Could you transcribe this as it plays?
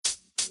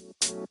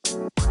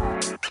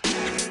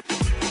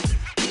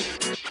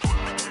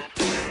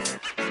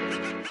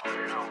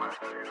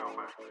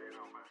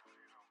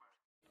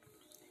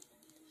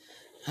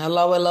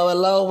Hello, hello,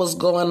 hello. What's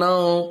going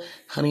on?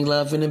 Honey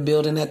Love in the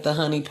building at the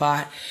Honey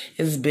Pot.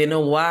 It's been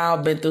a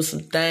while. Been through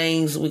some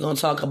things. We're going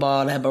to talk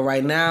about that. But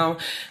right now,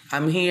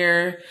 I'm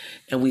here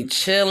and we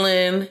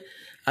chilling.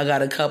 I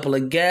got a couple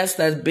of guests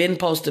that's been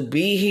supposed to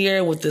be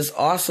here with this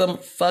awesome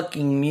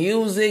fucking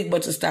music.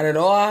 But to start it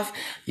off,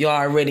 you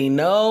already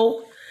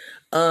know.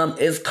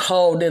 It's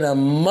cold in a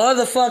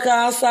motherfucker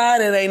outside.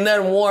 It ain't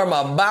nothing warm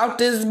about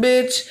this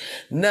bitch.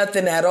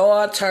 Nothing at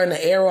all. Turn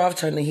the air off.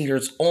 Turn the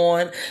heaters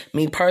on.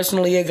 Me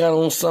personally, I got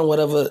on somewhat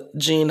of a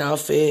jean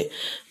outfit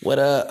with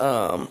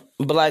a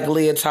black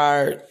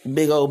leotard,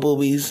 big old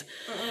boobies,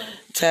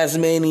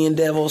 Tasmanian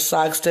devil,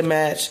 socks to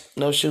match.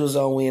 No shoes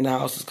on. We in the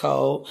house. It's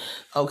cold.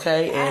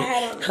 Okay.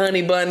 And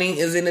Honey Bunny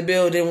is in the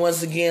building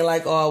once again,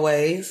 like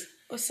always.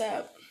 What's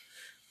up?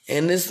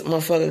 And this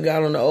motherfucker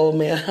got on the old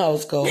man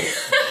house coat.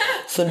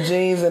 Some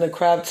jeans and a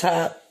crop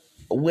top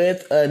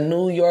with a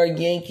New York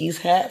Yankees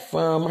hat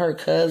from her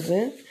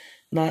cousin,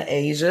 not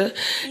Asia.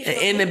 And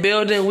in the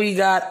building, we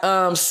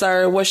got,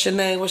 sir, what's your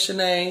name? What's your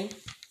name?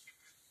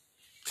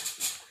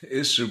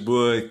 It's your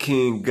boy,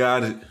 King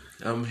Got It.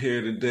 I'm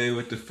here today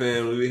with the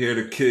family. We're here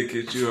to kick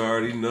it. You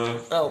already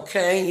know.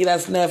 Okay,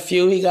 that's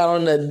nephew. He got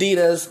on the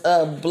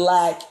Adidas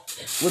black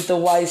with the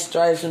white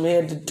stripes from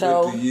head to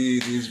toe. With the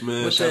Yeezys,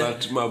 man. With Shout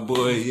out to my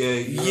boy,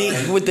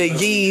 with the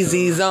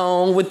Yeezys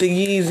on. With the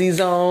Yeezys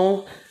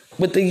on.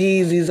 With the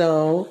Yeezys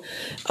on.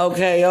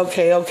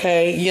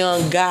 Okay.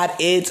 Young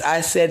got it. I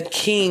said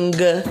King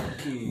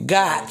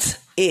got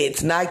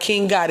it. Not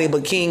King got it,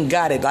 but King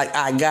got it. Like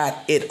I got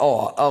it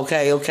all.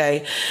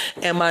 Okay.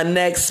 And my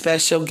next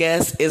special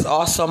guest is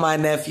also my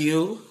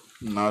nephew.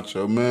 Not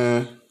your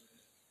man.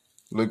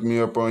 Look me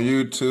up on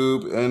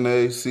YouTube,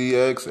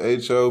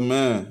 NACXHO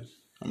man.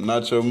 I'm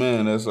not your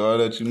man. That's all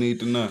that you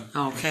need to know.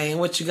 Okay, and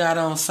what you got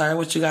on, sir?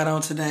 What you got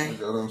on today? I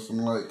got on some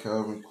light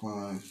Calvin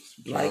Klein.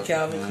 Like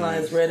Calvin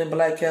Klein's, red and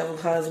black Calvin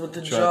Klein's with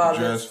the joggers.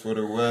 dress For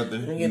the weather.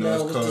 You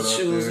know with the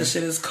shoes and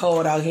shit. It's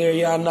cold out here.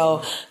 Y'all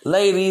know.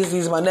 Ladies,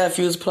 these are my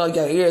nephews. Plug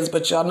your ears,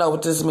 but y'all know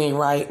what this mean,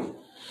 right?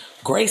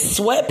 Great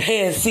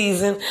sweatpants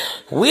season.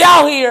 We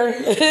out here.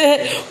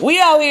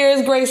 We out here.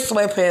 It's great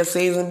sweatpants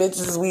season,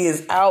 bitches. We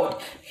is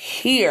out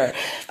here.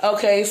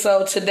 Okay,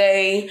 so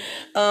today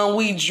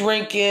we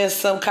drinking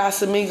some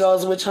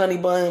Casamigos, which Honey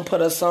Bun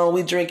put us on.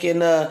 We drinking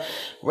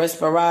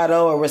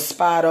Respirado or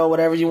Respado,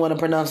 whatever you want to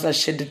pronounce that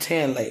shit, the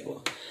 10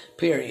 label.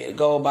 Period.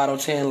 Gold bottle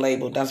 10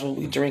 label. That's what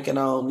we drinking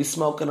on. We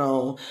smoking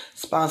on.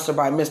 Sponsored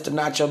by Mr.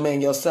 Nacho Man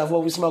yourself.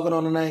 What we smoking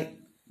on tonight?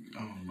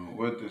 I don't know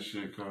what this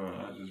shit called.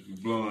 I just be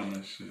blowing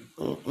that shit.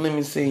 Let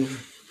me see.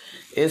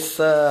 It's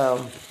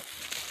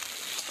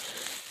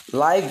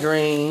light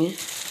green.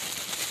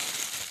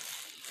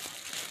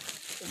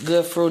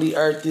 Good fruity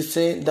earthy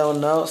scent. Don't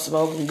know.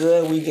 Smoking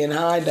good. We getting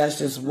high. That's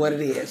just what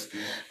it is.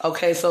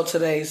 Okay, so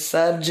today's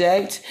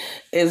subject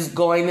is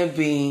going to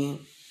be,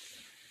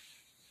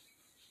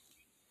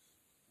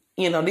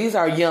 these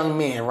are young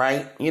men,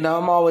 right? I'm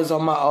always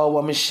on my old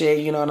woman shit,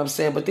 you know what I'm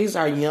saying? But these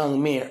are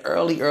young men,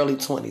 early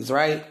 20s,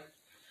 right?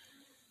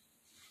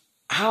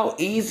 How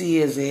easy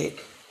is it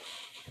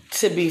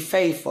to be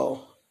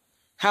faithful?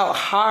 How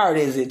hard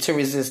is it to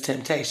resist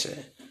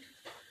temptation?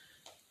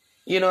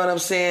 You know what I'm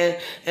saying?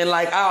 And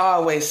like I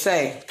always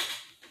say,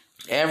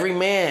 every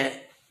man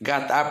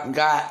got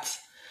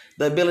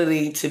the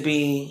ability to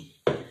be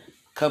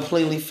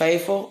completely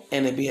faithful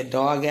and to be a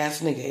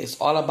dog-ass nigga. It's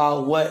all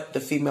about what the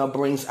female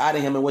brings out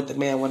of him and what the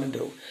man want to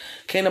do.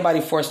 Can't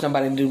nobody force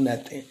nobody to do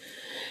nothing.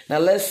 Now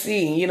let's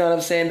see, you know what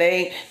I'm saying?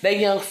 They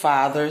young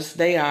fathers.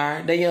 They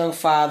young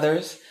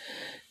fathers.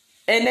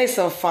 And they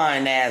some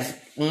fine-ass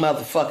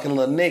motherfucking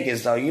little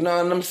niggas, though. You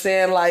know what I'm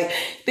saying? Like,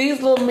 these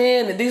little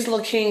men, these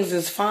little kings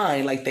is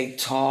fine. Like, they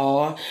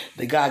tall,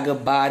 they got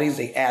good bodies,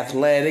 they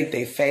athletic,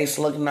 they face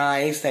look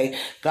nice, they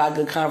got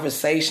good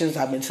conversations.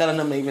 I've been telling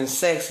them they've been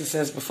sexy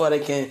since before they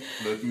can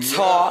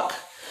talk.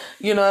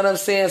 You know what I'm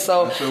saying?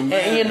 So, and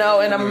I'm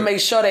going to make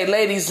sure they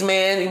ladies,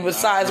 man,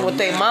 besides what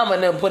they mama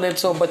and them put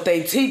into them, but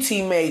they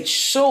TT made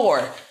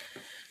sure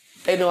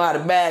they know how to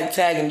bag,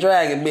 tag, and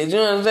drag it, bitch. You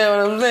understand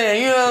what I'm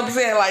saying? You know what I'm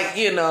saying?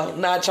 Like,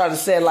 not trying to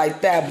say it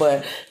like that,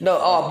 but no,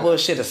 all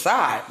bullshit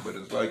aside. But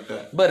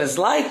it's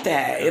like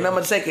that. And I'm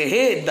going to take a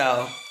hit,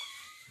 though.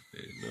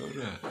 They know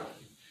that.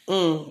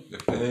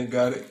 If they ain't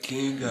got it,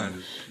 King got it.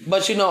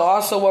 But,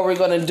 also what we're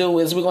going to do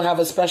is we're going to have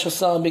a special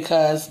song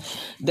because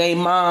they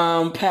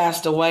mom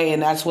passed away,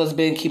 and that's what's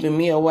been keeping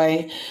me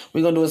away.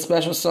 We're going to do a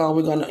special song.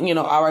 We're going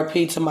to,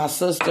 RIP to my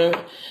sister,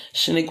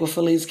 Shaniqua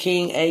Felice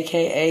King,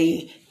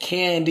 a.k.a.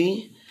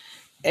 Candy,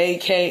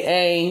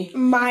 a.k.a.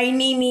 My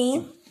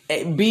Nene,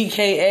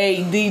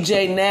 b.k.a.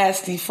 DJ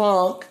Nasty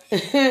Funk,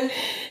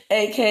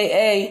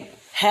 a.k.a.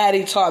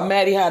 Hattie taught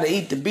Maddie how to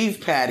eat the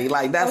beef patty.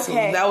 Like, that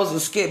was a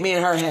skit me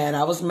and her had.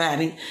 I was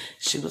Maddie,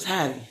 she was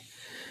Hattie.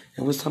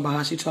 And we was talking about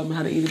how she taught me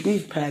how to eat a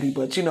beef patty.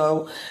 But,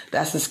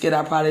 that's a skit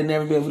I probably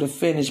never be able to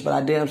finish, but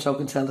I damn sure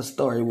can tell a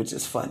story, which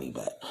is funny.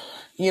 But,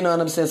 You know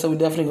what I'm saying? So we're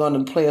definitely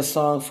going to play a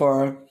song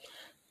for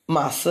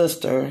my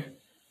sister,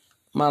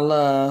 my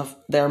love,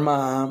 their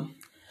mom.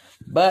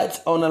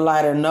 But on a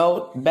lighter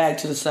note, back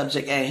to the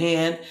subject at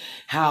hand.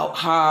 How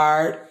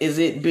hard is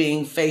it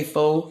being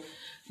faithful,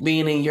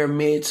 being in your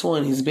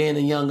mid-20s, being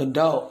a young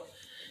adult?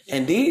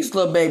 And these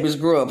little babies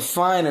grew up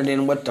finer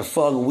than what the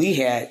fuck we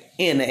had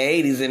in the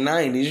 80s and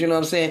 90s. You know what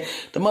I'm saying?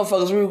 The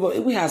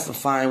motherfuckers, we had some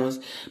fine ones,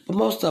 but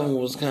most of them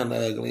was kind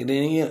of ugly.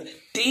 Then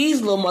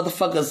these little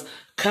motherfuckers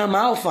come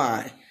out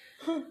fine.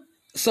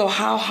 So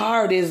how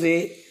hard is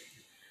it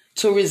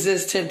to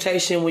resist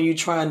temptation when you're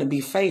trying to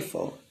be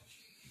faithful?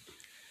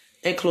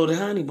 Including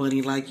Honey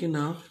Bunny, like, I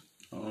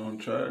don't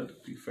try to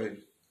be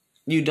faithful.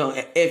 You don't,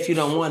 if you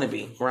don't want to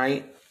be,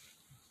 right?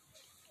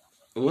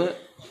 What?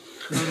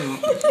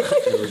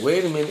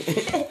 Wait a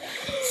minute.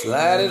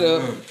 Slide it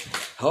up.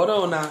 Hold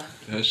on now.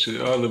 That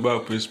shit all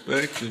about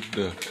perspective,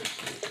 though.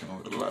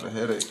 Come with a lot of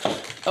headaches.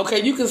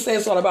 Okay, you can say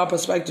it's all about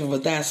perspective,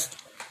 but that's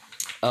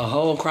a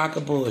whole crock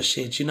of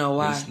bullshit. You know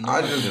why?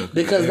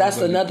 Because that's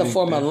another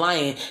form of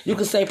lying. You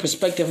can say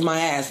perspective my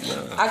ass.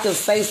 I can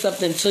say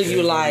something to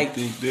you like...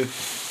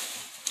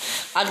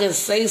 I can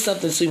say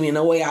something to me and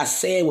the way I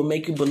say it will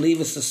make you believe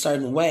it's a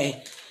certain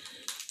way.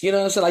 You know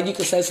what I'm saying? Like, you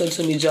can say something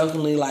to me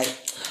jokingly like,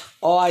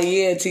 oh,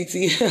 yeah,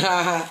 TT.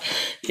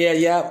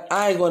 yeah,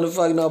 I ain't going to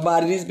fuck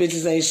nobody. These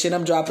bitches ain't shit.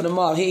 I'm dropping them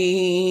off.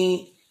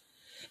 He.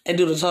 And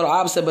do the total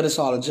opposite, but it's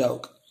all a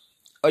joke.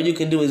 Or you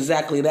can do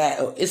exactly that.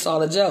 It's all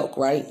a joke,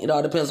 right? It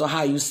all depends on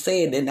how you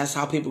say it, and that's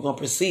how people going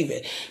to perceive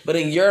it. But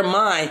in your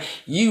mind,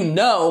 you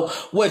know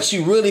what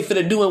you really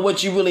finna do and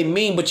what you really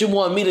mean, but you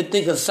want me to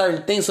think of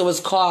certain things, so it's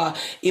called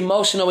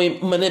emotional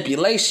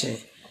manipulation.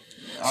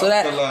 So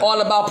that all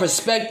about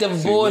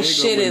perspective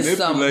bullshit is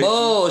some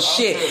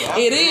bullshit.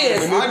 It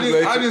is.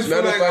 I just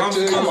feel like I'm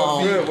supposed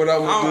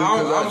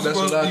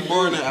to be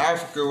born in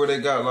Africa where they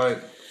got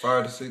like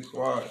 5 to 6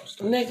 wives.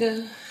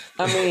 Nigga.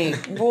 I mean,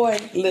 boy,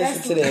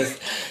 listen to this.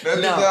 That's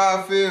just how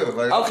I feel.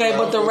 Like, okay,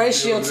 but the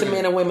ratio to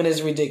men and women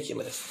is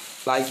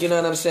ridiculous. Like, you know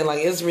what I'm saying?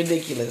 Like, it's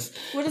ridiculous.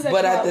 What is that?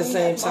 But at the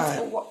same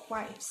time,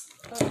 wives.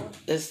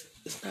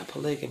 It's not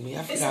polygamy.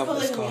 I forgot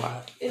what it's called.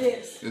 It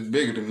is. It's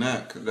bigger than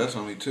that because that's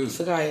only 2.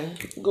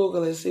 Sakaya,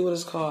 Google it. See what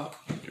it's called.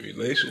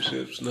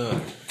 Relationships,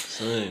 not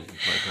same.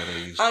 Like how they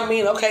used to. I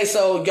mean, okay,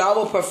 so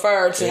y'all would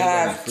prefer to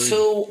have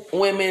 2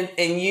 women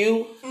and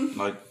you?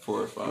 Like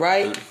 4 or 5.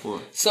 Right?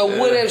 4. So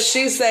what if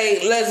she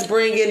say, let's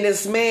bring in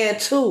this man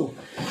too?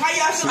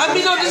 I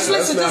mean, no, just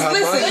listen. No.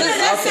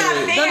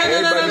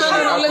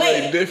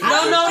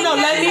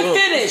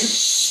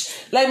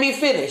 Let me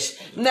finish.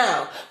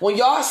 Now, when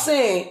y'all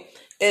saying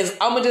is,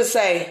 I'm gonna just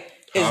say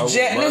is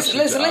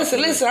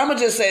listen. I'm gonna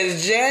just say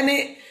it's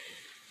Janet,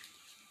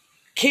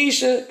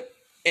 Keisha,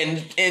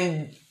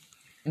 and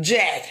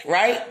Jack,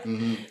 right?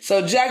 Mm-hmm.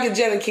 So Jack and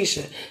Janet and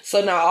Keisha.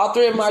 So now all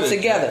 3 of them are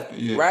together,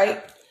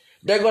 right?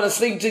 They're going to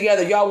sleep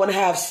together. Y'all want to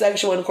have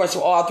sexual intercourse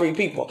with all 3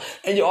 people.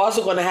 And you're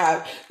also going to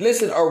have,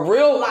 a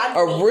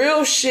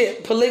real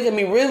shit,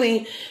 polygamy,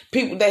 really,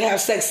 people, they have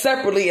sex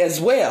separately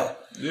as well.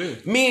 Yeah.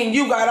 Me and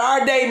you got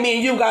our day, me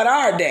and you got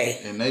our day.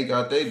 And they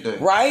got their day.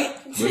 Right?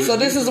 So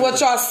this is what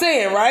y'all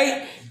saying,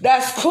 right?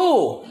 That's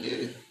cool.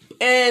 Yeah.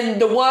 And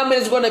the woman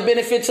is going to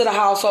benefit to the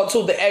household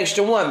too, the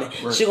extra woman.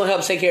 Right. She's going to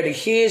help take care of the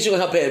kids. She's going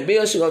to help pay the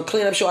bills. She's going to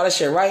clean up, all that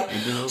shit, right?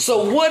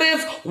 So what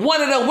if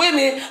one of the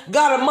women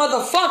got a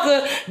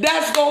motherfucker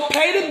that's going to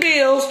pay the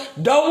bills,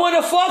 don't want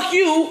to fuck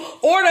you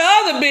or the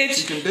other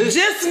bitch,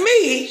 just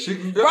me,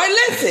 right?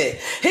 Listen,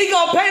 he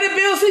going to pay the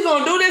bills. He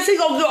going to do this. He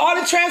going to do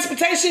all the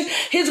transportation.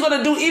 He's going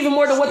to do even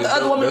more than what the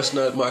other woman. That's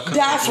not my concept.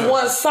 That's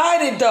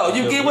one-sided though.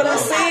 You get what I'm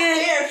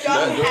saying?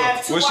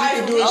 Well, she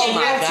can do it. She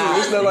have to.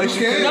 It's not like she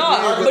can't.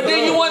 No, but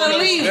then you want to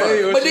leave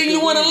her. But then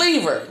you want to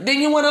leave her.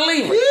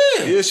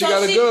 Yeah, she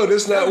gotta go.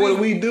 That's not what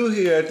we do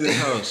here at this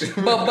house.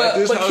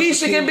 But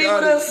Keisha can be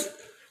with us.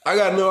 I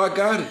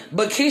got it.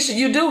 But Keisha,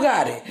 you do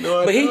got it.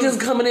 No, but he just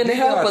coming in to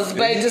help us,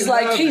 babe, just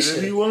like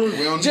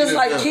Keisha. Just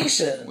like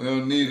Keisha. We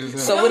don't need his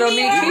help. So we don't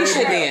need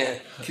Keisha then.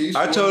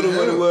 I told him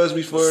what it was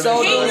before.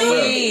 So do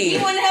we.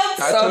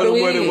 I told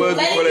him what it was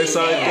before they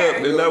signed up,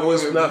 and that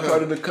was not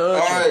part of the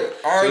contract.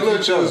 All right,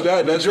 look, y'all.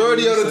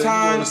 Majority of the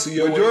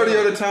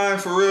time,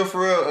 for real,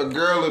 a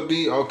girl would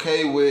be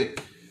okay with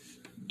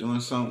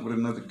doing something with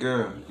another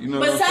girl. You know.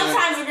 But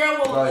sometimes a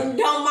girl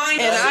don't mind.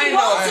 And I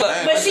know,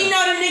 but she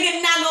know the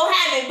nigga not gonna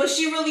have it, but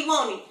she really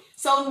want it.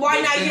 So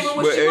why not give her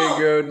what she want?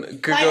 Girl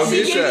could go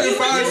get that. She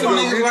find some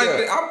niggas like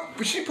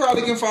that. She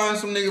probably can find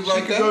some niggas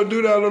like that. She can go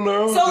do that on her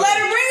own. So let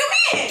her bring him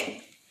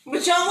in.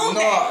 But y'all want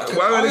that.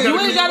 You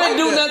ain't gotta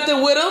do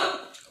nothing with him.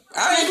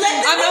 I'm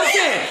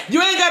saying,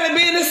 you ain't gotta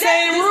be in the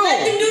same room.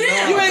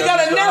 You ain't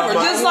gotta never.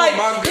 Just like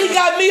he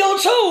got me on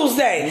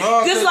Tuesday.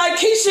 Just like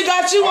Keisha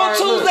got you on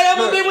Tuesday, I'm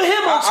gonna be with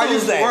him on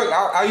Tuesday.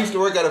 I used to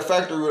work at a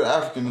factory with an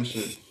African and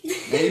shit.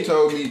 And he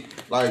told me,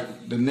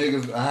 like, the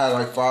niggas, I had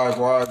like 5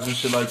 wives and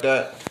shit like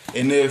that.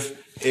 And if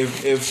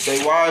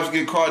they wives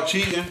get caught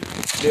cheating,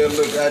 they'll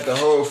look at the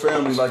whole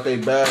family like they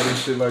bad and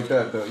shit like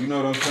that, though. You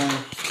know what I'm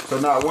saying? So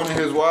not one of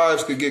his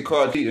wives could get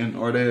caught cheating,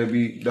 or they'd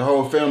be the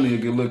whole family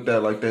would get looked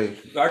at like they.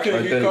 I can't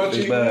like get caught they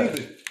cheating bad.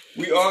 either.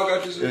 We all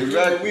got this.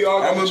 Exactly. We all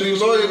got I'm gonna be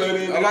loyal.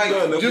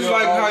 Like just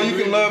like how you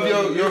can love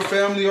your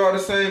family all the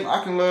same,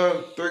 I can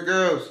love 3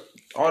 girls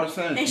all the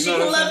same. And she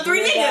can love 3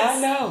 niggas. I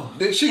know.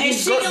 She can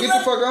get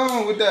the fuck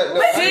on with that.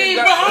 See,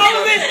 but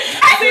how is it?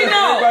 See,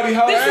 no.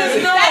 This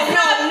is no.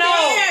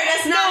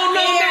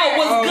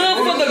 What's good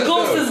for the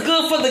goose is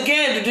good for the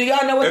gander. Do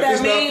y'all know what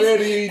that means?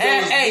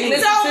 Hey,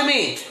 listen to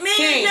me.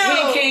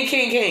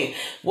 King.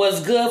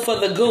 What's good for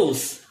the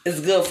goose is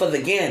good for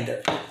the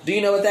gander. Do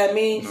you know what that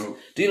means? No.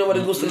 Do you know what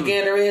a goose and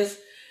gander is?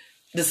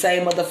 The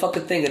same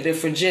motherfucking thing, a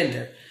different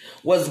gender.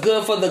 What's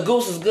good for the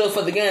goose is good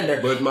for the gander.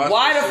 But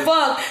why the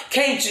fuck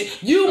can't you?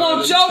 You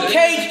want your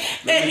cake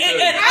and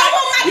I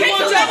want my cake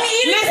to let me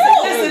eat it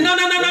too. Listen, no.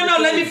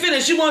 Let me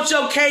finish. You want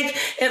your cake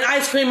and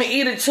ice cream and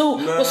eat it too.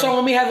 What's wrong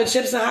with me having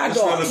chips and hot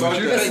dogs?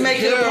 Let's make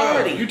it a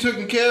party. You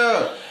taking care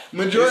of.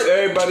 Majority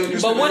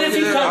everybody. But what if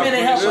he come in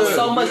and help us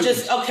so much?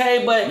 Just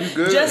okay, but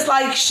just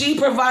like she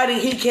providing,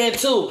 he can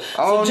too.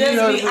 So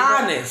just be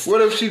honest.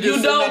 What if she just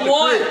you don't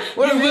want? Crib?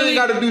 What if you really ain't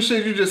got to do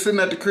shit? You just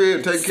sitting at the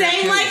crib, take care of kids.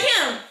 Same like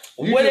him.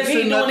 What if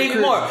he doing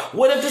even more?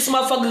 What if this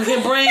motherfucker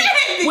can bring?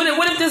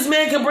 What if this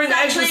man can bring an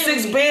extra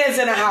 6 bands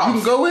in the house? You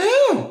can go with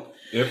him.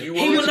 If you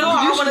he would know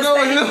I want to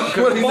stay.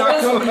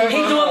 He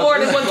doing more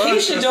than what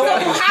Keisha doing.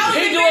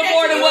 He doing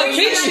more than what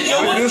Keisha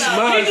doing.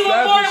 He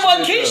doing more than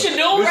what Keisha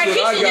doing.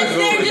 Keisha just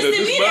there just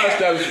to be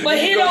there. But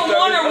he don't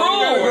want a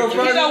room.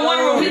 He don't want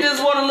a room. He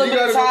just want a little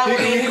bit of time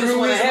with me. He just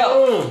want to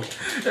help.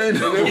 What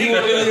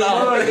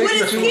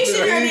is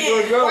Keisha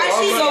doing?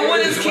 So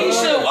what is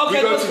Keisha? We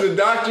go to the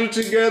doctor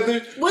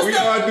together. We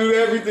all do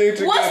everything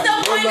together. What's the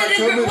point of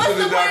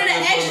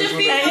the extra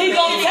fee? And he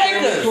gonna take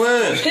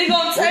us. He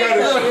gonna take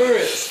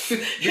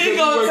us. He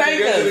gonna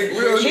take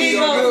us. He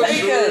gonna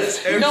take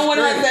us. No one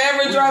has to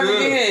ever drive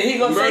again. He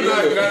gonna take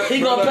us.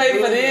 He gonna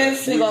pay for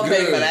this. He gonna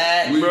pay for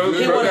that. He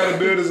gotta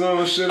build his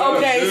own shit.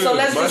 Okay, so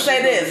let's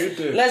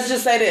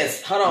just say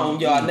this. Hold on,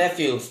 y'all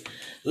nephews.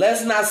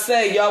 Let's not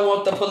say y'all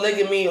want the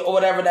polygamy or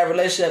whatever that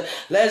relationship.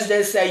 Let's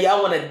just say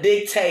y'all want to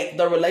dictate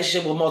the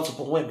relationship with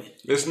multiple women.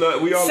 It's not.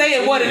 We all say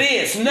it what it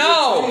is.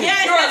 No,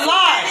 yes, you're a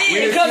lie.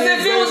 Because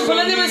if it was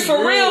polygamous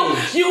for real,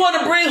 you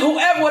want to bring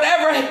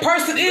whatever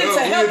person in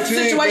to help the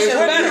situation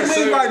better. What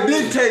do you mean by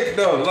dictate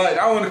though? Like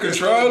I want to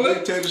control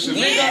it.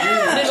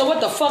 Nigga,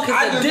 what the fuck is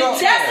a dictator?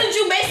 That's what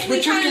you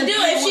basically trying to do.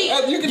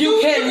 If you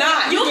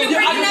cannot. You can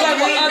bring another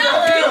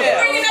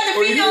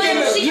female in,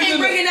 but she can't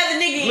bring another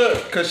nigga in.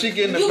 Look, cause she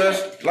getting the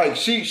best. Like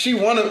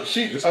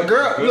a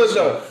girl. Look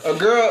though, a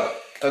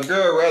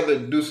girl rather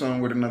do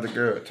something with another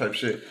girl type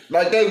shit.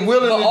 Like they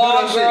willing to do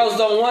that shit. But all girls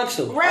don't want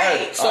to.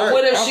 Right. So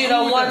what if she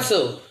don't want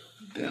to?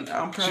 Then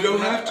she don't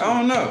have to. I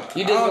don't know.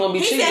 You just gonna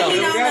be cheating on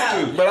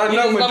her. But I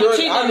know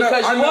majority.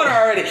 Because you want her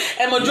already.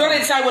 And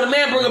majority of the time when a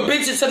man bring a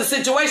bitch into the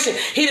situation,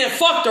 he didn't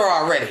fucked her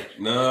already.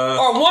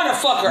 Or want to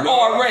fuck her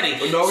already.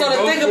 So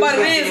the thing about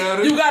it is,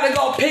 you gotta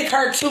go pick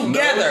her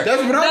together.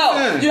 That's what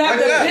I'm saying. You have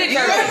to pick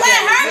her. Let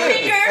her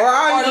pick her.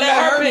 Or let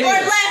her pick her.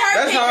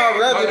 That's how I'd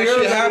rather this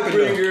shit happen.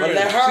 Or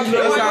let her pick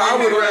her. That's how I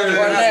would rather.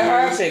 Or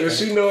let her pick her. And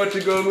she know what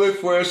you're gonna look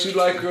for, if she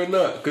like her or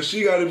not. Cause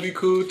she gotta be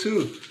cool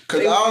too.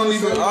 Cause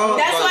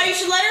that's why you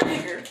should let her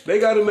pick her. They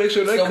gotta make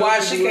sure they. So why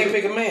she can't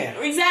pick a man?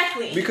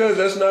 Exactly. Because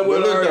that's not what.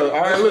 Look though. All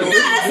right, look. This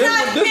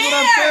what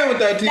I'm saying with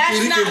that.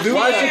 That's not fair.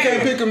 Why she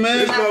can't pick a man?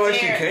 It's not like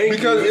she can't.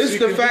 Because it's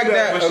the fact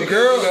that a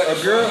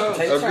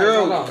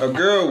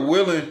girl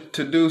willing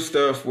to do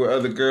stuff with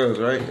other girls,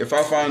 right? If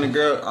I find a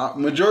girl,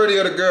 majority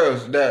of the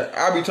girls that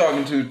I be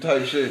talking to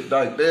type shit,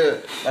 like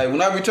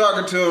when I be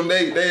talking to them,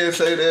 they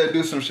say they'll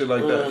do some shit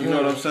like that. You know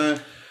what I'm saying?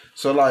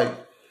 So like.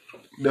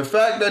 The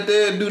fact that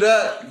they do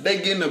that, they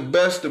getting the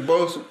best of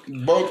both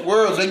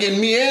worlds. They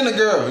getting me and the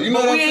girl. You know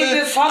what I'm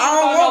saying? I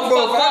don't want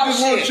both. I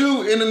just want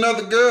you and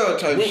another girl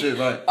type shit.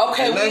 Like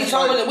okay,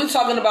 we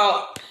talking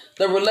about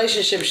the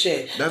relationship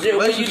shit.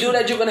 When you do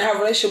that, you're gonna have a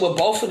relationship with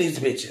both of these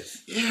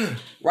bitches. Yeah.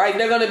 Right?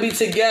 They're gonna be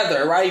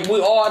together. Right?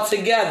 We all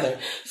together.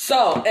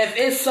 So if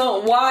it's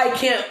why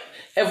can't?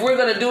 If we're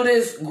going to do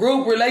this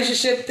group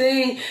relationship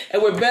thing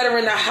and we're better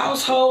in the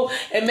household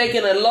and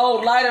making a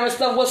load lighter and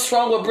stuff, what's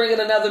wrong with bringing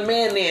another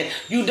man in?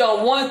 You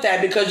don't want that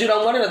because you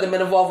don't want another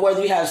man involved,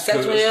 whether you have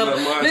sex with him.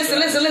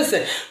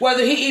 Listen.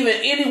 Whether he even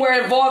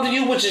anywhere involved in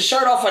you with your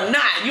shirt off or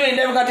not, you ain't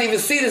never got to even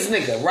see this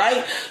nigga,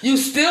 right? You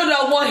still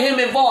don't want him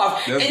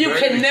involved. And you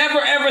can never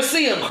ever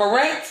see him,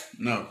 correct?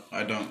 No,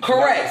 I don't.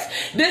 Correct.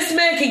 This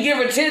man can give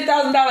her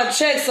 $10,000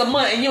 checks a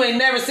month and you ain't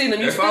never seen him.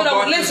 You still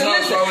don't. Listen.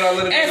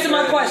 Answer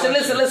my question.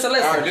 Listen.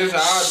 All right, this is how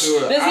I do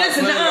it.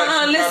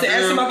 Listen.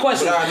 Answer my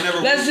question.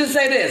 Let's just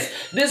say this.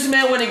 This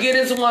man want to get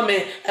his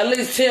woman at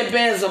least 10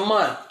 bands a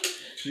month.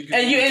 She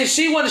gotta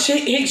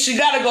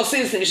go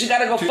see this nigga. She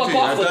gotta go fuck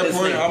off with this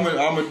nigga. At that point,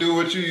 I'm gonna do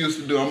what you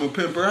used to do. I'm gonna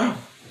pimp her out.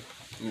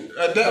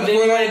 At that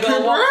point, I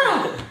pimp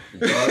around.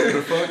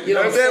 You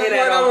don't say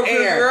that on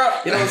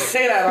air. You don't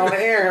say that on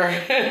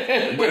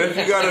air. But if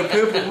you gotta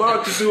pimp them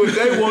out to do what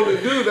they want to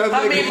do, that's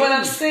but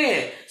I'm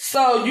saying,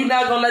 so you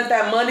not gonna let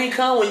that money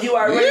come when you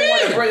already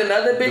want to bring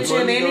another bitch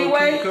in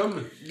anyway?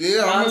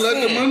 Yeah, I'm gonna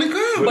let the money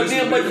come. But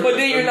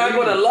then you're not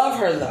gonna love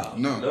her though.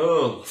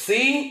 No.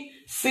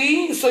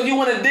 See, so you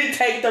want to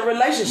dictate the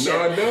relationship?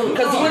 No, I don't.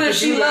 Because what if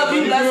she love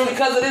you less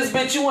because of this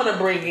bitch you want to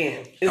bring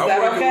in? Is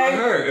that okay? With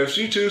her. If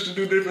she chooses to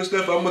do different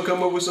stuff, I'm gonna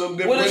come up with something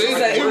different. What did she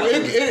say?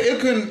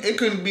 It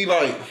couldn't be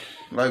like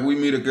we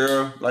meet a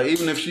girl. Like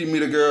even if she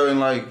meet a girl and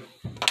like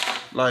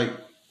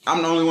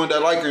I'm the only one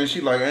that like her and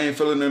she like I ain't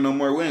feeling her no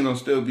more. We ain't gonna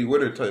still be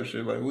with her type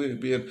shit. Like we'd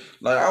be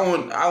like I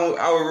would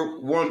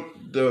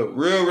want the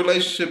real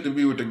relationship to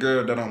be with the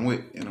girl that I'm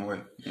with in a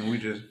way, and we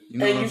just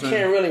and you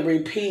can't really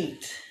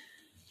repeat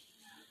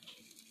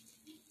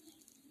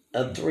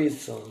a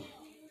threesome.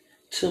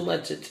 Too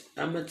much.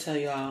 I'm gonna tell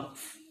y'all.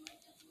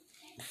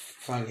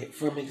 Fuck it,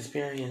 from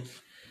experience.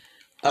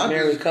 A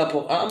married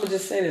couple. I'm gonna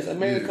just say this. A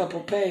married couple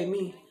paid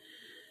me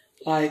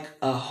like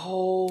a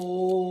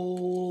whole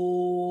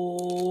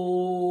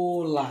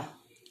lot.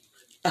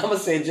 I'm gonna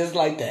say it just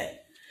like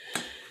that.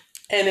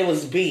 And it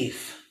was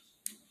beef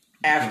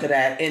after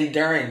that and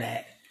during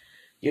that.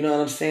 You know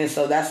what I'm saying?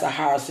 So that's a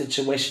hard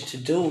situation to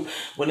do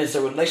when it's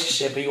a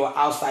relationship and you're an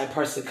outside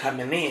person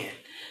coming in.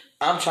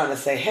 I'm trying to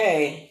say,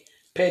 hey,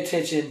 pay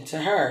attention to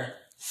her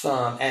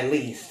some at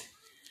least.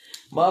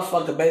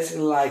 Motherfucker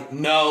basically like,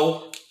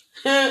 no.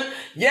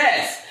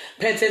 Yes,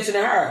 pay attention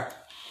to her.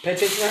 Pay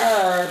attention to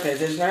her. Pay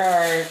attention to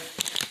her.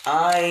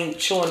 I ain't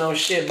chewing no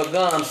shit but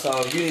gum,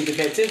 so you need to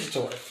pay attention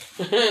to her.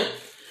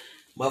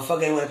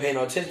 Motherfucker ain't want to pay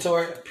no attention to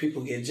her.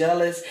 People get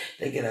jealous.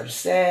 They get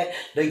upset.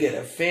 They get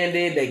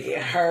offended. They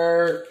get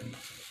hurt.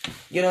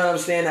 You know what I'm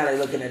saying? Now they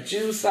looking at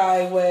you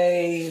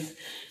sideways.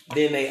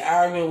 Then they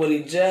arguing with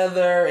each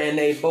other, and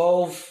they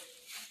both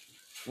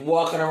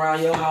walking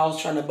around your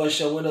house trying to bust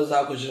your windows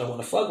out because you don't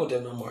want to fuck with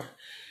them no more.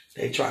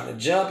 They trying to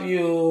jump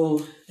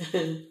you.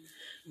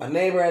 My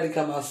neighbor had to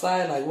come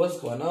outside, like, what's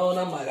going on?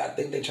 I'm like, I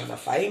think they trying to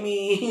fight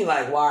me.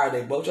 Like, why are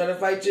they both trying to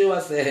fight you? I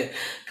said,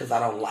 because I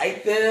don't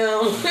like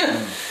them.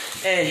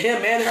 And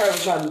him and her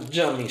was trying to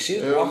jump me. She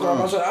was walking around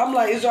my shoulder. I'm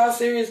like, is y'all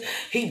serious?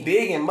 He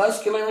big and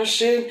muscular and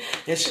shit.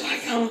 And she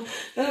like,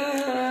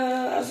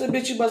 I said,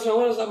 bitch, you bust my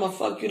windows. I'm going to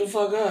fuck you the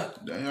fuck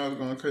up. Damn, y'all was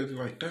going crazy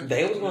like that.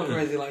 They was going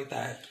crazy like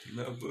that.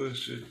 No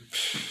bullshit.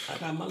 I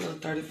got my little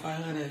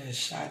 3500 and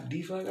shot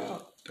the fuck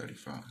out.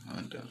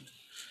 3500.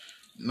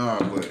 No,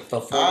 but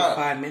for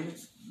 45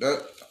 minutes.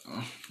 That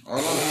all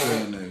I'm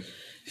saying is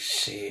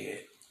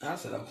shit. I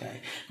said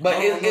okay, but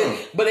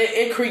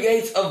it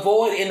creates a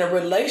void in a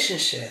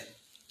relationship.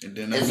 And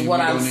then that means we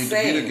don't need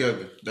to be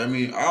together. That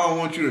means I don't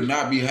want you to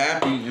not be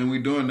happy, and we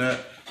doing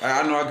that.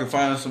 I know I can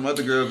find some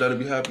other girls that'll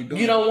be happy doing.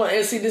 You don't want,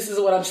 and see, this is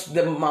what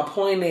my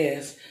point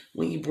is.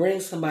 When you bring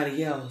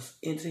somebody else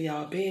into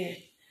y'all bed,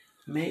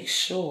 make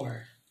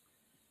sure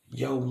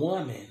your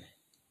woman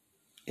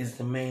is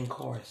the main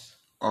course.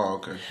 Oh,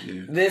 okay.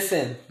 Yeah.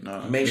 Listen,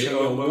 make sure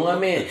your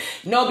woman.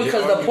 No,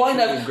 because the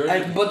point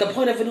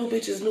of a new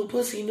bitch is new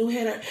pussy, new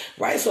header,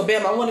 right? So,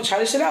 bam, I want to try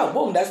this shit out.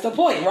 Boom, that's the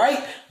point, right?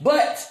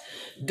 But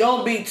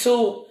don't be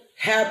too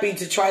happy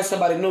to try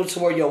somebody new to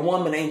where your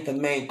woman ain't the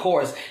main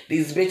course.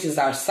 These bitches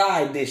are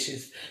side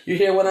dishes. You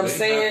hear what I'm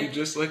saying? Happy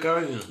just like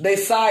I am. They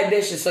side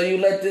dishes, so you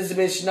let this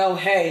bitch know,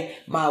 hey,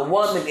 my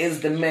woman is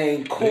the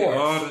main course.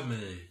 They are the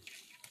main.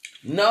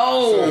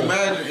 No. So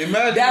imagine.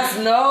 That's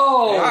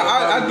no.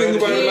 I think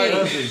about it like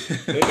this.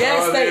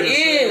 Yes, they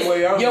is.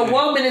 Your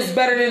woman is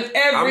better than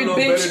every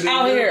bitch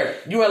out here.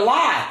 You a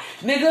lie.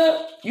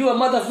 Nigga, you a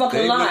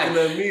motherfucking lie.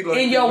 Like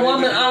in your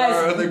woman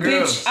eyes,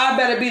 bitch, I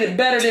better be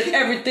better than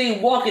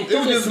everything walking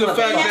through this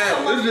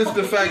motherfucker. It's just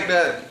the fact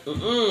that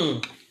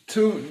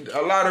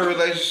a lot of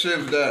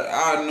relationships that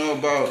I know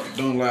about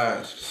don't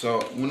last. So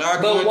when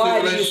I go into a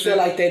relationship, but why do you feel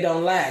like they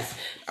don't last?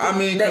 I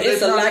mean,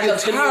 it's a lack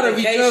of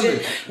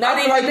communication. Not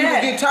even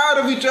that. Get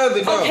tired of each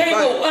other. Though.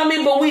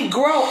 Okay, but we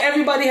grow.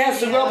 Everybody has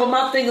to grow. But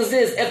my thing is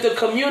this: if the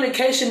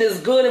communication is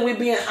good and we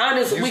being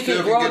honest, we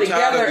can grow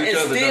together and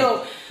still.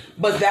 Though.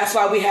 But that's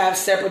why we have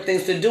separate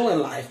things to do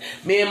in life.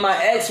 Me and my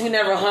ex, we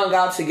never hung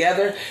out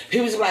together. He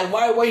was like,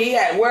 where he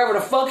at? Wherever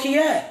the fuck he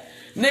at.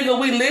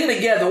 Nigga, we live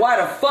together. Why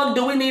the fuck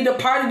do we need to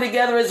party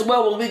together as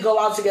well? When we go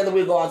out together,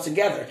 we go out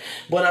together.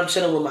 When I'm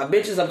chilling with my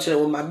bitches, I'm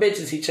chilling with my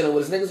bitches. He chilling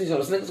with his niggas, he chilling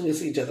with his niggas. We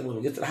see each other when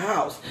we get to the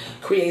house.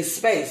 Create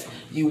space.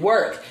 You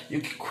work.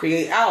 You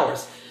create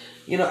hours.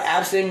 You know,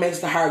 abstinence makes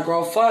the heart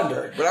grow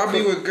fonder. But I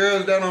be with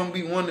girls that don't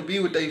be wanting to be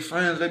with their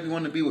friends. They be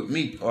wanting to be with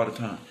me all the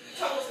time.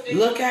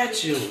 Look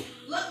at you.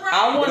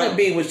 I want to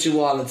be with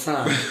you all the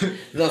time.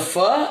 The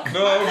fuck?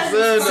 No, I'm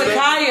saying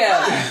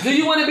Sakaya, do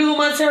you want to be with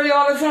Monterey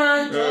all the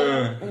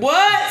time?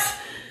 What?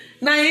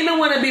 Now, you don't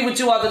want to be with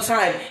you all the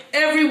time.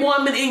 Every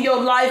woman in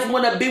your life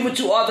want to be with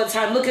you all the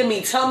time. Look at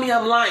me. Tell me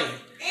I'm lying.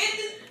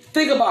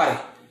 Think about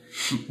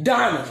it.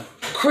 Donna,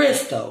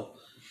 Crystal,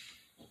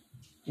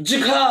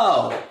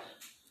 Jaco,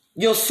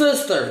 your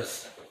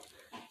sisters,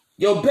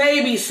 your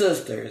baby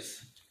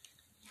sisters,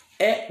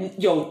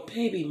 Your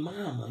baby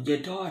mama, your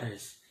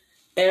daughters,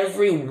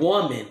 every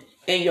woman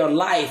in your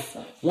life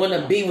want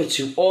to be with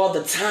you all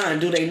the time,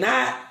 do they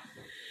not?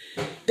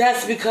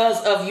 That's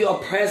because of your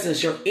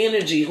presence, your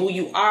energy, who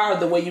you are,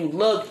 the way you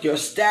look, your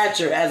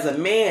stature as a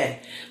man.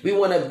 We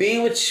want to be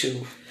with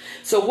you.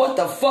 So what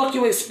the fuck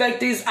you expect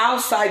these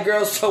outside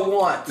girls to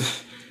want?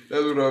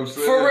 That's what I'm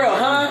saying. For real,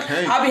 huh?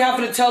 I be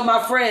having to tell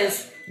my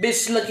friends,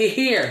 bitch, look at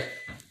here.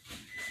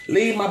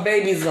 Leave my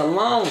babies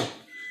alone.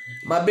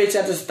 My bitch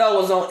at the store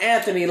was on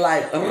Anthony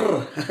like,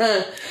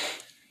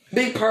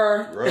 big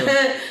purr,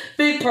 right.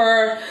 Big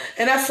purr.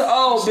 And that's the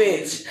old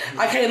bitch.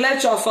 I can't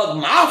let y'all fuck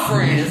my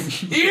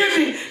friends. You hear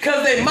me?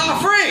 Because they my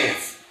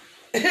friends.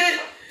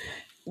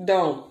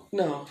 No.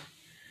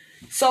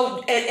 So,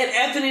 and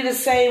Anthony the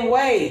same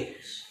way.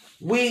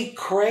 We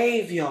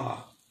crave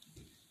y'all.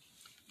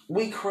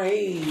 You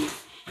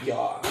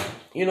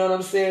know what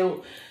I'm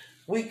saying?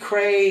 We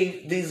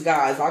crave these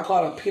guys. I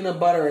call it peanut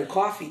butter and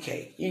coffee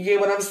cake. You get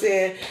what I'm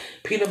saying?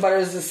 Peanut butter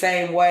is the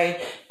same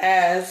way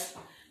as,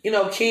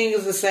 King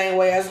is the same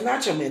way as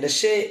Nacho Man. The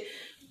shit,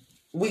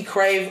 we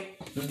crave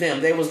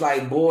them. They was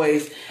like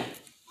boys.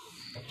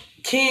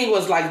 King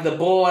was like the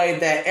boy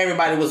that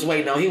everybody was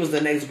waiting on. He was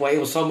the next boy. It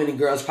was so many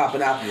girls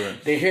popping out. Right.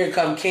 Then here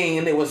come King,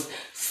 and it was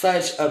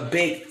such a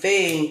big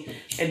thing.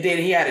 And then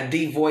he had a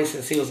deep voice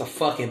since he was a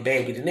fucking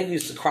baby. The nigga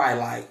used to cry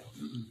like,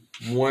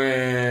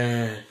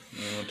 when...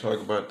 We don't talk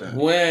about that.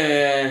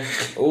 When?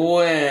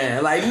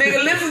 Like,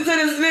 nigga, listen to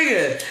this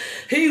nigga.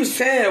 He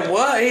said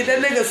what?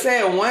 That nigga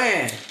said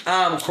when?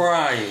 I'm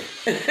crying.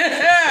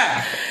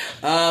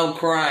 I'm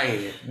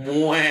crying.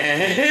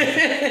 When?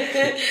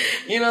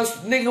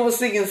 Nigga was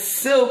singing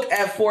Silk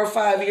at 4 or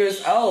 5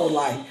 years old.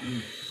 Like,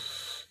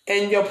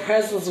 and your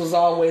presence was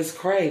always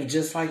craved,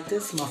 just like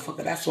this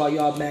motherfucker. That's why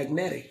y'all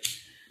magnetic.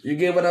 You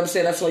get what I'm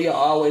saying? That's why y'all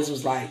always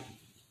was like,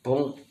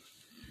 boom.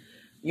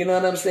 You know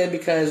what I'm saying?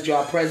 Because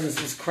your presence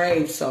is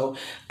craved. So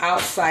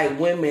outside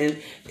women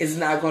is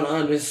not going to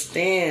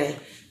understand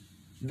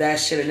that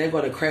shit, and they're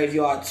going to crave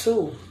y'all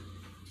too.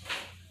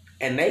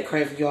 And they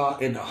crave y'all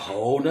in a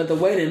whole nother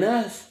way than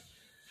us.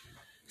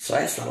 So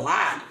that's a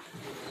lot.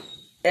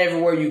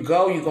 Everywhere you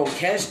go, you're going to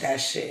catch that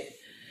shit.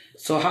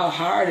 So how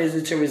hard is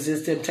it to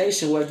resist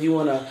temptation, whether you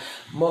want a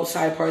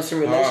multi-person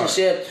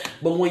relationship,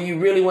 but when you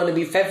really want to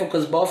be faithful,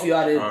 because both of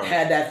y'all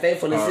had that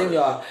faithfulness in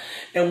y'all,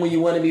 and when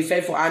you want to be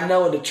faithful, I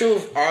know the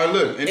truth. All right,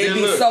 look. And it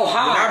be so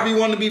hard. When I be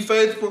wanting to be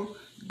faithful,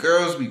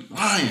 girls be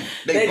lying.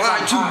 They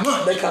lie too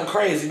much. They come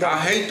crazy. I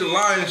hate the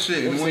lying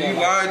shit. And when you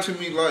lie to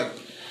me, like,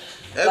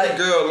 every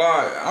girl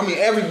lie. I mean,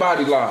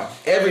 everybody lie.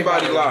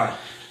 Everybody lie.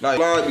 Like,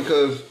 lie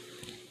because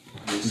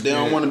they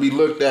don't want to be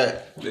looked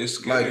at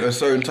like a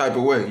certain type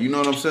of way. You know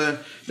what I'm saying?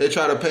 They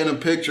try to paint a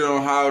picture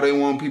on how they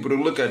want people to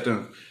look at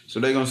them. So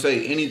they going to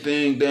say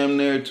anything damn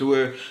near to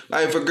where,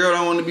 like, if a girl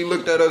don't want to be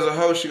looked at as a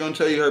hoe, she going to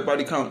tell you her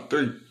body count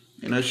 3.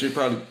 And that shit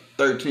probably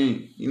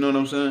 13. You know what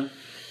I'm saying?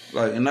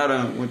 Like, and I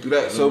done went through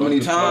that so many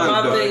times.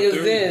 My thing is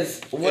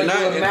this: what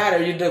does it matter?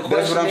 The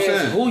question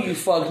is who you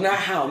fuck, not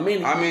how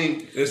many. I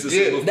mean, that's the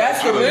real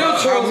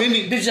truth. How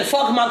many? Did you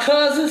fuck my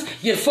cousins?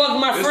 You fuck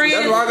my friends?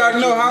 That's why I gotta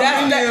know how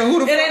many and who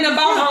the fuck. It ain't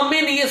about how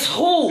many. It's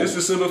who. It's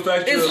the simple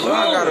fact. It's who.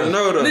 I gotta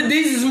know though.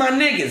 These is my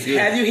niggas. Yeah.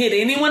 Have you hit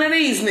any one of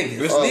these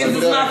niggas? These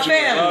is my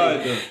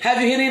family.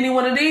 Have you hit any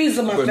one of these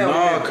of my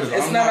family?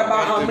 It's not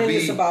about how many.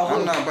 It's about who.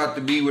 I'm not about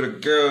to be with a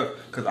girl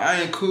because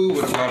I ain't cool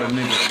with a lot of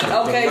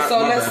niggas. Okay, so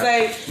let's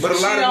say. But a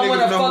lot of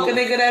niggas fuck a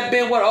nigga that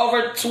been with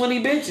over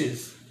 20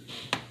 bitches.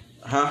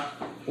 Huh?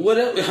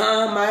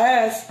 My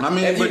ass. I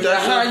mean, if you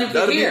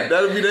can hear.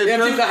 That'll be their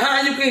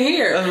If you can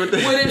hear.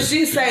 What if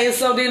she's saying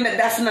so, then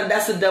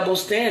that's a double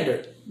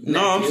standard.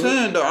 No, I'm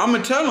saying though, I'm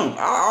gonna tell them.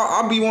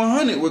 I'll be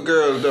 100 with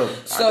girls though.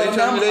 So they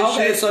tell me that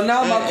shit. So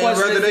now my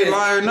question whether is they this.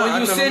 lie or not,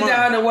 when you sit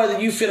down and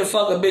whether you finna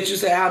fuck a bitch, you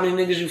say how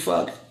many niggas you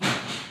fuck.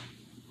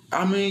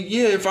 I mean,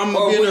 yeah, if I'm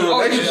gonna be in a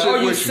relationship with you.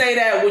 Or you say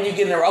that when you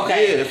get in a Yeah,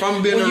 if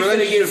I'm being in a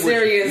relationship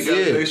with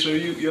you. Make sure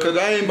you because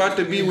I ain't about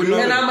to be with no.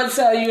 And I'm gonna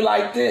tell you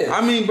like this.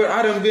 I mean, but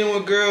I done been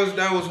with girls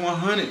that was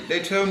 100. They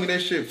tell me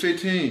that shit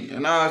 15,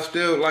 and I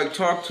still like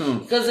talk to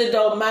them. Because it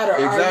don't matter.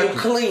 Exactly. Are you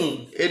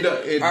clean?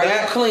 Are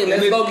you clean?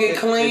 Let's go get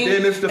clean.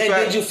 And then it's the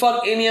fact. Did you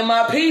fuck any of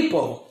my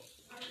people?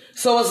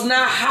 So it's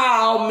not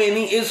how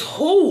many, it's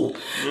who.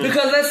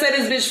 Because let's say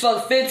this bitch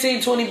fuck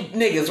 15, 20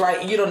 niggas,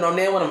 right? You don't know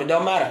none of them. It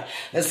don't matter.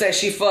 Let's say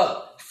she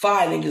fuck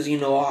 5 niggas, you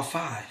know all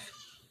 5.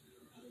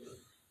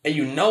 And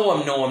you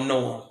know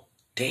them.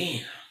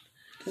 Damn.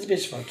 This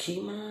bitch fuck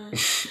Keemon.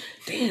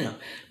 Damn.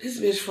 This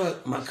bitch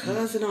fuck my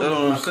cousin. That's what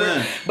I'm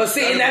saying. But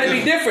see, and that'd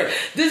be different.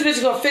 This bitch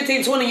go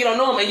 15, 20, you don't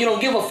know him and you don't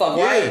give a fuck,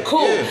 right?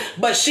 Cool. Yeah.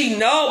 But she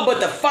know, but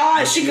the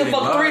 5, she can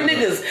fuck 3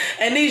 niggas.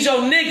 And these your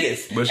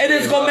niggas. And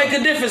it's gonna make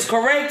a difference,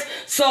 correct?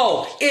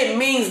 So, it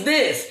means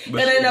this. It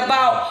ain't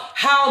about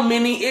how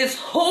many, it's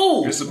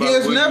who. It's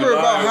never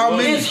about how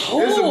many. It's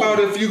who. It's about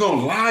if you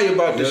gonna lie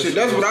about this shit.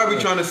 That's what I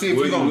be trying to see if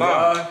you gonna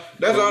lie.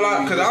 That's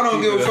all because I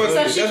don't give a fuck.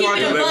 So she keep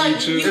it a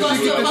bug, you gonna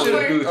still fuck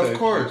with her? Of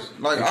course.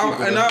 Like,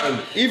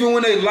 even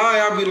when they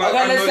lie, I'll be like,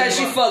 okay, I know let's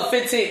say you she fucked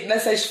 15.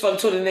 Let's say she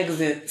fucked 20 niggas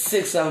and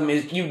 6 of them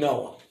is you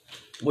know them.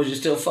 Would you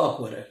still fuck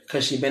with her?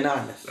 Cause she been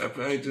honest.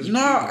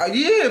 Nah,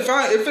 yeah.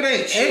 If it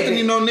ain't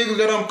Anthony, no niggas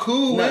that I'm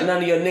cool with.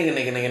 None of your nigga.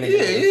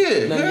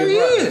 Yeah. None of your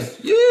brothers.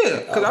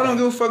 Yeah. Cause I don't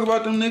give a fuck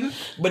about them niggas.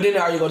 But then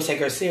are you gonna take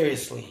her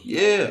seriously?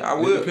 Yeah, I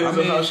will. It depends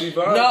on how she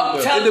vibes. No,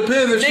 it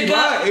depends if she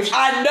vibes.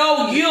 I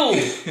know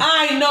you.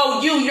 I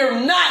know you. You're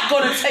not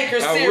gonna take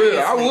her seriously.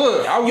 I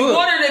would. You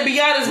want her to be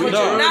honest, but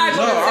you're not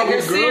gonna take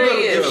her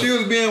serious. If she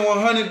was being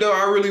 100 though,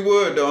 I really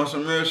would though on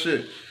some real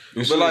shit.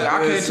 But like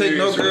I can't take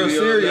no girl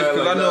serious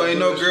because I know ain't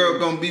no girl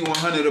gonna be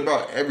 100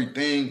 about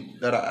everything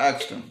that I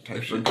asked them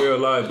type shit. Girl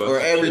lie about or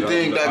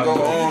everything that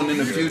go on in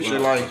the future.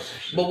 Like,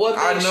 but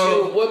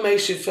what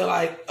makes you feel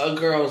like a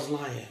girl's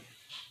lying?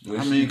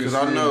 I mean, because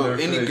I know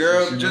any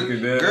girls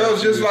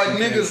just like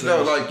niggas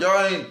though. Like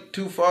y'all ain't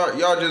too far.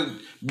 Y'all just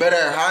better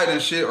at hiding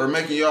shit or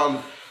making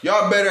y'all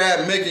better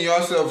at making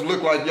yourself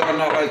look like y'all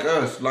not like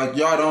us. Like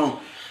y'all don't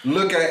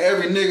look at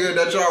every nigga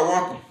that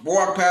y'all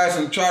walk past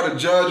and try to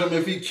judge him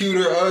if he cute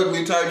or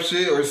ugly type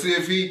shit, or see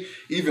if he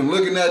even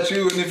looking at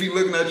you, and if he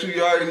looking at you,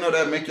 you already know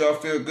that make y'all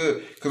feel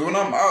good. Cause when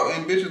I'm out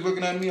and bitches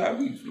looking at me, I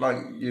be like,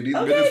 yeah, these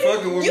bitches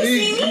fucking with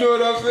me. You know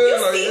what I'm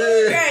saying? Like,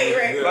 yeah.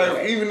 Right.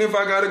 Like even if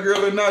I got a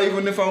girl or not,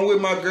 even if I'm with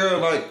my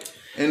girl, like.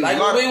 And like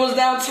when we was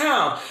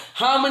downtown,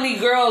 how many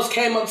girls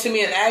came up to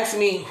me and asked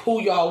me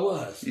who y'all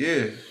was?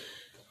 Yeah.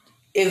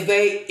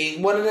 Is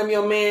one of them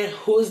your man?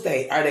 Who is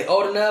they? Are they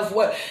old enough?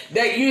 What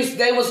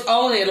they was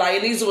on it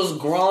like these was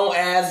grown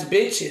ass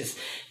bitches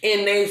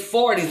in their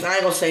 40s. I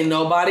ain't gonna say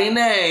nobody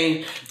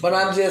name, but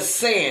I'm just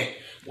saying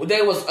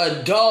they was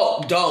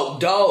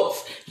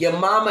adults. Your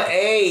mama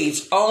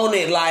age on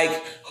it. Like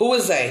who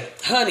is they?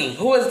 Honey,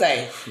 who is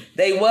they?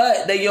 They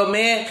what? They your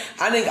man?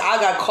 I think I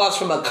got calls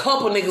from a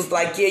couple niggas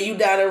like, yeah, you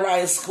down there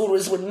riding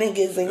scooters with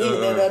niggas and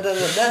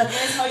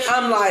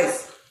I'm like,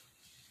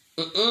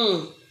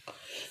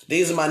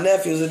 These are my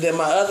nephews, and then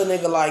my other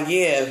nigga like,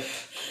 yeah,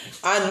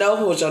 I know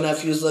who your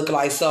nephews look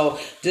like, so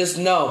just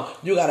know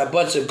you got a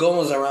bunch of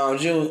goons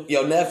around you.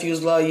 Your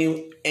nephews love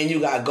you, and you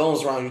got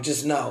goons around you.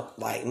 Just know,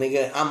 like,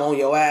 nigga, I'm on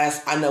your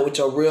ass. I know what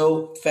your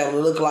real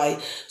family look like,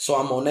 so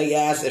I'm on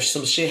their ass. If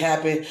some shit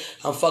happen,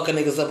 I'm fucking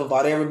niggas up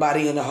about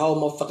everybody in the whole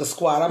motherfucking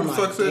squad. I'm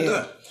like,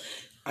 yeah,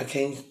 I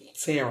can't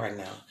say it right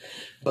now,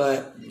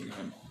 but.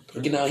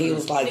 You know, he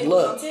was like,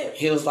 look,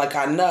 he was like,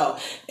 I know.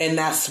 And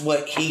that's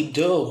what he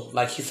do.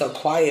 Like, he's so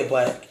quiet,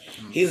 but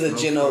he's a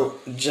gentle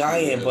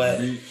giant, but,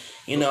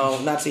 you know,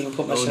 not to even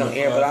put my shit on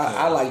air, but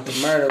I like the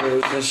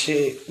murderers and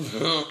shit.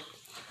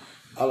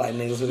 I like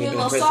niggas who been in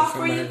prison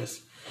for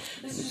murders.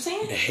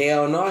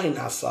 Hell no, he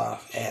not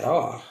soft at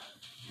all.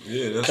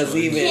 Yeah, that's because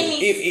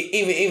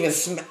even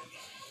smack.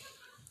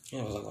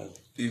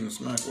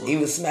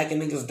 Even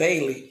smacking niggas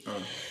daily.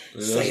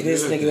 Say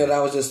this nigga that I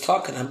was just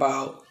talking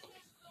about.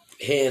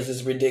 His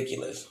is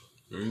ridiculous.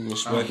 And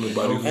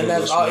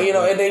that's all, you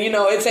know, and then, you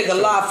know, it take a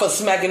lot for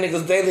smacking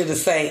niggas daily to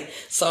say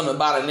something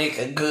about a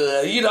nigga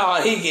good. You know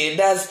how he get.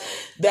 That's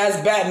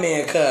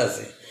Batman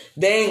cousin.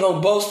 They ain't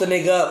gonna boast a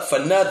nigga up for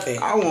nothing.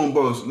 I won't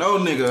boast no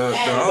nigga up.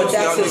 But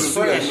that's his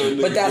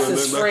friend. But that's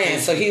his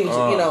friend. So he was,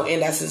 you know,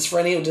 and that's his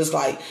friend. He was just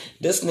like,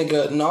 this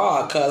nigga,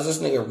 nah, cuz this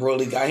nigga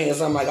really got hands.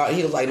 I'm like,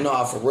 he was like,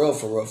 nah, for real,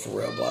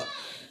 but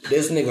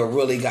this nigga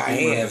really got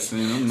hands.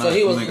 So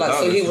he was like,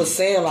 so he was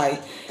saying like,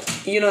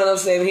 you know what I'm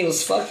saying? He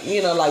was fucking,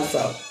 you know, like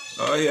so.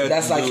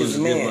 That's like his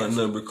man. Get my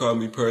number, call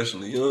me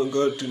personally. You don't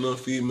go to no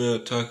female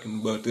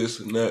talking about this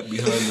and that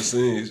behind the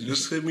scenes.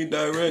 Just hit me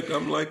direct.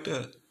 I'm like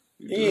that.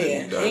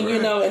 And you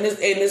know, and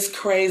it's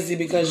crazy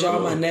because y'all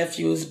my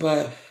nephews,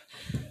 but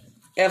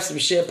if some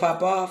shit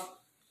pop off,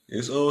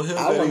 it's on him.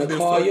 I want to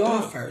call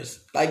y'all first.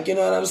 Like, you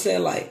know what I'm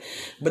saying? Like,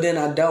 but then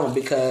I don't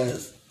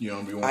because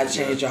I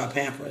change y'all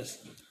Pampers.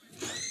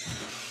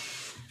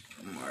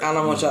 I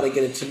don't want y'all to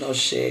get into no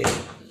shit,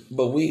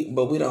 but we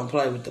don't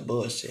play with the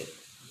bullshit.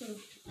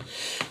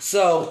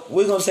 So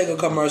we're gonna take a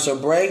commercial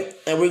break,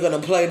 and we're gonna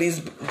play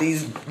this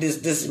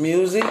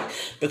music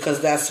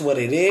because that's what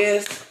it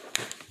is.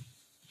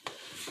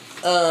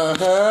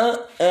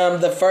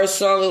 The first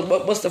song.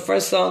 What's the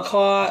first song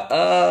called?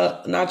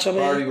 Nacho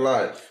Man. Party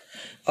Life.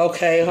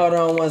 Okay, hold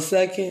on 1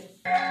 second.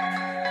 I'm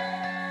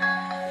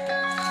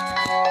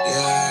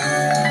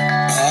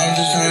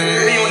just trying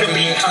to be on the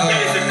beat.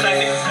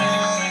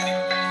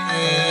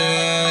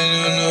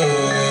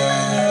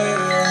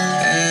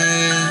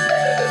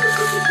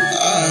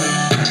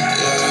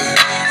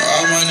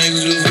 All my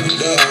niggas do for the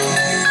dough.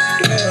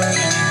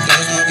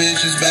 That's my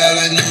bitches bad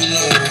like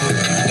no.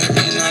 That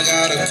mean I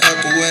got a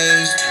couple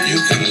ways you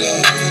can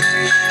love.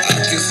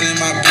 I can send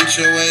my bitch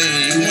your way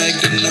and you make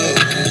it know.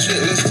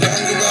 Shit, let's talk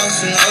about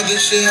some other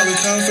shit. How we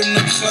come from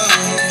the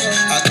slums.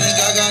 I think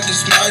I got the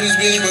smartest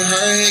bitch, but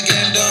her head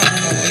getting dumb.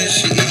 When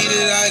she eat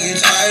it, I get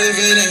tired of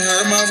it and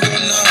her mouth go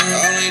numb.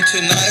 Only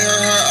tonight her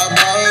heart, I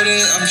borrowed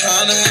it. I'm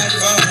trying to have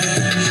fun.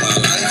 My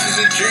life is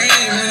a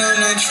dream and I'm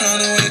not trying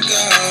to wake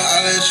up. I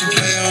let you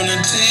play on the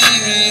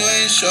team and you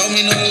ain't show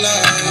me no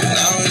love.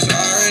 Now it's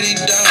already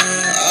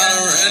done. I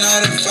done ran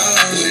out of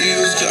fun. We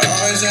used to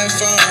always have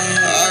fun.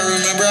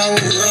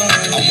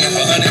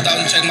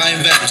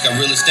 parents got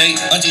real estate.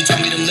 Auntie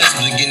told me them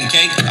lessons and getting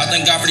cake. I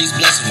thank God for these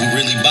blessings. We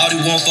really bought,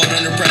 we won't fold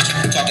under pressure.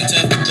 Talking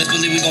tough, best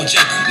believe we gon'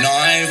 check. No,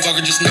 I ain't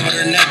fucker, just know what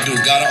her neck do.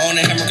 Gotta own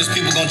a hammer cause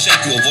people gon' check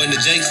you. Avoiding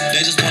the jakes,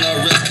 they just wanna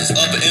arrest us.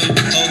 Up and M,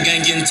 whole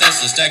gang getting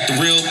Tesla. Stack the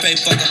real pay,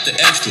 fuck up the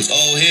extras.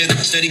 Old head,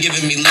 steady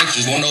giving me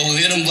lectures. Won't know who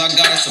hit them, like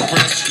gotta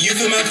suppress. You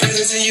feel my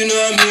presence and you know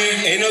I'm here.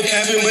 Ain't no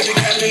capping, but the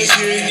captain is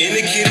here. In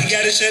the kitty,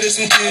 gotta shed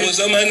some tears. I was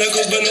on my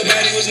knuckles, but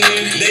nobody was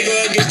near. They go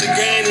against the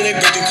grain and they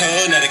break the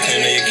code. Now they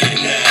claim that you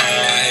can't now.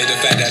 I hate the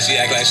fact that she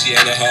act like she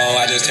ain't a hoe.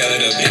 I just tell her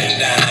to bend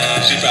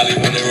down. She probably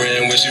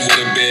wondering where she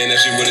would've been if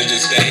she would've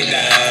just stayed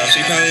down.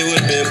 She probably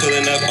would've been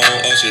pulling up on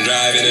Ocean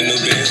Drive in a new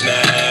Benz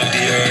now.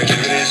 Dior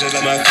activities just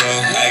like my flow.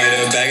 I get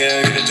a bag and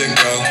I get it to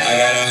go. I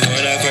got a hoe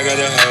and I fuck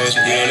other hoes.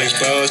 We don't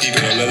expose, keep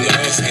it on the low.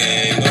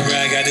 Game over,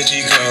 I got the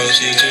G code.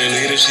 She a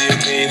cheerleader, she a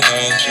clean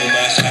hoe. Shoot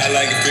my shot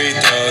like a free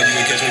throw. You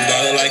can catch me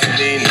ballin' like a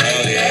Dino,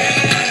 yeah.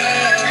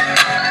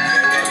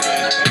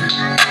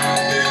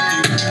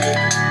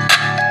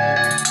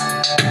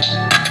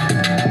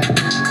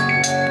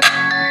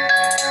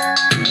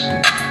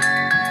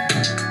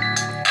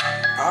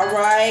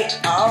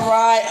 All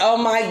right. Oh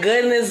my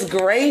goodness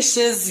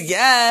gracious.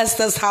 Yes,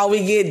 that's how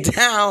we get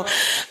down.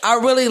 I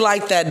really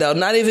like that though.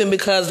 Not even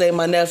because they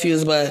my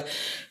nephews, but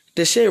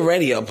the shit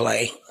radio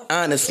play.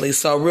 Honestly.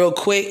 So real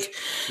quick,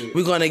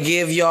 we're gonna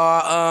give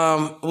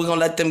y'all we're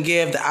gonna let them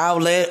give the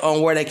outlet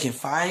on where they can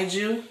find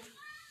you.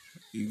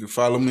 You can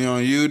follow me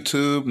on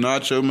YouTube,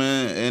 Nacho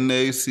Man,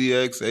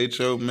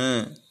 NACXHO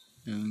Man.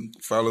 And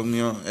follow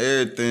me on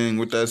everything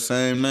with that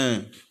same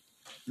name.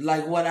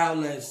 Like what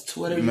outlets?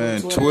 Twitter?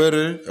 Man,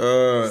 Twitter,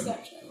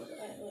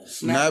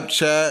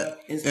 Snapchat,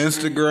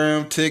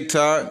 Instagram,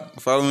 TikTok.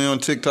 Follow me on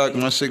TikTok.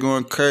 My shit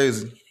going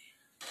crazy.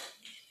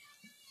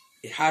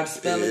 How to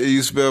spell it?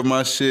 You spell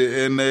my shit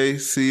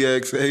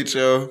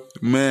NACXHO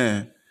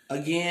Man.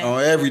 Again?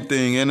 On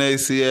everything.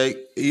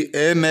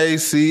 NACXHO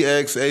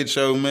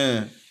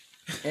Man.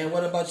 And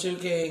what about you,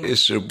 King?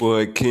 It's your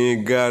boy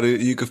King Got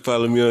It. You can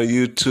follow me on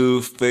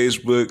YouTube,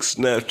 Facebook,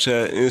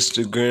 Snapchat,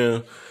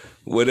 Instagram,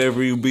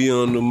 whatever you be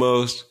on the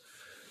most.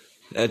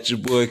 That's your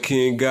boy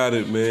King Got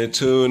It, man.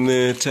 Tune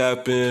in,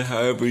 tap in,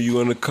 however you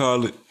want to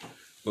call it.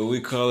 But we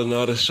calling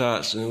all the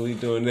shots and we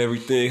doing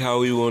everything how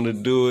we want to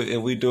do it,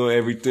 and we doing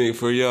everything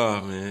for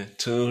y'all, man.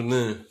 Tune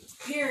in.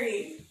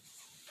 Period.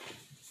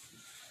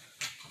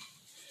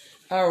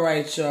 All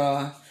right,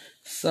 y'all.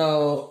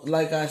 So,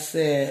 like I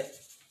said,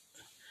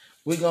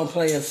 we're going to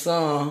play a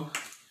song.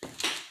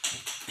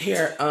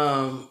 Here,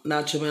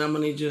 Nacho Man, I'm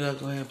going to need you to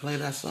go ahead and play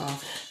that song.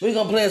 We're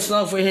going to play a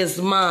song for his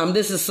mom.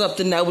 This is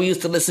something that we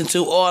used to listen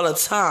to all the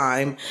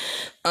time.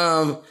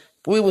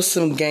 We was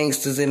some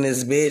gangsters in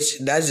this bitch.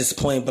 That's just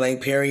point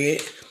blank,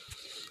 period.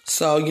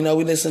 So, you know,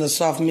 we listen to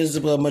soft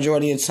music, but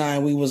majority of the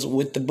time we was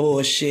with the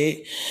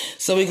bullshit.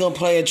 So we gonna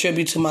play a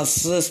tribute to my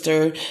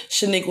sister,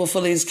 Shaniqua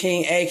Felice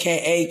King,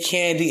 a.k.a.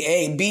 Candy,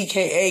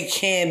 BKA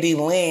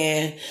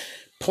Candyland,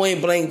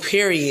 point blank,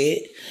 period.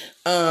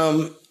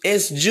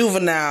 It's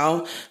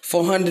Juvenile,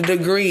 400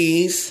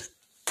 Degrees.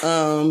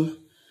 Yep,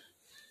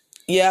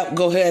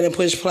 go ahead and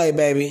push play,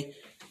 baby.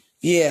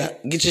 Yeah,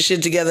 get your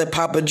shit together,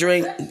 pop a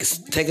drink,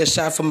 take a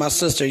shot for my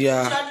sister,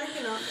 y'all.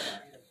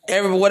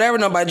 Whatever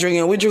nobody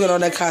drinking, we drinking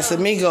on that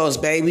Casamigos,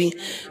 baby.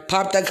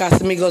 Pop that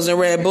Casamigos and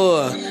Red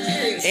Bull.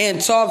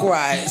 And talk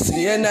rights.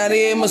 You're not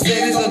in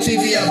Mercedes on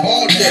TV. I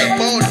bought that.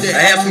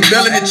 I had some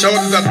felony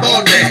charges, I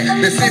bought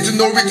that. Been sent to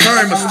no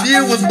return, but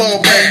still was ball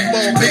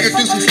back. Nigga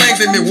threw some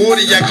slangs in the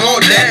water, I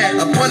called that.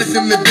 I punished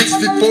them the bitches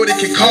before they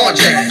could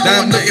carjack.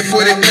 Now I'm looking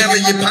for that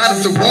family, your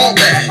partners to wall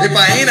back. If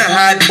I ain't a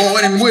hot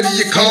boy, then what do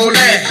you call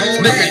that?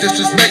 Nigga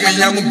disrespect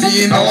me, I'ma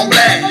be in all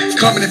black.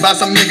 Coming about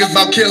some niggas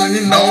about killing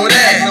and all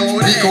that.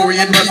 Decoy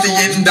and Rusty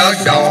and Duck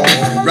Dog.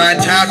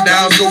 Ride top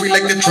down, so we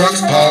like the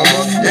trucks pause.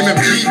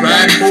 MMT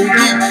ride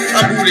 4D.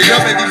 I'm booted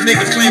up and these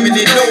niggas claiming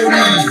they know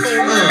me.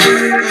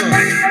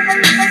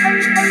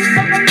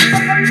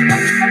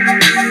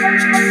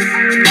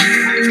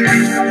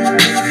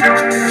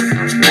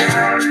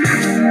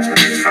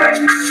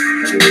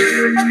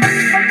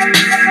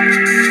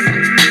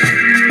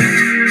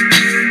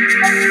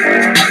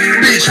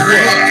 Bitch,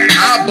 what?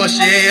 I'll bust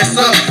your ass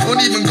up.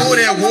 Don't even go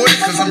there, water,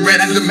 cause I'm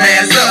ready to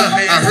mass up.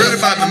 I heard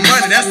about the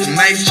money, that's a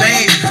nice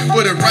change.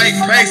 For the right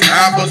price,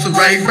 I'll bust the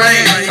right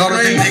frame. All of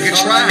the nigga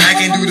try, I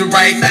can do the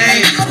right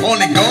thing.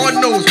 Only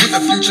God knows what the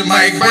future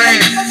might bring.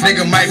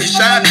 Nigga might be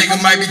shy, nigga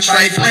might be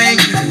trifling.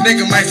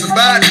 Nigga might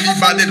survive if he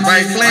bout that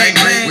right flank.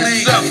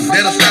 With something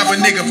that'll stop a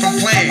nigga from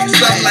playing.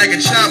 Something like a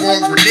chop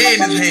or a grenade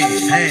in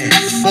his hand.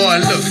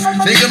 Boy, look,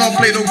 nigga don't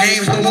play no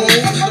games no more.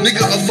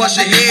 Nigga will bust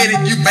your head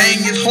if you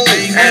bang his hole.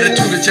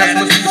 Attitude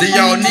adjustments that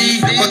y'all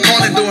need for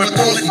calling during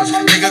Christmas.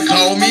 Nigga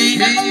call me.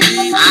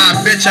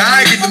 I bet ya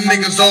I get them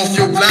niggas off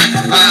your block.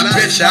 I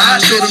bet ya I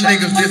show them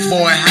niggas this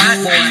boy hot.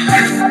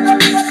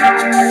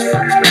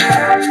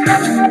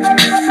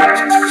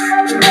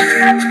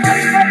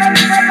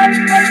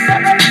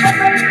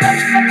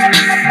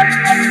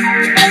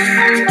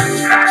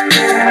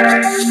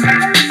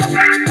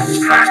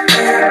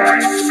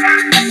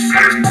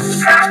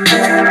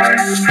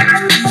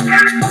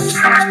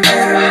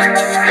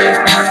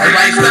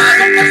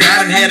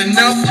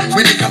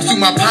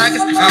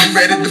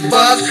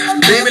 bus.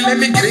 Baby, let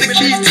me get the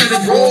keys to the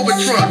Rover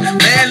truck.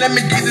 Man, let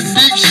me get this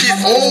big shit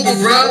over,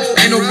 bruh.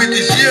 Ain't no bitch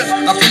this year,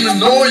 I'm from the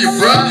lawyer,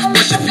 bruh.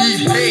 What should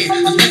be paid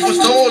is what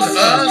was told to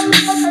us.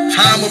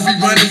 How I'ma be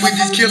running with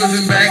these killers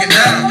and bagging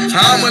down?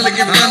 How I'ma look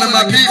in front of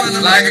my people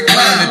like a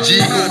clown? The G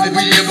that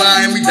we live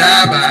by and we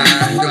die by.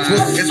 The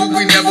book is what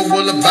we never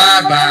will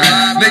abide by.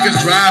 Niggas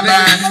drive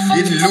by,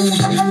 getting loose,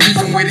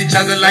 beefing with each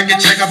other like a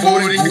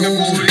checkerboard in the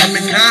mood. I'm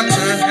in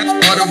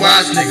Compton,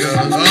 otherwise nigga.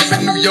 Up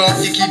in New York,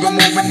 you keep it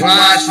moving,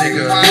 watch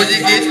nigga. Or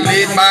you get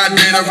played by a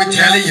dead or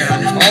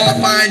Italian. All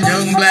fine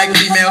young black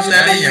female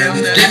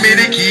stallions. Give me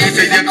the keys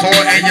to your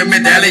car and your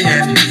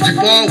medallion. You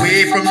far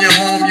away from your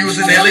home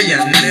using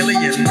alien.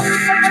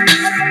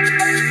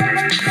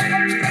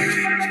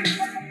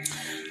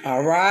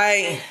 All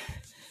right.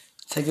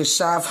 Take a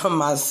shot from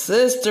my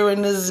sister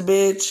in this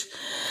bitch.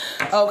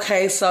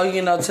 Okay, so,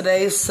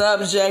 today's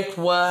subject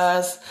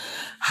was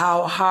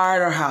how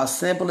hard or how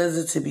simple is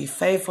it to be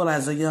faithful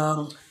as a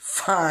young,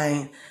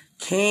 fine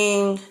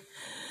king?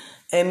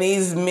 And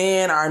these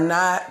men are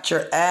not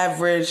your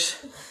average,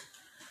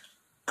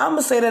 I'm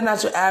going to say they're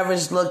not your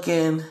average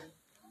looking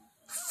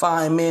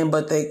fine men,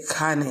 but they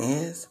kind of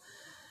is.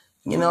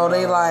 They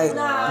like,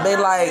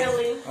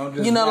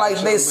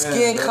 they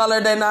skin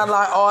color, they're not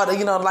like all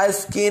the, light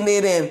skinned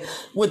and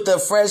with the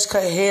fresh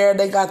cut hair.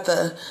 They got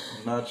the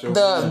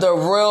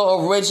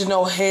real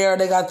original hair.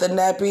 They got the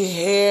nappy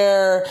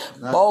hair.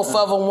 Both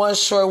of them, one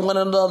short, one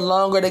a little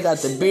longer. They got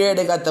the beard.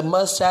 They got the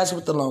mustache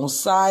with the long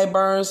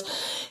sideburns.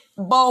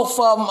 Both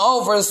of them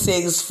over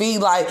 6 feet.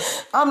 Like,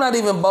 I'm not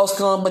even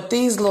boasting on, but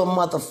these little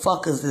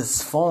motherfuckers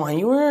is fine.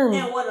 You hear me?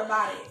 And what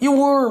about it? You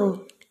hear me?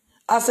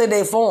 I said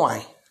they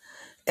fine.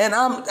 And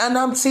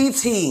I'm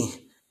TT.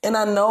 And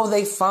I know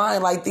they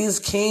fine. Like, these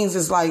kings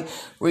is like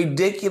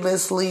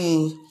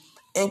ridiculously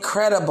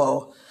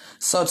incredible.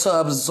 So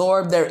to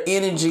absorb their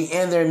energy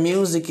and their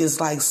music is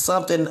like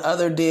something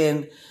other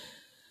than,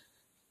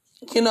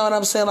 you know what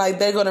I'm saying? Like,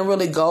 they're going to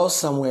really go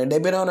somewhere.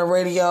 They've been on the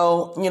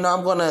radio.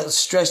 I'm going to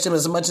stretch them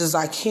as much as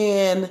I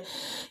can.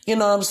 You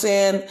know what I'm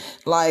saying?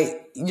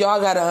 Like,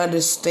 y'all got to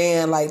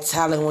understand, like,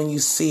 talent when you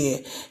see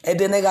it. And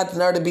then they got the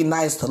nerve to be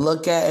nice to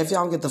look at. If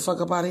y'all don't get the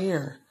fuck up out of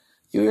here.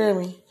 You hear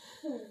me?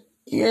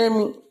 You hear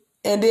me?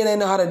 And then they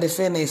know how to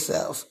defend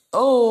themselves.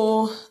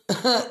 Oh,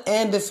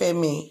 and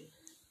defend me.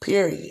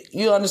 Period.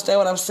 You understand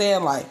what I'm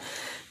saying? Like,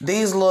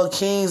 these little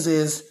kings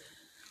is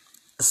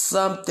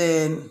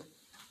something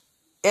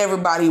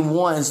everybody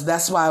wants.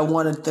 That's why I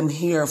wanted them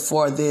here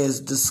for this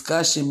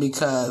discussion,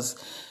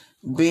 because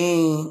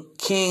being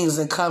kings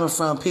and coming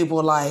from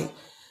people like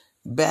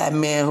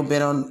Batman, who've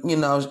been on,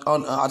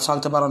 I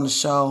talked about on the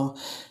show,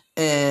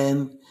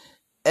 and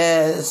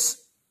as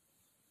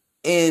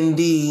in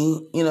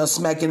the,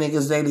 Smacking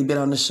Niggas Daily been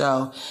on the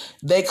show,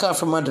 they come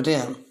from under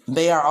them.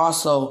 They are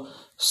also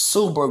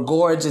super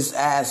gorgeous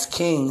ass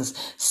kings.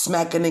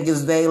 Smacking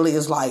Niggas Daily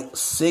is like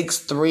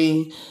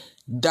 6'3",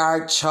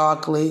 dark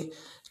chocolate,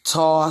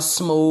 tall,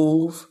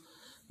 smooth.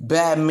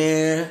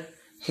 Batman,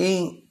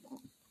 he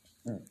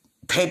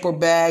paper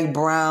bag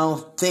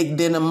brown, thick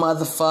denim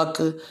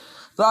motherfucker.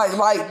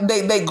 Like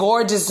they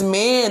gorgeous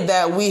men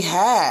that we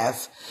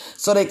have.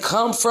 So they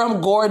come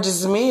from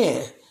gorgeous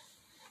men.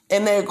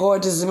 And they're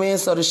gorgeous men,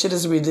 so the shit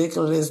is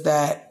ridiculous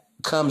that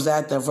comes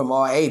at them from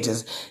all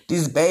ages.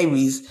 These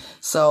babies,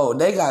 so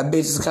they got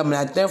bitches coming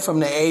at them from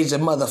the age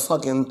of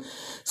motherfucking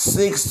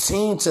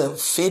 16 to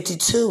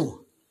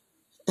 52.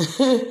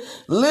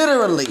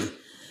 Literally.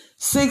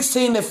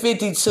 16 to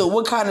 52.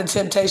 What kind of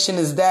temptation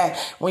is that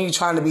when you're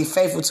trying to be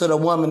faithful to the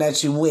woman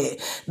that you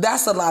with?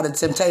 That's a lot of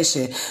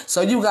temptation.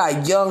 So you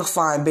got young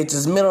fine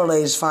bitches,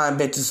 middle-aged fine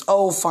bitches,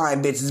 old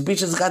fine bitches.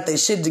 Bitches got their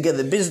shit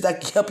together. Bitches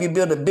that can help you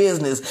build a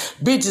business.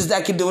 Bitches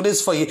that can do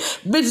this for you.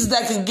 Bitches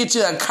that can get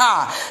you a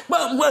car.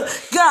 But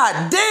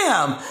god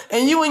damn.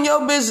 And you and your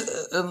bitch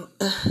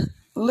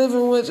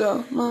living with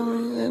your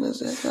mama and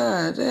it's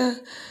god damn.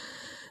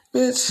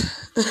 Bitch,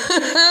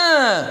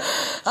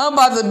 I'm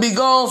about to be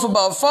gone for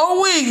about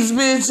 4 weeks,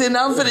 bitch, and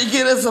I'm finna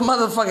get us some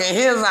motherfucking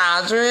his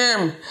eyes, you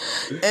hear me?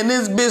 And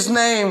this bitch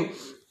named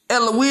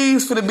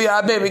Eloise finna be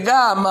our baby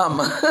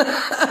godmama.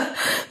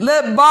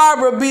 Let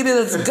Barbara be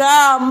this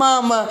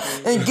godmama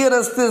and get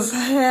us this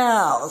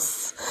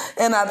house.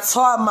 And I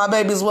taught my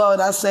babies well,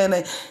 and I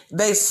said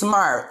they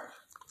smart.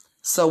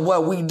 So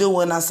what we do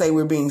when I say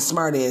we're being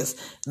smart is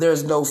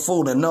there's no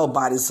fooling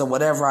nobody, so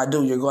whatever I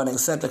do, you're going to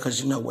accept it because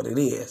you know what it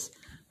is.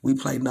 We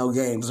play no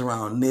games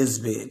around this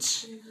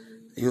bitch.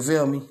 You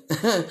feel me?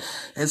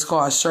 It's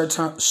called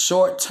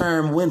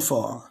short-term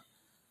windfall.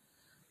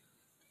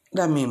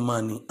 That mean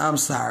money. I'm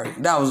sorry.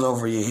 That was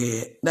over your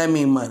head. That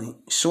mean money.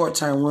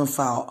 Short-term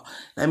windfall.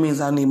 That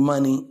means I need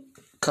money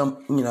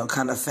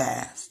kind of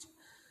fast.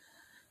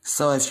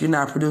 So if you're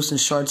not producing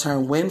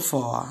short-term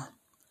windfall,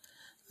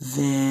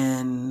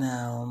 then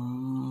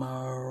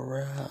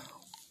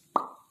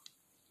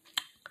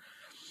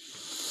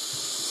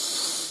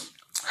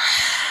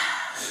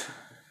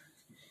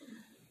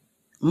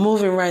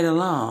moving right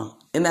along.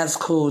 And that's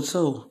cool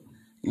too.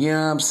 You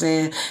know what I'm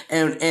saying?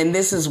 And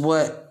this is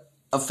what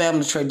a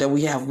family trait that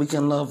we have. We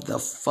can love the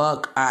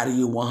fuck out of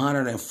you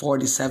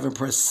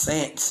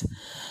 147%.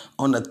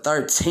 On the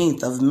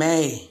 13th of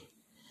May,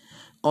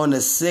 on the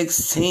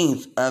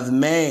 16th of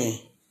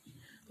May,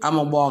 I'm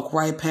going to walk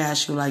right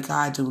past you like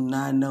I do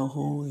not know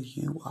who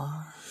you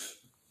are.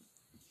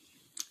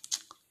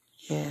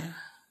 Yeah.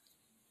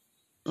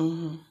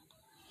 So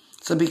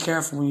be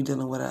careful when you're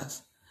dealing with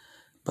us.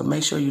 But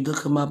make sure you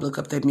look them up, look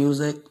up their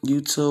music,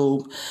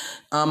 YouTube.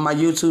 My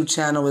YouTube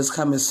channel is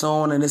coming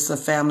soon, and it's a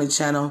family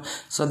channel.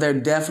 So they're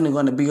definitely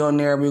going to be on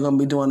there. We're going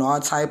to be doing all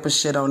type of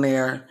shit on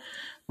there.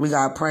 We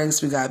got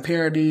pranks, we got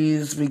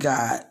parodies, we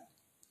got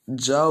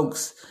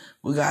jokes,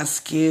 we got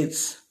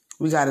skits,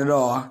 we got it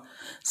all.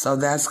 So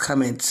that's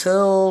coming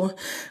too.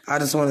 I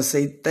just want to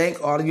say thank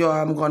all of y'all.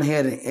 I'm going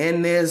ahead and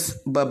end this.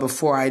 But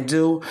before I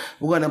do,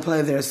 we're going to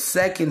play their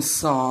second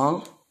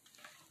song.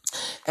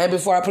 And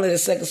before I play the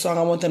second song,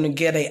 I want them to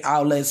get their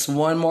outlets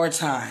one more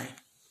time.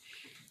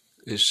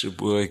 It's your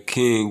boy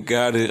King.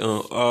 Got it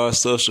on all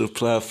social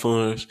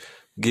platforms.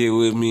 Get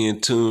with me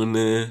and tune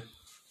in.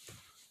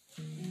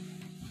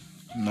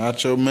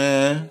 Not your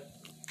man.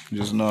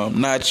 Just know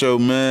I'm not your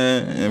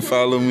man. And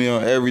follow me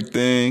on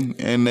everything.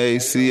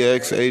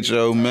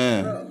 NACXHO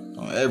man.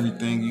 On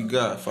everything you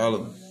got.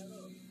 Follow me.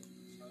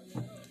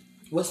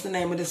 What's the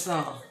name of this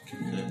song?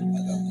 Kim K.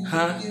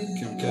 Huh?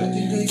 Kim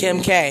K. Kim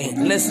K.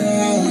 Listen. I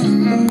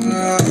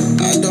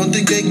don't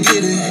think they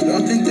get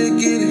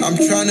it. I'm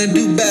trying to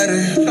do better.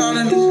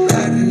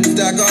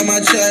 Stack all my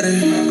cheddar.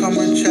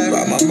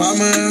 Buy my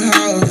mama a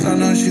house. I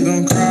know she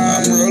gon'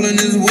 cry. I'm rolling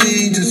this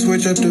weed to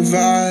switch up the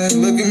vibe.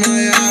 Look in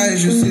my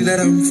eyes, you see that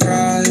I'm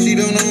fried. She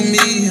don't know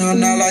me, I'm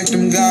not like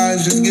them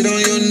guys. Just get on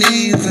your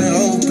knees and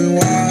open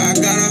wide. I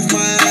got off my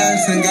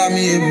ass and got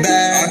me a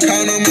bag. I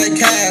count on my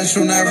cash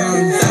whenever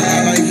I'm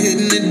bad. Like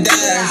hitting the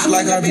dash,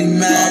 like I be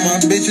mad. All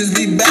my bitches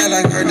be bad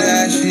like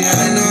Kardashian.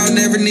 I know I'll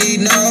never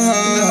need no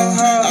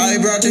hoe. I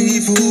brought the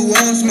heat for who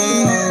wants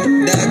more.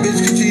 That bitch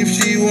can cheap,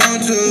 she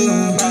want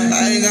to.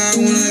 I ain't got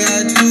one, I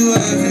got two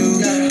of you.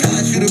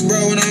 Got you the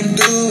bro when I'm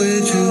through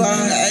with you.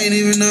 I ain't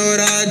even know what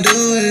I do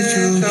with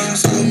you.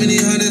 So many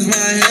hundreds, my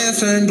hair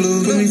turned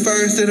blue. Put me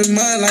first to the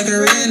mud like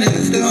a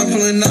rented. I'm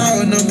pulling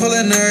out and I'm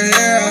pulling her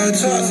hair out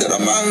too. I said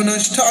I'm out and now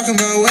she talking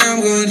about where I'm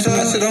going to.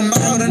 I said I'm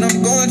out and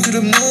I'm going to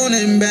the moon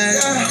and back.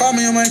 Call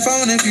me on my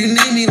phone if you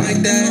need me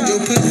like that. Your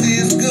pussy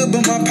is good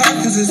but my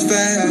pockets is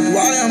fat.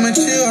 Why I'ma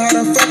chill, how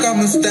the fuck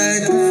I'ma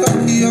stack?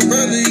 Fuck your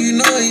brother, you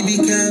know he be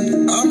capped.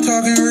 I'm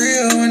talking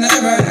real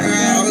whenever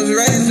I was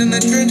raised in the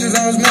trenches,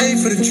 I was made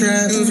for the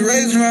trap. You was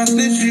raised around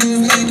snitch, you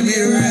was made to be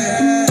a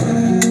rat.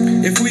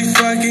 If we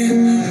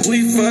fucking,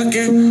 we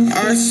fucking.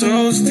 Our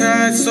souls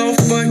tied, so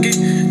fuck it.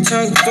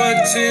 Tongue fuck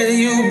till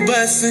you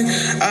bustin'.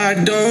 I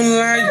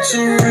don't like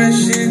to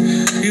rush it.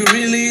 You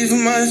relieve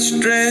my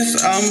stress.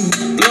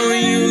 I'm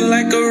blowing you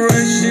like a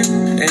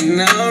Russian.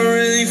 And I don't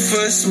really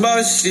fuss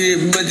about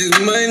shit. But this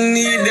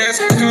money that's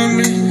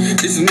coming,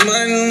 this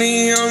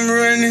money I'm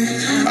running.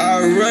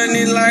 I run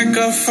it like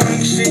a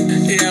function.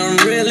 Yeah, I'm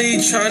really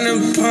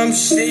tryna pump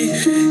shit.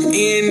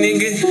 Yeah,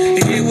 nigga.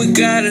 Yeah, we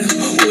gotta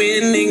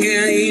win,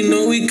 nigga. You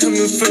know we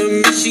coming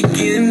from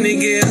Michigan,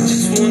 nigga. I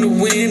just wanna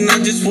win, I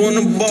just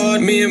wanna ball.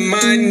 Me and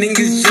my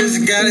niggas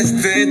just gotta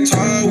stand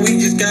tall. We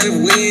just gotta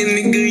win,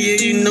 nigga. Yeah,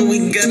 you know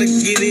we gotta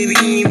get it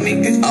in,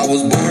 nigga. I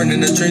was born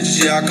in the trenches,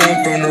 yeah, I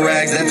come from the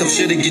rags. That tough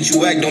shit'll get you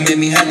whacked. Don't make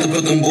me have to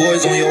put them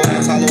boys on your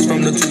ass. Hollows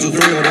from the 2 to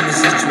 3, or them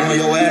assist you on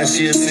your ass.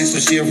 She a 6,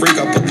 but she a freak.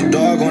 I put the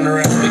dog on her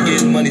ass. We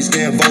getting money,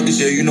 staying focused,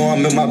 yeah, you know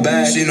I'm in my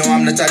bag. She know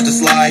I'm the type to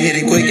slide, hit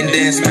it quick and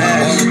then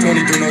smash. All the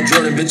 23, no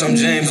Jordan, bitch, I'm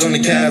James on the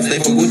Cavs. They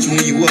fuck with you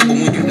when you up, but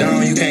when you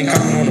down, you can't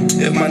count on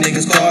them. If my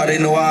niggas call, they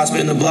know I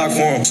spin the block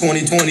for them.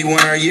 2021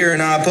 our year,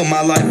 and I put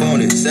my life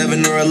on it.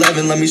 7 or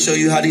 11, let me show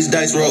you how these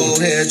dice roll.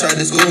 Old heads tried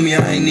to school me,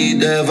 I ain't need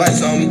the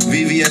advice on me.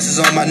 VVS is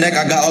on my neck,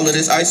 I got all of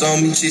this ice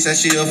on me. She said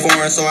she a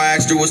foreign, so I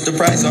asked her what's the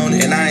price on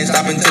it. And I ain't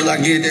stopping till I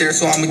get there,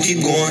 so I'ma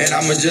keep going. And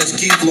I'ma just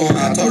keep flowing.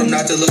 I told him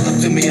not to look up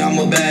to me, I'm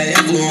a bad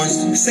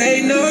influence.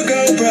 Say no,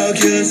 go broke,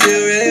 you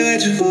still really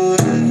with you.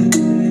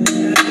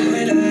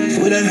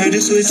 When I heard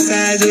you switch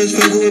sides, it was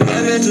fucking with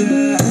my mental.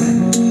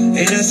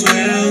 And I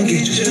swear I don't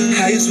get you.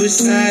 How you switch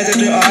sides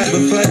after ours,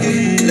 but fuck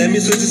it. Let me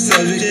switch the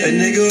subject. A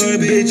nigga or a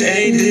bitch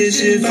ain't did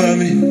shit for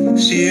me.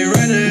 She a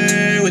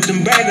runner with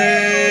them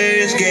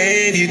burners.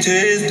 Gave you to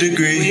his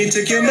degree. When you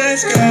took your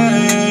mask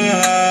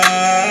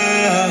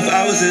off,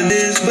 I was in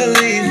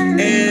disbelief.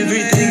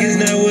 Everything is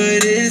not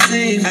what it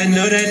seems. I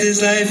know that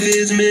this life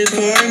is meant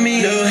for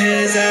me. No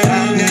hands out,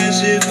 I don't got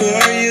shit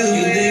for you.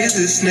 You niggas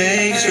is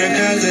snakes,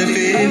 reptiles,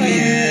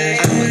 amphibians.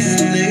 I'm with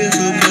some niggas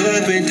who pull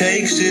up and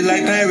take shit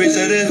like Pirates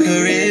of the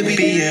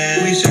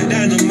Caribbean. We shut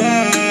down the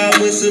mall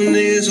with some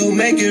niggas who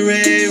make it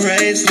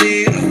rain,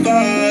 sleep the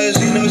bars.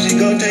 You know she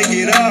gon' take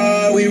it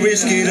all, we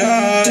risk it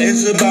all.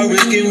 It's about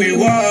risking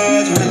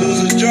rewards, win,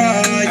 lose, or draw.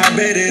 I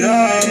bet it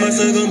all, my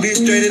son gon' be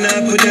straight and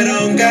I put that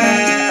on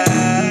God.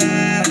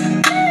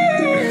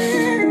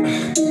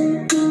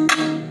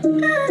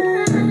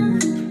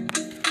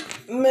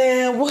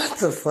 Man, what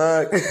the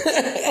fuck?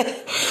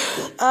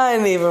 I I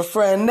ain't even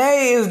friend.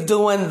 They is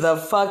doing the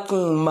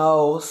fucking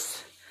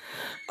most.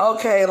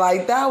 Okay,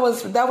 like that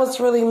was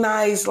really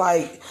nice.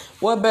 Like,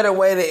 what better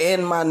way to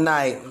end my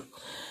night?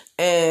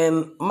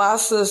 And my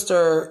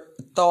sister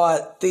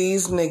thought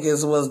these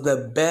niggas was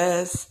the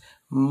best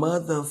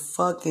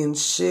motherfucking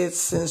shit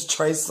since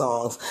Trey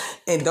Songz.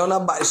 And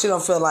she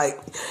don't feel like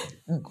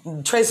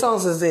Trey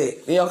Songz is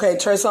it. Okay,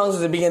 Trey Songz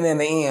is the beginning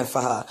and the end for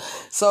her.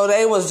 So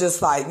they was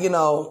just like, you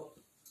know,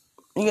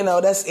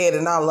 that's it,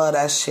 and I love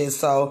that shit.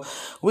 So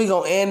we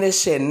gonna end this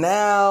shit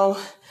now.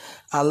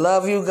 I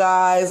love you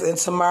guys, and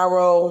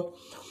tomorrow,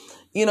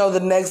 the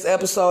next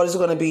episode is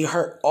gonna be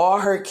all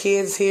her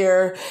kids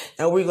here,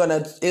 and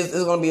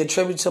it's gonna be a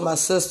tribute to my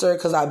sister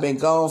because I've been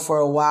gone for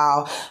a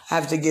while. I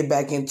have to get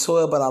back into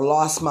it, but I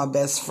lost my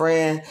best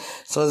friend,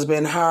 so it's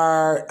been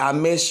hard. I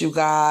miss you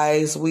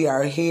guys. We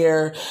are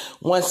here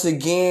once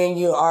again.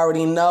 You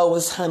already know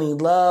it's Honey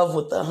Love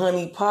with the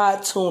Honey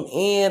Pot. Tune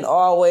in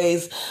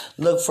always.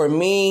 Look for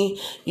me.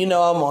 I'm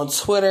on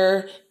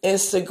Twitter,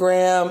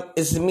 Instagram.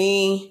 It's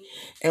me.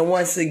 And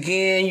once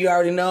again, you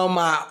already know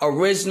my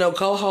original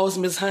co-host,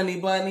 Miss Honey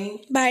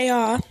Bunny. Bye,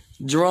 y'all.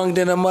 Drunk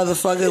than a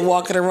motherfucker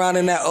walking around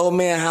in that old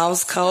man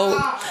house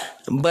coat.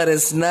 But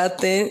it's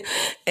nothing.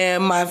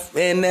 And my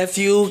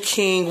nephew,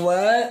 King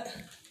what?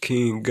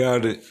 King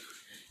got it.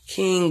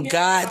 King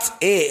got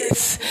it.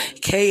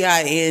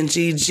 KINGGOTIT.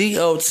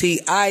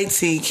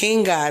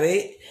 King got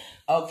it.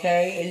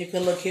 Okay, and you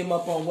can look him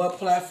up on what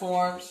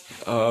platforms?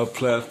 All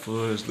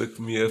platforms. Look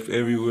me up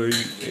everywhere.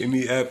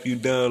 Any app you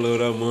download,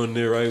 I'm on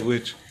there right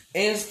with you.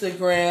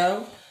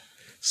 Instagram.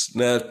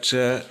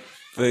 Snapchat,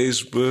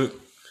 Facebook,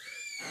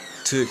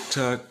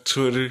 TikTok,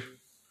 Twitter,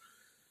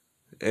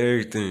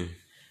 everything.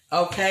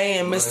 Okay,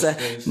 and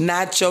Mr.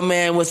 Not Your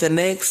Man with an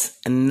X,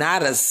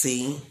 not a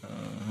C.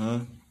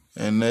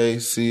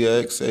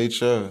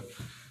 NACXHO.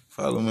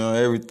 Follow me on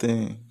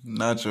everything.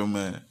 Not Your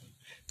Man.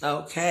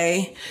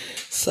 Okay,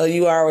 so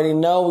you already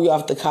know we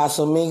off the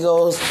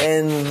Casamigos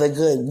and the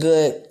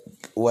good,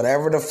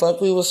 whatever the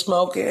fuck we was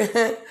smoking.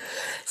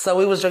 So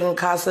we was drinking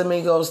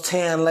Casamigos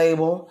tan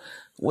label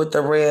with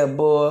the Red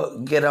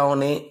Bull. Get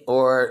on it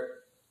or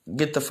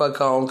get the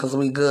fuck on because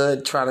we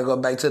good trying to go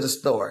back to the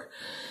store.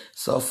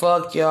 So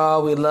fuck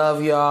y'all. We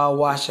love y'all.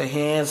 Wash your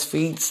hands,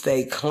 feet,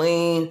 stay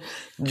clean.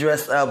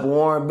 Dress up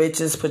warm,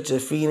 bitches. Put your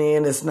feet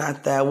in. It's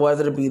not that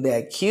weather to be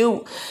that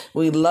cute.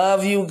 We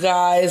love you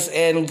guys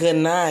and good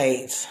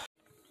night.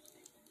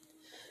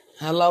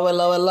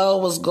 Hello.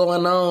 What's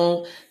going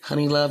on?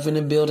 Honey Love in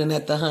the building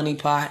at the Honey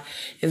Pot.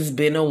 It's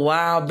been a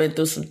while. Been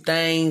through some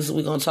things.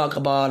 We're going to talk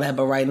about all that.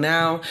 But right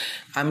now,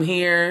 I'm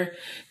here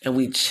and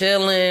we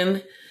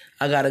chilling.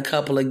 I got a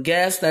couple of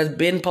guests that's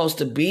been supposed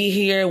to be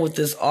here with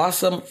this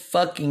awesome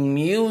fucking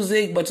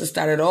music. But to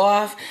start it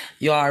off,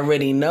 you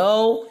already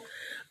know.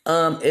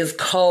 It's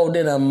cold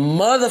in a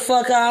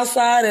motherfucker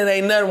outside. It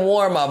ain't nothing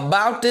warm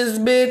about this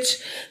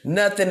bitch.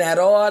 Nothing at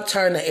all.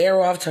 Turn the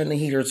air off. Turn the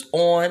heaters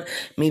on.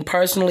 Me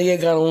personally, I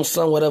got on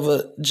somewhat of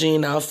a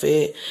jean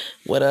outfit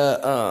with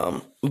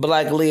a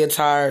black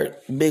leotard,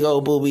 big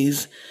old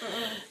boobies,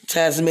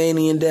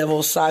 Tasmanian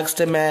devil, socks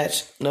to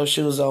match. No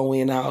shoes on. We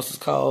in the house. It's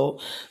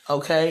cold.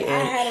 Okay,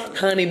 and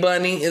Honey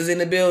Bunny is in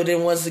the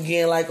building once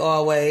again, like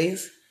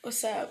always.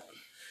 What's up?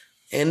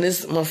 And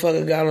this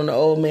motherfucker got on the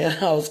old man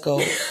house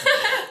coat.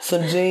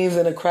 Some jeans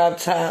and a crop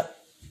top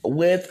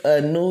with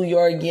a New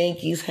York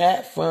Yankees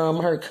hat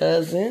from her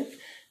cousin,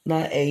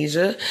 not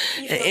Asia.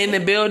 And in the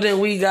building,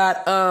 we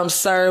got,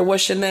 sir,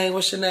 what's your name?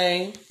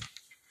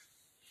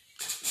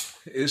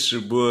 It's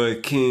your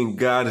boy, King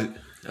Got It.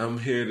 I'm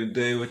here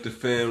today with the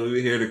family.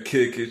 We're here to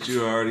kick it.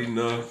 You already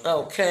know.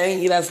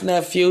 Okay, that's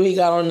nephew. He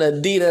got on the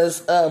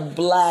Adidas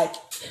black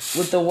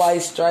with the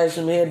white stripes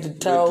from head to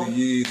toe. With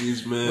the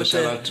Yeezys, man.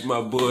 Shout out to my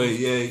boy,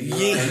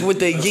 yeah. With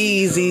the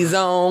Yeezys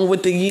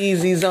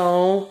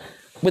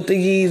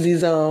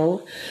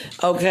on.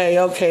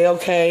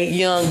 Okay.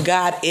 Young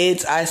got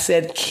it. I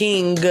said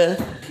King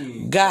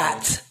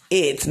got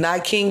it.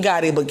 Not King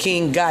got it, but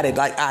King got it.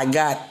 Like I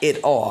got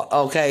it all.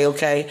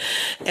 Okay.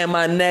 And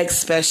my next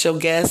special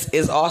guest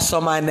is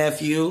also my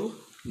nephew.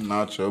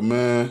 Not Your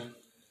Man.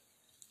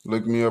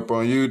 Look me up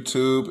on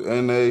YouTube,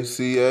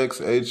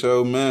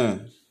 NACXHO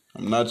Man.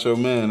 I'm Not Your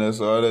Man. That's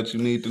all that you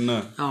need to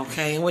know.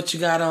 Okay, and what you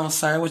got on,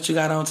 sir? What you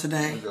got on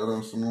today? I got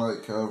on some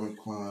light Calvin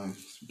Klein.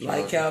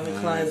 Like Calvin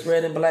Klein's,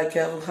 red and black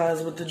Calvin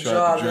Klein's with the Try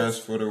joggers. to dress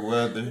for the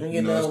weather.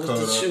 You know, with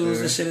the shoes.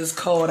 The shit is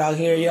cold out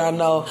here. Y'all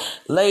know.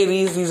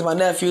 Ladies, these are my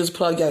nephews.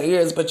 Plug your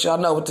ears, but y'all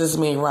know what this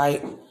mean,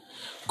 right?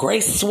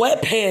 Great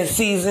sweatpants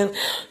season.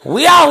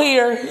 We out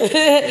here.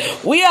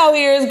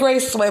 It's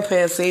great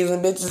sweatpants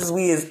season, bitches.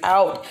 We is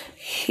out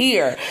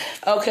here.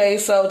 Okay,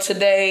 so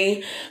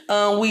today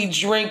we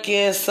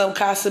drinking some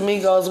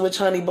Casamigos, which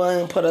Honey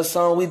Bun put us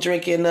on. We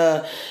drinking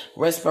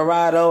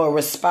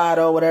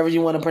Respirado, whatever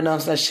you want to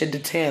pronounce that shit, the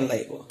tan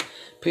label.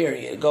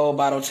 Period. Gold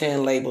bottle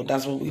tan label.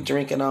 That's what we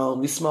drinking on.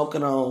 We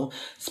smoking on.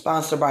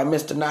 Sponsored by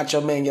Mr. Not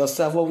Your Man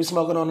yourself. What we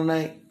smoking on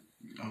tonight?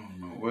 I don't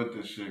know what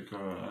this shit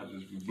called. I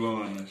just be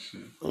blowing this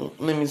shit.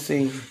 Let me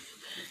see.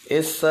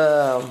 It's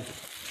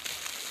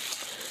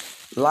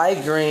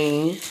light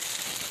green,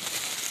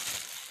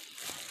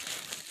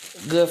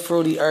 good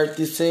fruity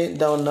earthy scent.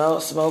 Don't know,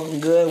 smoking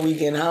good, we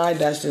getting high.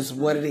 That's just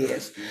what it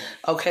is.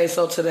 Okay,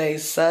 so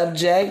today's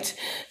subject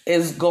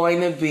is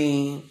going to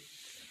be,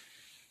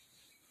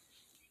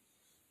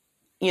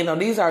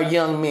 these are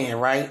young men,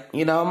 right?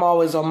 I'm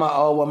always on my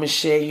old woman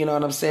shit, you know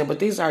what I'm saying? But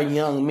these are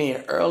young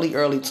men, early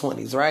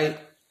 20s, right?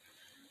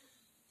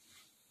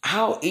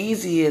 How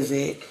easy is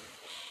it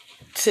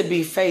to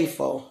be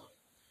faithful?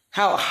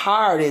 How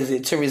hard is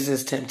it to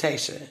resist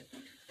temptation?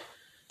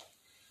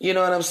 You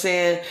know what I'm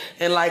saying?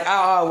 And like I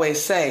always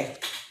say,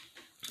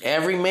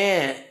 every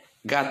man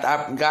got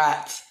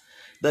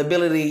the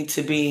ability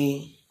to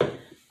be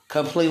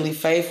completely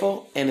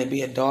faithful and to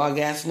be a dog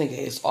ass nigga.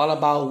 It's all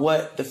about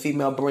what the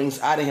female brings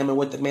out of him and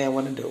what the man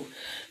want to do.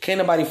 Can't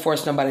nobody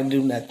force nobody to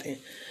do nothing.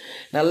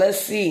 Now let's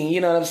see, you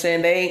know what I'm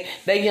saying?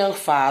 They young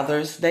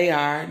fathers. They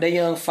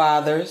young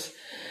fathers.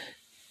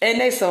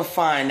 And they some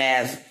fine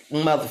ass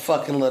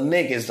motherfucking little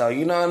niggas though.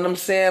 You know what I'm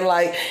saying?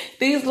 Like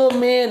these little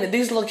men and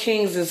these little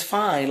kings is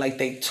fine. Like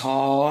they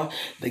tall,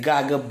 they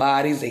got good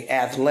bodies, they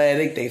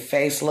athletic, they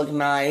face look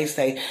nice,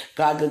 they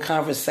got good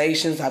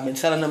conversations. I've been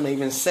telling them they've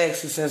been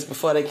sexy since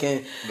before they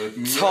can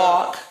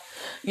talk.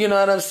 You know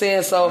what I'm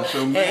saying? So,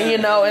 and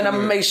I'm going to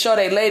make sure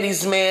they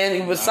ladies,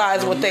 man,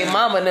 besides what they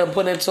mama and them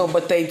put into them,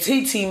 but they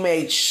TT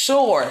made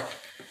sure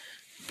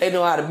they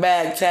know how to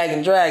bag, tag,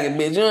 and drag it,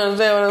 bitch. You know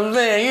what I'm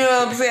saying? You know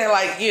what I'm saying?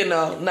 Like,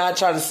 not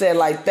trying to say it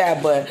like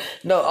that, but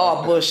no,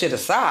 all bullshit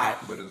aside.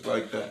 But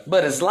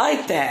it's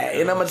like that.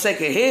 And I'm going to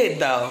take a hit,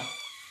 though.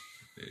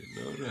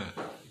 They know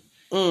that.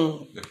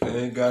 If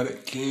they ain't got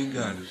it, King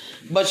got it.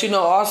 But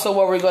also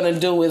what we're going to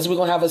do is we're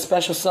going to have a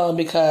special song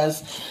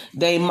because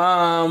they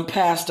mom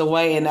passed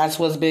away and that's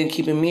what's been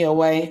keeping me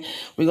away.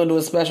 We're going to do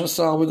a special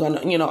song. We're going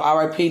to,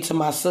 RIP to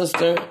my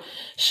sister,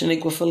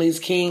 Shaniqua Felice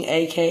King,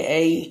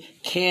 a.k.a.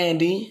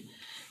 Candy,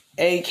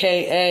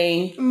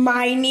 a.k.a.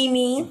 My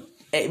Nene,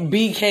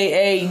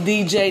 BKA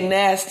DJ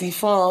Nasty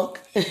Funk,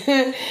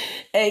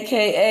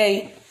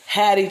 a.k.a.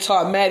 Hattie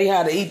taught Maddie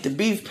how to eat the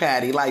beef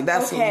patty. Like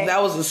that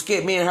was the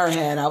skit me and her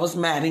had. I was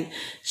Maddie,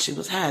 she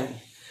was Hattie.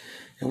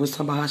 And we was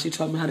talking about how she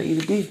taught me how to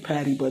eat a beef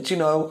patty. But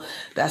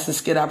that's the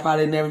skit I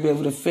probably never be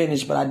able to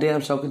finish, but I damn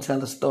sure can tell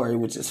the story,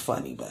 which is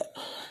funny. But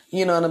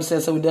you know what I'm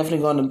saying? So we're definitely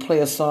going to play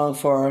a song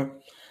for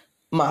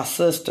my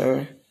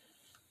sister,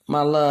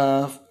 my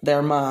love,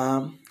 their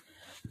mom.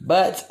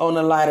 But on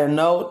a lighter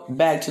note,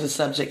 back to the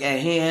subject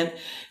at hand.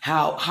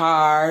 How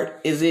hard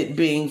is it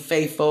being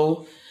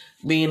faithful,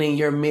 being in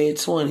your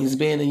mid-20s,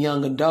 being a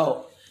young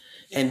adult?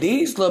 And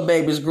these little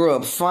babies grew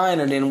up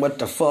finer than what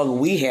the fuck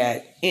we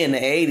had in the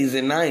 80s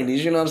and 90s.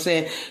 You know what I'm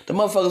saying? The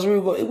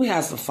motherfuckers, we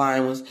had some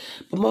fine ones,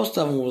 but most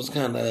of them was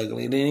kind of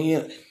ugly.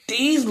 Then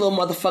these little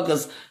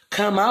motherfuckers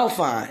come out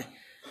fine.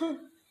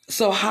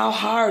 So how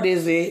hard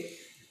is it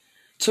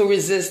to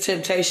resist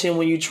temptation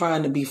when you're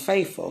trying to be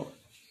faithful?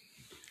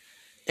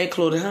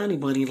 Including Honey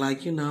Bunny, I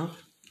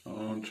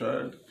don't try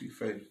to be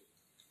faithful.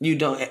 You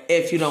don't,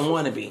 if you don't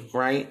want to be,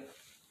 right?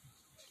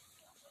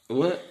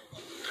 What?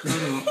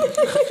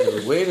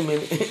 Wait a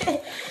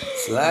minute.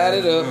 Slide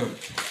it up.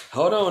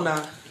 Hold on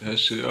now. That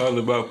shit all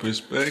about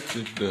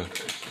perspective, though.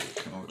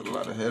 With a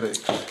lot of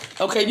headaches.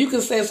 Okay, you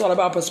can say it's all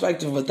about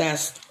perspective, but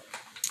that's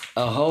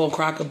a whole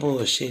crock of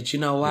bullshit. You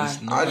know why?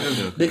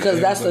 Because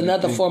that's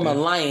another form of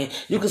lying.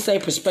 You can say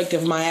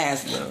perspective my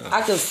ass. Nah.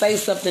 I can say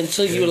something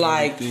to you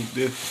like...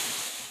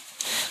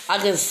 I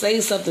can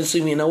say something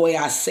to me in a way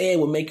I say it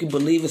would make you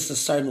believe it's a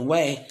certain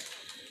way.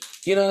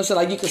 You know what I'm saying?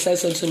 Like you can say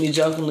something to me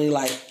jokingly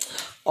like,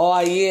 oh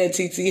yeah,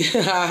 TT,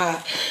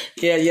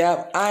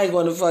 yeah, I ain't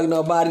gonna fuck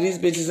nobody. These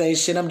bitches ain't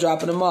shit. I'm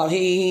dropping them off.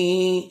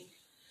 He.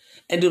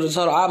 And do the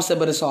total opposite,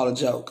 but it's all a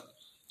joke.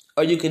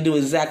 Or you can do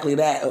exactly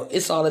that.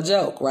 It's all a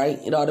joke, right?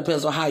 It all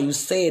depends on how you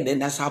say it,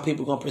 and that's how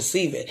people gonna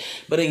perceive it.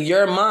 But in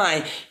your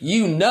mind,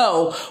 you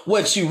know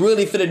what you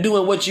really finna do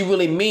and what you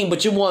really mean,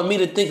 but you want me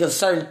to think of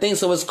certain things,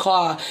 so it's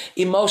called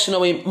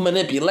emotional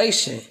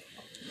manipulation.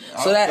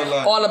 So that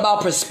all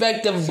about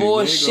perspective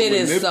bullshit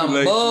is some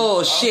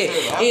bullshit.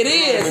 It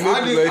is.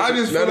 I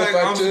just feel like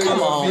I'm supposed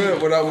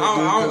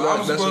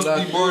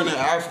to be born in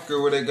Africa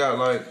where they got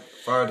like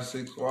 5 to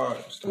 6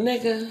 wives.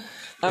 Nigga.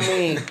 I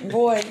mean,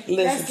 boy,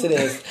 listen to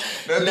this.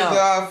 That's just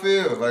how I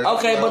feel. Like,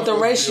 okay, but the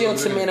ratio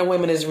to men and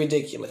women is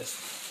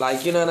ridiculous.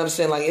 Like, you know what I'm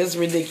saying? Like, it's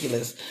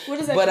ridiculous. What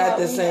is that? But at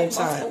the same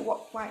time,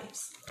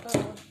 wives.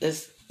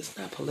 It's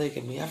not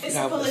polygamy. I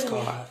forgot what it's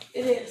called.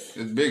 It is.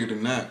 It's bigger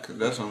than that because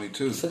that's only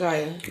 2.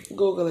 Sakaya,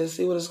 Google it.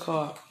 See what it's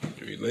called.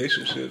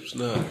 Relationships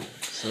not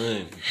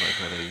same. Like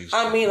how they used to.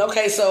 I mean,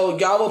 okay, so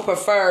y'all would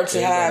prefer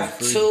to have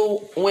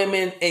 2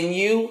 women and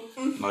you?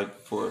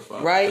 Like 4 or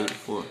 5. Right?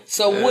 4.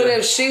 So what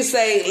if she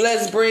say,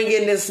 let's bring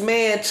in this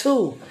man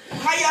too?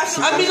 How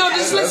y'all I mean, no,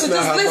 just listen.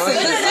 That's not fair.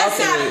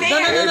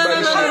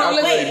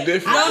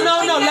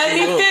 No.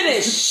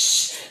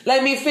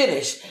 Let me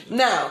finish.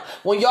 Now,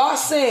 when y'all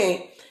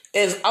saying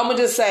is, I'm gonna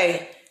just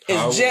say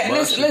is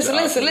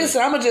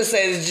listen. I'm gonna just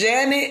say it's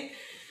Janet,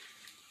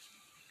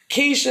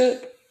 Keisha,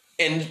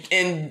 and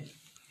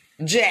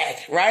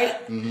Jack, right?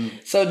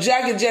 So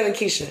Jack and Jen and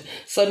Keisha.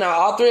 So now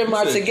all three of them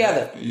are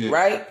together,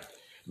 right?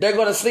 They're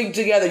going to sleep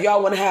together.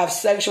 Y'all want to have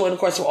sexual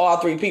intercourse with all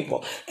three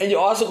people. And you're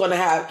also going to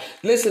have,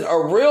 listen, a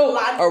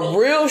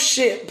real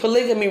shit,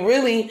 polygamy,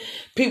 really,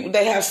 people,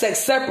 they have sex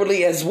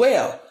separately as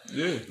well.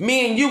 Yeah.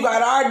 Me and you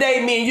got our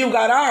day, me and you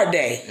got our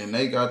day. And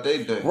they got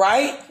their day.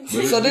 Right?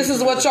 So this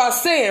is what y'all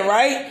saying,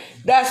 right?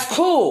 That's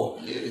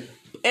cool. Yeah.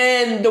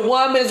 And the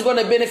woman is going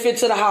to benefit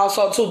to the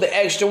household too, the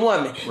extra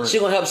woman. Right. She's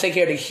going to help take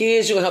care of the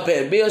kids. She's going to help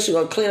pay the bills. She's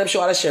going to clean up,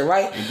 all that shit,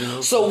 right?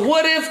 So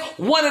what if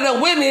one of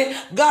the women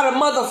got a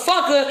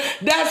motherfucker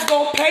that's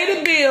going to pay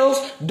the bills,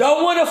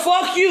 don't want to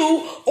fuck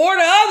you or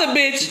the other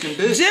bitch,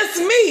 just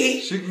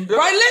me,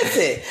 right?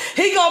 Listen,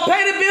 he going to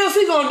pay the bills.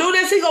 He going to do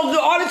this. He going to do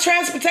all the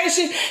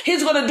transportation.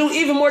 He's going to do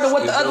even more than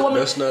what the other woman.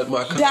 That's not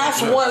my concept.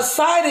 That's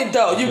one-sided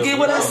though. You get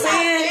what I'm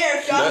saying?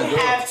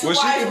 Well, she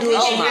can do it.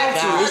 Oh my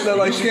God. It's not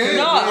like she can't.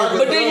 No,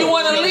 but then you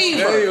want to leave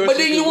her. But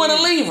then you want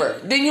to leave her.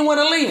 Then you want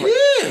to leave her.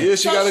 Yeah,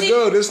 she gotta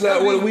go. That's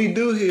not what we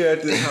do here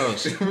at this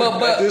house.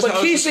 But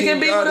Keisha can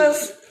be with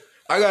us.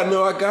 I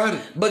got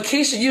it. But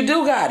Keisha, you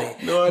do got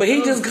it. No, but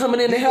he just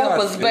coming in to help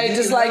us, babe,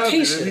 just like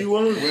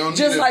Keisha.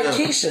 Just like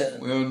Keisha.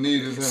 We don't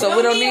need his help. So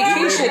we don't need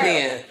Keisha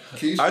then.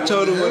 I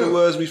told him what it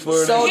was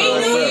before. So they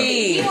do signed up.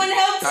 He wouldn't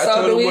help. I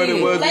told him what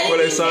it was before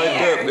they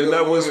signed up, and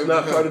that was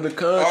not part of the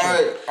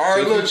contract. All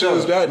right. Look,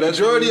 that.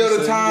 Majority of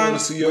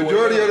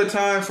the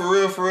time, for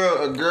real,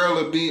 a girl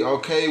would be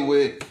okay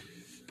with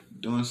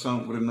doing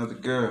something with another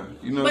girl.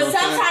 You know. But what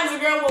I'm sometimes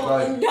saying? a girl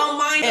don't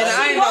mind. And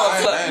I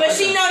know, but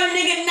she know the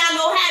nigga not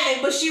gonna have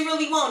it, but she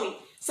really want it.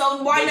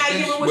 So why not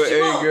give her what she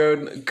want? Girl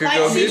could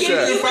go she get can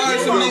that. Find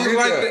some niggas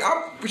like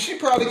that. She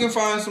probably can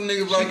find some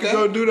niggas like that.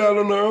 Go do that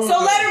on her own. So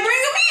let her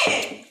bring him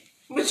in.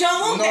 But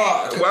y'all want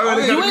that.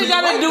 You ain't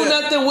gotta do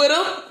nothing with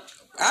him.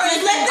 I'm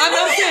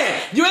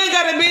saying, you ain't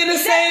gotta be in the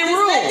same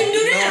room.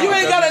 You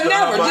ain't gotta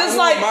never. Just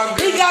like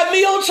he got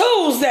me on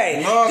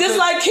Tuesday. Just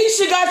like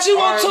Keisha got you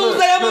on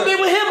Tuesday, I'm gonna be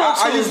with him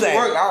on Tuesday.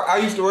 I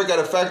used to work at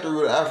a factory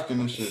with an African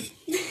and shit.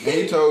 And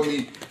he told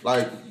me,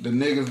 like, the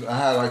niggas, I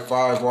had like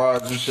 5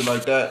 wives and shit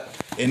like that.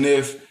 And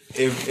if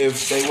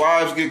they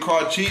wives get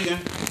caught cheating,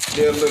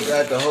 they'll look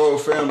at the whole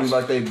family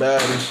like they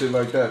bad and shit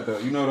like that, though.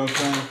 You know what I'm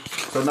saying?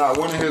 So not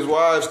one of his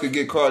wives could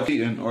get caught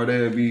cheating, or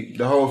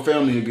the whole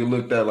family would get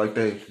looked at like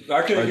they.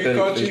 I can't get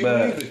caught cheating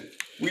either.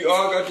 We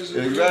all got this.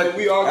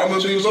 Exactly. We all got I'm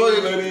gonna be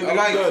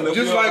loyal.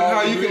 Just like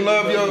how you can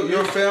love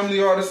your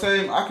family all the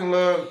same, I can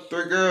love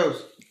 3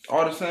 girls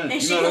all the same.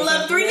 And she can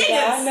love 3 niggas.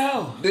 I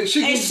know.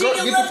 She can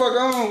get the fuck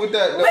on with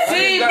that.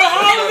 See, but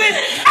how is it?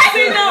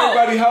 See, no.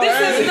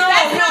 This is no.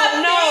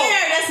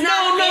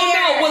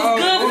 What's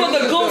good for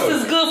the goose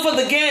is good for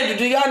the gander.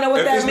 Do y'all know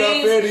what that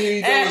means?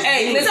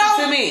 Hey,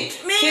 listen to me.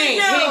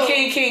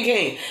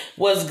 King.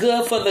 What's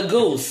good for the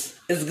goose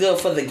is good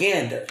for the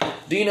gander.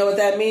 Do you know what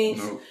that means?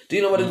 No. Do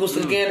you know what a goose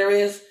and a gander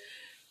is?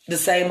 The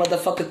same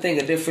motherfucking thing,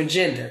 a different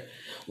gender.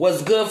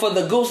 What's good for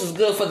the goose is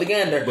good for the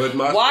gander. But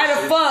why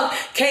the fuck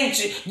can't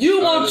you?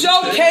 You want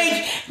your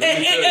cake and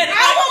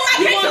I want my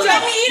cake to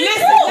let me eat it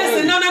too.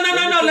 Listen, no.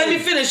 Let me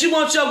finish. You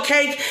want your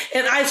cake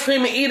and ice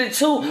cream and eat it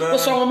too.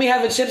 What's wrong with me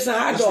having chips and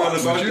hot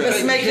dogs?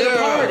 Let's make it a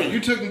party. You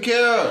taking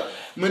care of.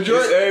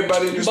 Majority,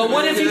 everybody. But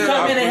what if he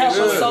come in and help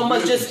us so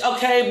much? Just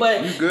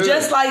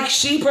just like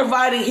she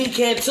providing, he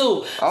can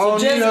too. So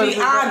just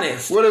be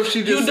honest. What if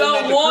she just you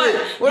don't want?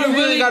 What if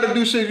you ain't got to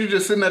do shit? You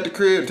just sitting at the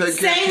crib, take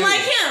care of Same like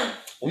him.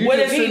 What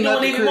if he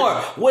doing even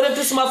more? What if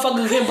this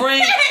motherfucker can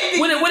bring?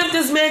 What if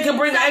this man can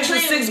bring an extra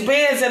 6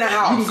 bands in the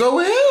house? You can go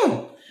with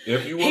him.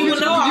 If you want, he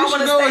would know. I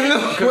want to stay.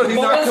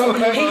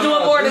 He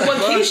doing more than what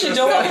Keisha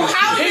doing.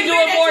 He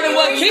doing more than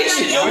what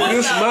Keisha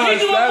doing.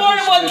 He doing more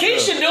than what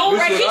Keisha doing.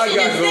 Keisha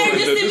just there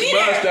just to be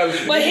there.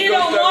 But he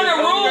don't want a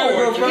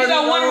room. He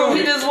don't want a room.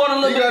 He just want a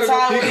little bit of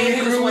time with me.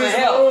 He just want to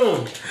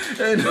help.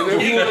 What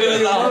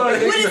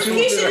is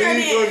Keisha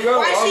doing?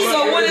 So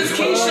what is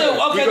Keisha?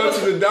 Okay, we go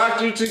to the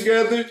doctor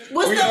together.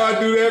 We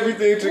all do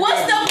everything together.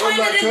 What's the point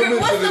of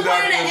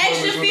the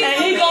extra fee?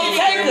 And he gonna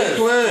take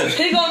us.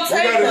 He gonna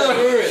take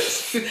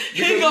us.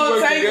 He gonna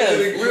take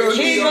us.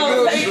 He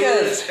gonna take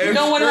us.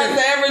 No one has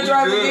to ever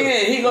drive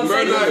again. He gonna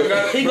take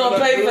us. He gonna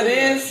pay for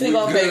this. He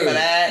gonna pay for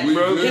that.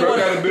 Bro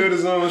gotta build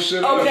his own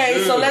shit.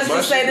 Okay, so let's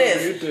just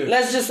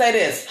say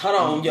this. Hold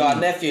on, y'all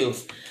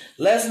nephews.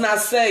 Let's not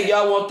say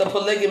y'all want the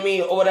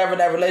polygamy or whatever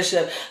that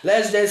relationship.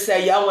 Let's just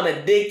say y'all want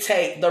to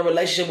dictate the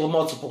relationship with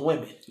multiple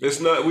women. It's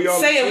not. We all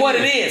say it what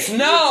it is.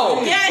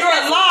 No, yes, you're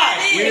a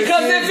lie.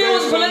 Because if it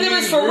was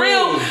polygamous for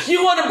real, you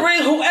want to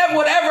bring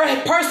whatever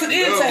person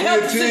in to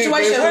help the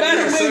situation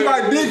better. What do you mean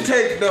by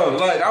dictate though?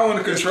 Like I want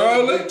to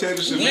control it.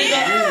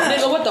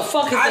 Nigga, what the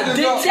fuck is a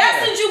dictator?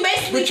 That's what you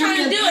basically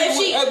trying to do.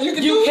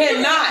 If you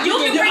cannot. You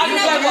can bring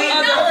another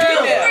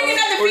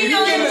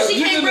female in, but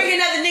she can't bring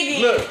another nigga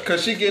in. Look,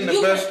 cause she getting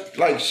the best.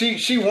 Like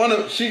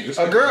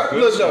a girl.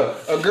 Look though,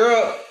 a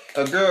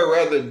girl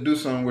rather do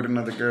something with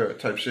another girl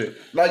type shit.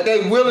 Like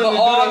they willing to do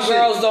that shit. But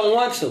all girls don't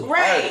want to.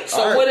 Right.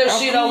 So what if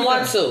she don't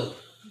want to?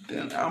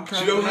 Then I'm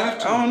She don't have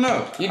to. I don't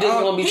know. You just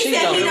gonna be cheating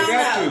on he her.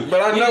 don't know.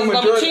 But I You know just gonna be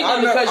majority. cheating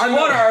on her because you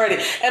want her already.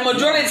 And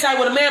majority of the time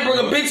when a man bring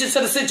a bitch into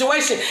the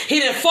situation, he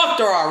didn't fuck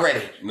her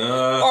already.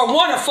 Nah. Or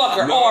want to fuck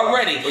her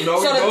already. No,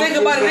 so the thing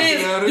about it is,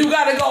 you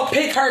gotta go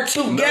pick her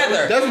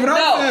together. That's what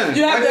I'm saying.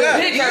 You have Like to that.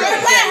 pick her. Or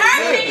let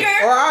her pick her.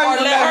 Or I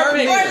Or let her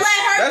pick her. Or let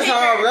her That's pick how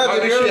I'd her. rather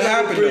this shit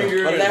happen though.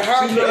 Or let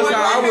her pick her. That's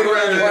how I would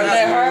rather Or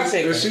let her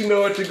pick her. Cause she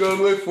know what to go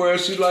look for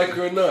if she like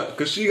her or not.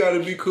 Cause she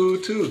gotta be cool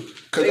too.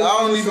 Cause I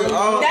don't even.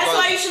 That's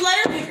why you should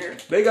let her pick her.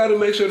 They gotta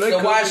make sure they. So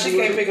why comfortable she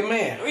can't with it. pick a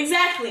man?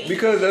 Exactly.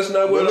 Because that's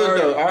not But what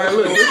look though, all right,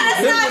 look.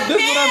 That's This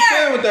what I'm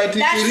saying with that,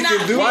 That's TT.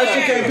 not Why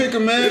fair. she can't pick a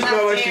man? It's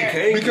not like she fair.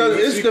 can't. Because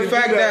do it. it's She the can do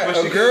fact that but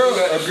a she can't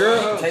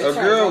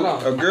do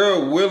that. a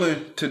girl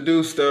willing to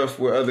do stuff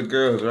with other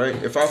girls, right?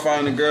 If I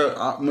find a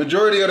girl,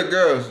 majority of the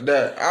girls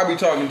that I be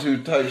talking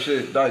to type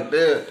shit, like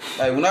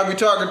when I be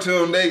talking to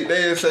them,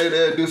 they say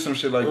they'll do some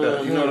shit like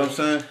that. You know what I'm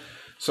saying?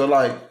 So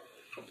like,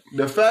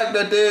 the fact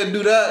that they'll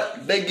do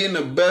that, they getting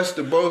the best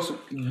of both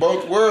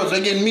worlds. They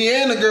getting me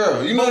and the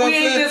girl. You know But what I'm we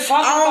ain't saying? just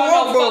talking I don't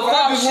about want no both. I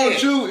fuck just off want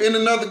shit. you and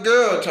another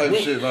girl type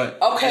shit.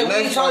 Like, Okay, and we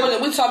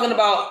that's talking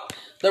about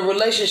the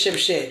relationship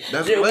shit.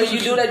 That's When you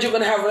relationship. do that, you're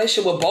gonna have a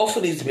relationship with both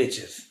of these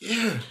bitches.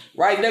 Yeah.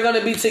 Right? They're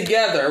gonna be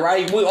together,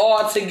 right? We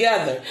all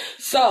together.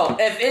 So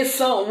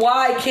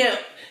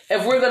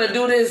if we're gonna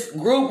do this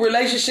group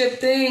relationship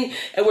thing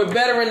and we're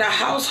better in the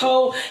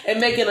household and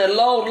making a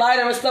load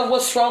lighter and stuff,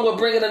 what's wrong with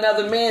bringing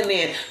another man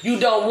in? You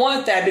don't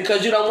want that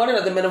because you don't want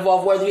another man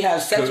involved, whether you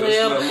have sex with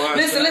him.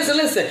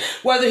 Listen.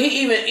 Whether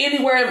he even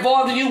anywhere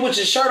involved in you with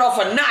your shirt off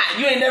or not,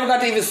 you ain't never got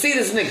to even see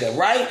this nigga,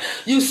 right?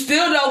 You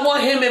still don't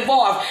want him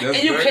involved. That's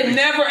and you crazy. can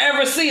never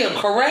ever see him,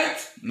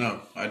 correct?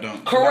 No, I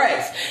don't.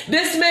 Correct.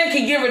 This man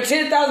can give her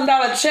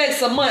 $10,000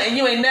 checks a month and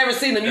you ain't never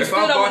seen him. You If still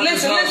I don't. bought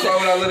this Listen. house, why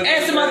would I let it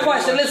Answer be my there?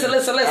 question. Listen.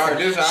 All right,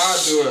 this is how I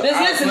do it.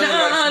 Listen.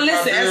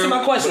 Listen. Answer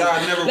my question.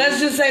 Let's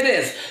just say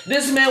this.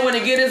 This man want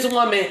to get his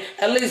woman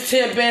at least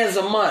 10 bands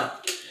a month.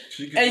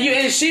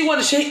 And she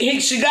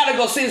gotta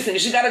go see this nigga.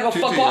 She gotta go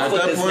fuck off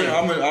with at that this point,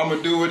 nigga. I'm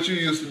gonna do what you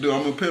used to do.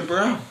 I'm gonna pimp her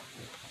out.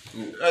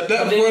 At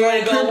that Then point, you I'm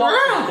ain't gonna pimp gonna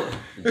her out. walk.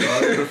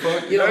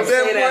 You don't At say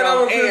that that point, on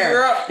I'ma pimp her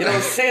air. out. You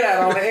don't say that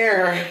on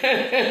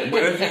air.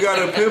 But if you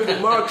gotta pimp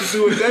them out to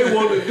do what they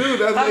want to do,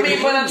 that's I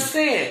mean, but I'm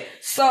saying,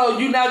 so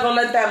you not gonna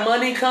let that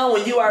money come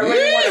when you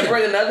already want to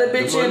bring another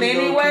bitch in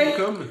anyway?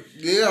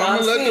 Yeah, I'm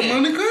gonna let the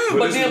money come.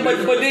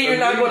 But then you're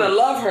not gonna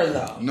love her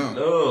though.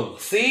 No.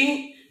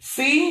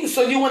 See,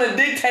 so you want to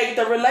dictate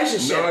the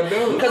relationship? No, I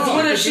don't. Because No,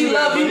 what I if can she do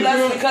love that, you but less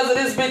you because of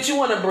this bitch you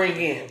want to bring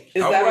in?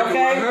 Is I'm that working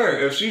okay? with her.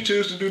 If she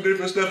chooses to do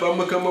different stuff, I'm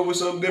gonna come up with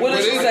something different. What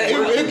if she say?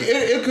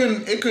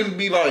 It couldn't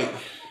be like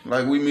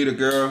we meet a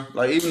girl.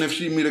 Like even if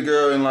she meet a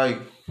girl and like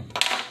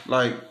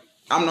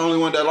I'm the only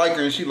one that like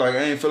her and she like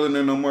I ain't feeling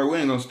her no more. We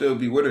ain't gonna still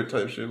be with her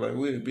type shit. Like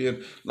we'd be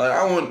like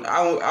I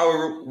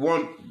would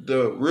want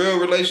the real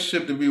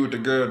relationship to be with the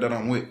girl that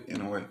I'm with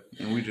in a way,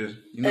 and we just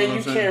you know And what you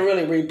I'm saying. can't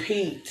really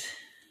repeat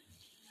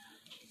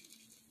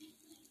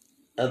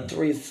a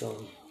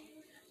threesome.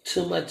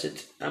 Too much.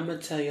 I'm gonna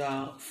tell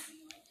y'all.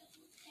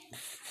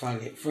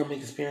 Fuck it. From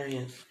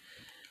experience,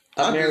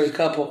 a married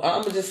couple.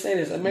 I'm gonna just say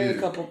this: a married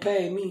couple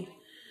paid me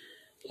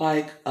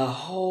like a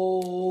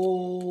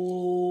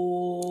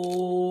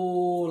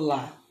whole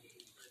lot.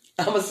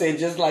 I'm gonna say it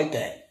just like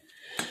that,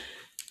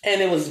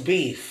 and it was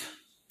beef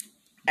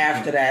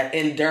after that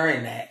and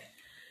during that.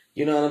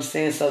 You know what I'm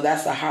saying? So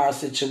that's a hard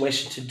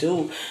situation to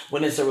do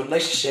when it's a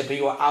relationship and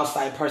you're an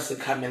outside person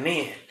coming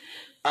in.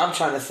 I'm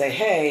trying to say,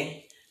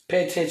 hey,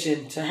 pay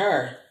attention to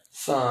her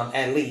some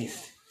at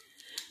least.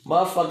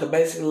 Motherfucker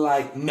basically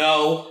like,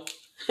 no.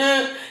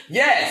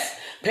 Yes,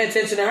 pay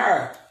attention to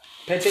her.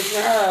 Pay attention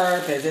to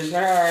her. Pay attention to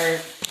her.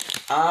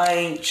 I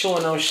ain't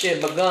chewing no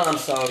shit but gum,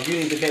 so you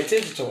need to pay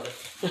attention to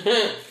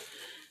her.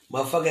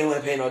 Motherfucker ain't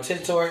want to pay no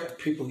attention to her.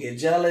 People get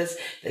jealous.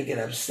 They get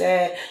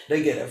upset.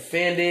 They get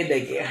offended.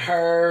 They get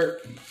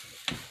hurt.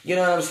 You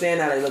know what I'm saying?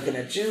 Now they looking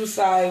at you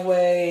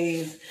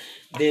sideways.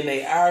 Then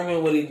they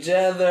arguing with each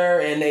other.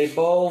 And they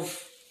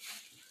both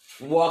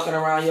walking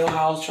around your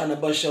house trying to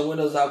bust your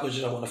windows out because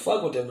you don't want to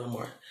fuck with them no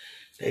more.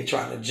 They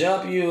trying to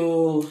jump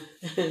you.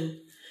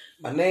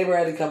 My neighbor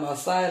had to come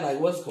outside, like,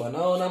 what's going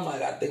on? I'm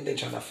like, I think they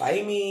trying to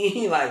fight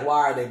me. Like, why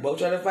are they both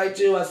trying to fight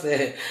you? I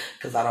said,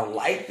 because I don't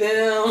like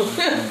them.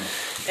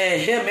 And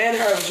him and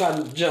her was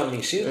trying to jump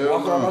me. She was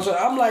walking around my shoulder.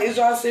 I'm like, is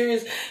y'all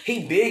serious?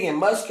 He big and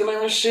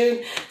muscular and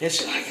shit. And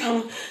she like,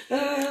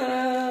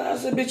 I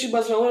said, bitch, you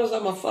bust my windows.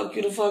 I'm going to fuck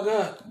you the fuck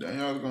up. Damn,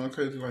 y'all was going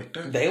crazy like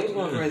that. They was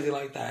going crazy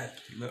like that.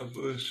 No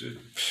bullshit.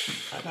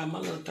 I got my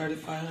little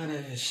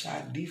 3500 and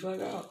shot the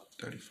fuck out.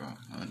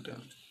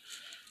 3500.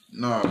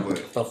 No, but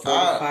For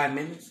 45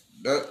 minutes?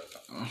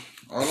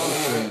 All I'm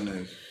saying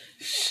is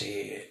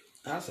shit.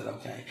 I said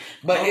okay,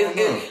 but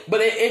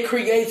it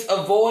creates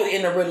a void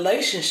in a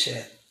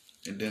relationship.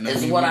 And then that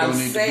is means what we I'm don't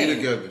need saying. to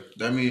be together.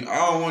 That means I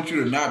don't want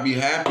you to not be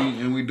happy,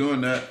 and we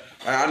doing that.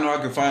 I know I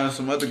can find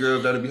some other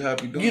girls that'll be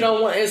happy doing. You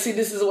don't want, and see,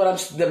 this is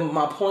what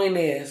my point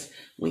is.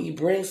 When you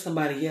bring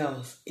somebody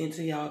else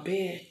into y'all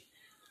bed,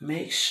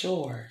 make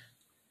sure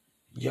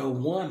your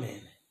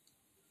woman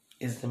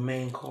is the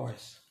main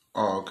course.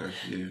 Oh, okay.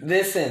 Yeah.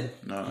 Listen,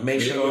 No, make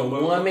sure they you're all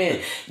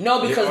woman.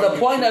 No, because they the all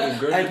point get of,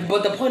 great.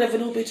 but the point of a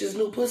new bitch is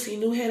new pussy,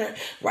 new hair,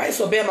 right?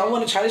 So, bam, I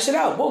want to try this shit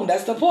out. Boom,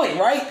 that's the point,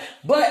 right?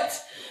 But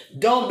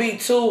don't be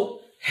too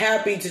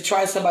happy to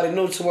try somebody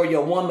new to where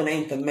your woman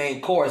ain't the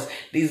main course.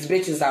 These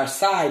bitches are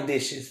side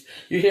dishes.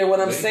 You hear what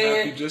I'm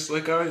saying? Happy just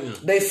like I am.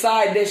 They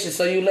side dishes,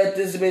 so you let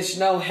this bitch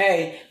know,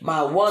 hey,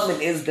 my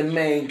woman is the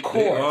main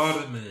course. They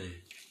are the man.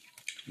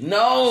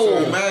 No.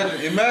 So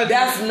imagine.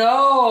 That's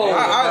no.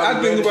 I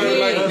think about it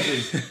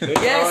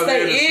like Yes,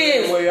 they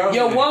is.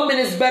 Your woman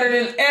is better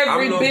than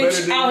every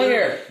bitch out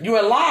here. You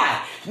a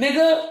lie.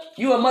 Nigga,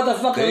 you a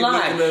motherfucking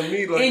lie.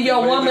 Like in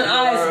your woman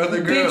eyes,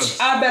 bitch, girls.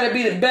 I better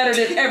be better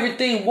than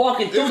everything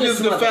walking through It's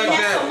this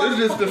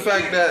just the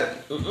fact that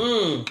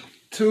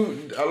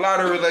a lot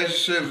of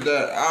relationships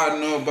that I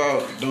know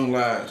about don't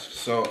last.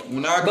 So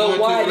when I go into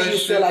a why do you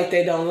relationship, feel like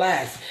they don't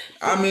last?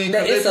 I mean,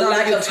 That it's a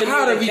lack of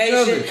tired of each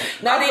other.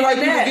 communication. Not I feel even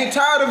like that. people get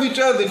tired of each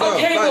other. Though.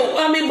 Okay,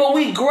 like, but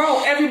we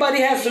grow. Everybody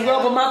has to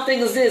grow. But my thing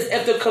is this: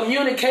 if the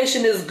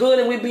communication is good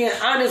and we being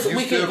honest, You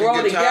we still can can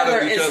grow get tired together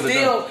of each and other,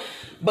 still. though.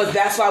 But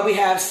that's why we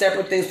have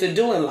separate things to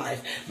do in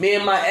life. Me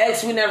and my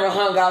ex, we never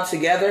hung out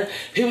together.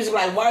 He was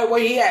like, where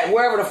he at?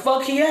 Wherever the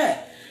fuck he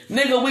at.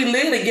 Nigga, we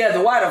live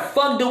together. Why the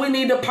fuck do we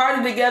need to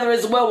party together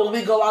as well? When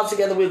we go out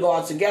together, we go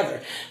out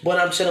together. But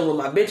I'm chilling with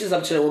my bitches.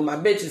 I'm chilling with my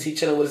bitches. He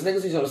chilling with his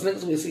niggas. He chilling with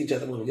his niggas. We see each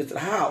other when we get to the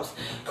house.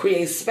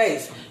 Create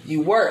space.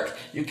 You work.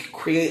 You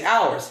create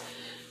hours.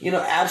 You know,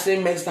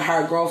 abstinence makes the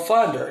heart grow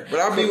fonder. But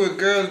I be with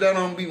girls that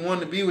don't be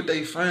wanting to be with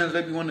their friends.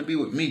 They be wanting to be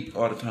with me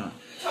all the time.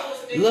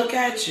 Look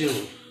at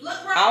you.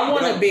 I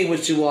want to be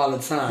with you all the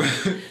time.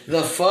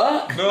 The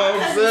fuck? No,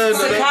 I'm saying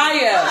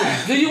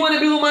Sakaya, do you want to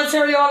be with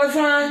Monterey all the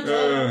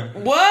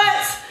time?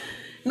 What?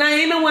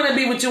 Naima want to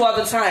be with you all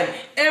the time.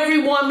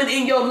 Every woman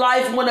in your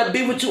life want to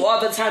be with you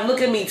all the time. Look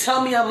at me.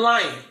 Tell me I'm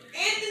lying.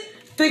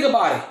 Think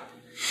about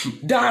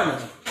it. Donna,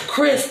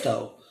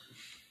 Crystal,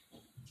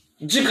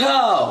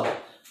 Jaco,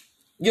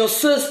 your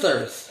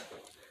sisters,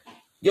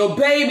 your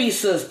baby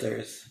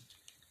sisters,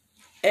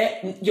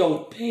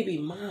 your baby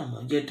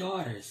mama, your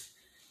daughters.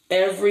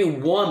 Every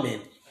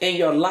woman in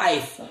your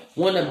life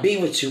want to be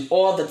with you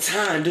all the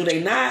time, do they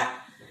not?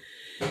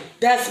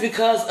 That's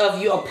because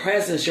of your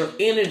presence, your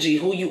energy,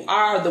 who you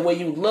are, the way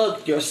you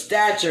look, your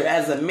stature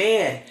as a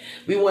man.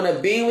 We want to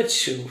be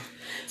with you.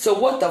 So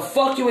what the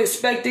fuck you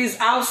expect these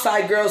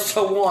outside girls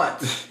to want?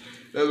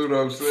 That's what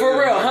I'm saying. For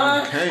real,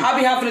 huh? I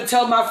be having to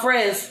tell my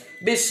friends,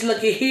 bitch,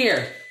 look at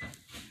here.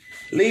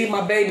 Leave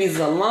my babies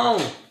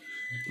alone.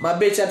 My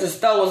bitch at the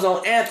store was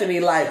on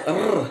Anthony like,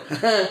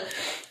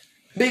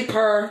 big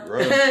purr,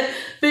 right.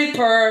 Big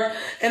purr,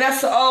 and that's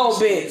the old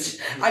bitch.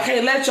 I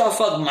can't let y'all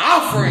fuck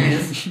my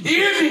friends. You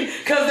hear me?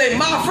 Because they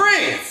my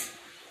friends.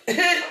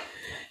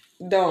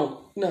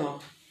 No.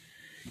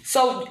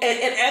 So,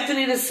 and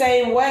Anthony the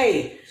same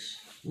way.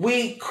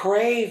 We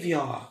crave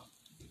y'all.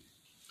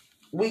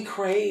 We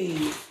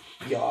crave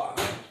y'all.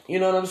 You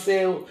know what I'm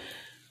saying?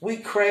 We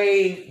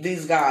crave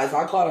these guys.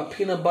 I call them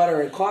peanut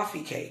butter and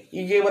coffee cake.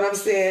 You get what I'm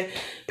saying?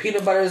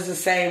 Peanut butter is the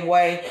same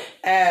way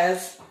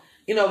as...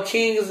 You know,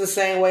 King is the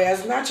same way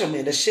as Nacho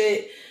Man. The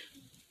shit,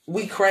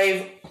 we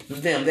crave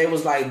them. They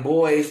was like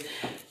boys.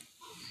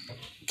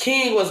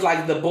 King was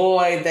like the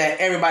boy that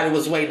everybody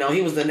was waiting on.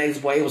 He was the next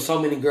boy. It was so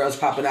many girls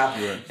popping out.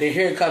 Yeah. Then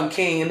here come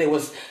King, and it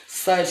was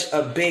such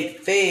a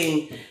big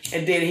thing.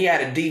 And then he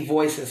had a deep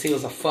voice since he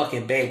was a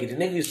fucking baby. The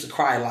nigga used to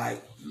cry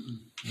like,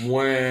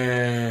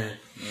 when...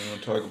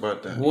 Don't talk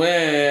about that.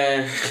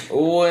 When.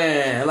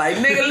 Like,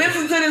 nigga,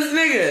 listen to this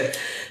nigga.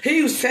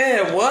 He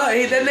said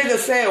what? That nigga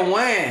said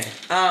when.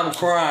 I'm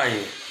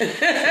crying.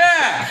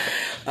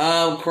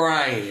 I'm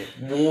crying.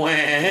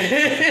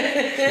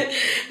 When.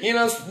 You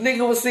know,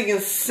 nigga was singing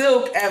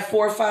Silk at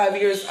 4 or 5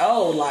 years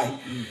old. Like,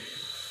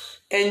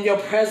 and your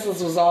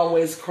presence was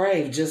always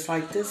craved, just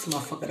like this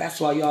motherfucker.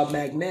 That's why y'all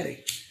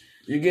magnetic.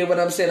 You get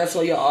what I'm saying? That's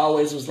why y'all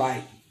always was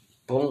like,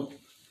 boom.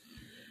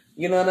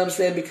 You know what I'm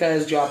saying?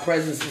 Because your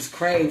presence is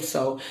craved.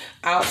 So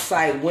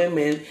outside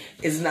women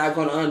is not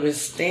going to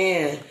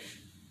understand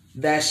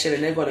that shit,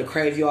 and they're going to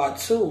crave y'all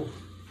too.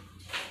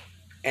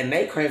 And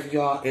they crave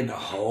y'all in a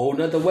whole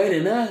nother way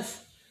than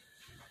us.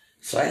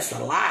 So that's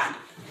a lot.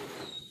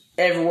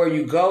 Everywhere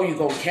you go, you're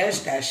going to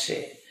catch that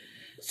shit.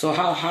 So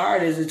how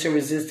hard is it to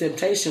resist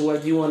temptation?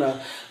 Whether you want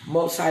a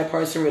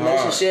multi-person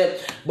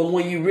relationship, but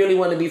when you really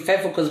want to be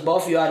faithful, because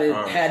both of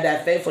y'all had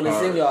that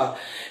faithfulness in y'all.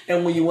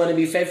 And when you want to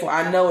be faithful,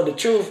 I know the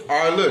truth.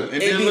 All right, look.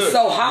 And it be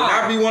so hard.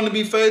 When I be wanting to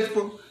be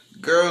faithful,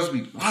 girls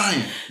be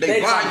lying.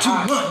 They lie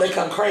too much. They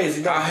come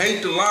crazy. I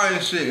hate the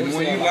lying shit. And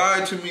when you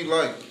lie to me,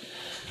 like,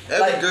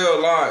 every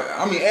girl lie.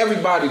 I mean,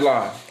 everybody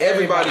lie.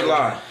 Everybody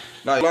lie.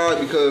 Like,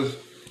 lie because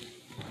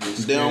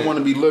they don't want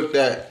to be looked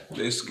at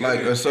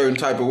like a certain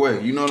type of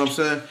way. You know what I'm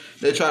saying?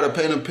 They try to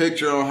paint a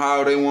picture on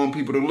how they want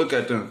people to look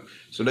at them.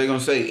 So they gonna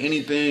say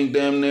anything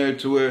damn near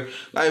to where,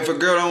 like, if a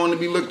girl don't want to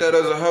be looked at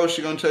as a hoe,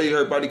 she gonna tell you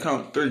her body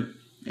count 3.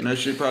 And that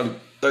shit probably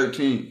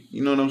 13.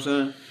 You know what I'm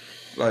saying?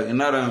 Like,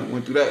 and I done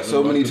went through that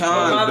so many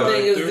times. My though.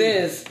 thing is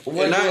this: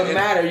 what doesn't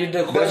matter?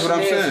 The question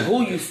is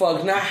who you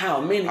fuck, not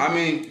how many. I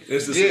mean,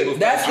 it's the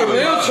that's the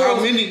real truth. How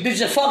many? Did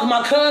you fuck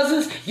my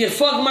cousins? You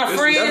fuck my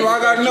friends? That's why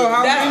I gotta know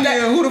how many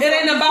and who the fuck.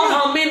 It ain't about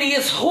how many.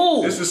 It's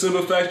who. It's the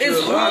simple fact.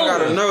 It's who. I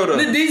gotta know though.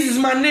 These is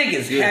my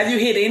niggas. Yeah. Have you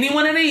hit any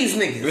one of these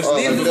niggas? This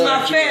is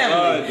my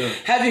family.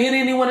 Have you hit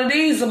any one of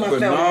these of my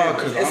family? Nah,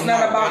 it's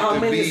not about how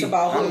many. It's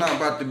about who. I'm not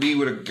about to be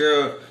with a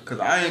girl because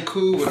I ain't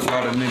cool with a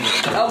lot of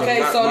niggas.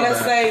 Okay, so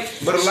let's say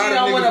but she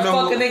don't want to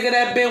fuck a nigga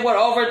that been with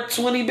over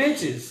 20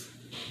 bitches.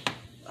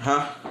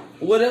 Huh?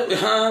 What?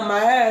 My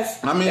ass.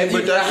 I mean, if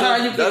but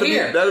you can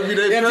hear. That'll be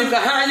their If you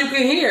can you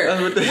can hear.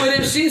 What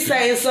if she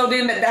saying so?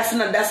 Then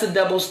that's a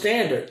double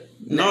standard.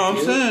 No, I'm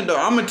saying though,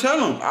 I'm gonna tell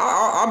them.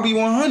 I'll be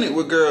 100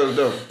 with girls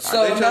though.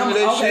 So they tell me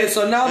they okay, shit,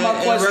 so now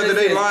my question whether is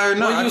they this. lie or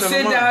not, when you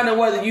sit down and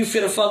whether you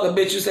finna fuck a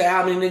bitch, you say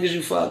how many niggas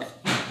you fuck.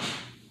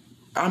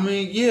 I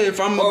mean, yeah, if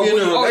I'm gonna be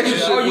in a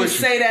relationship or you with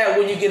say that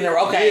when you get in a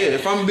yeah,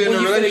 if I'm being in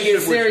a relationship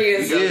get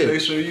serious,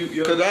 with you,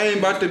 yeah, because I ain't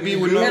about to be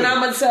with no. And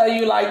I'm gonna tell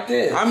you like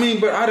this. I mean,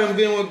 but I done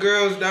been with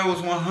girls that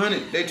was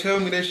 100. They tell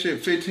me that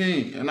shit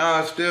 15, and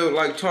I still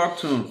like talk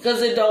to them.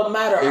 Because it don't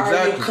matter. Exactly.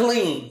 Are you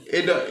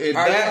clean?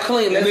 Are you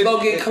clean? Let's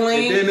go get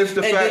clean. And then it's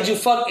the fact. Did you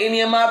fuck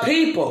any of my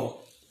people?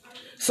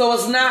 So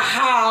it's not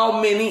how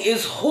many,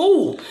 it's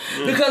who.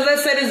 Because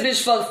let's say this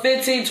bitch fuck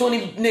 15,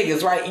 20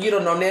 niggas, right? You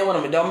don't know none of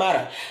them. It don't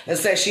matter. Let's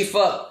say she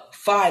fuck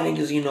 5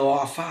 niggas, you know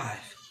all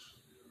 5.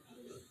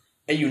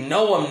 And you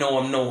know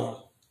them.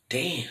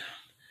 Damn.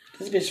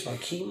 This bitch fuck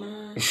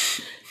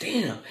Keemon.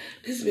 Damn.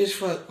 This bitch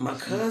fuck my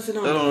cousin.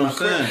 That's what I'm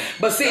saying.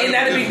 But see, and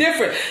that'd be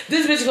different.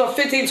 This bitch go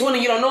 15,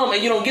 20, you don't know him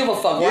and you don't give a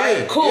fuck,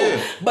 right? Cool.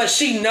 Yeah. But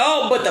she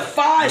know, but the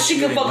 5, she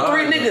can fuck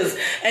 3 niggas.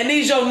 And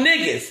these your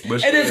niggas.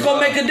 And it's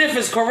gonna make a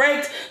difference,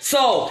 correct?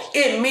 So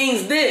it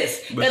means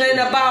this. It ain't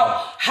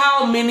about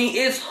how many,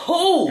 it's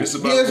who. It's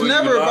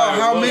never about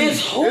how many.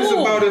 It's who. It's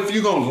about if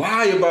you gonna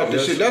lie about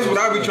this shit. That's what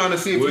I be trying to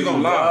see if you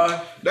gonna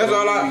lie. That's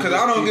all because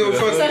I don't give a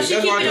fuck. So she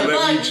That's why keep it a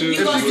bug.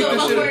 You gonna still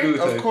fuck with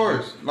her? Of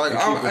course. Like,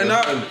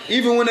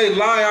 even when they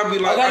lie, I'll be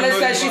like, okay,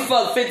 let's say she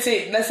fuck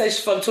 15. Let's say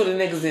she fuck 20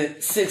 niggas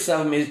and 6 of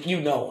them is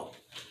you know them.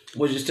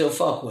 Would you still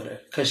fuck with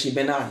her? Cause she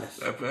been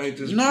honest.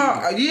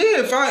 Nah,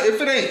 yeah.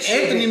 If it ain't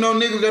Anthony, no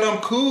niggas that I'm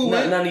cool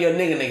with. None of your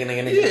nigga.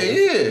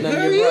 Yeah. None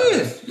of your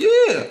brothers.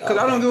 Yeah. Cause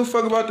I don't give a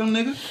fuck about them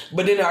niggas.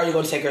 But then are you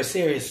gonna take her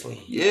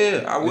seriously?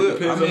 Yeah, I will. It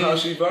depends on how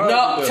she vibes.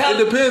 No, it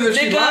depends if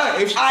she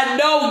vibes. I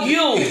know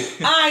you.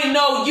 I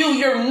know you.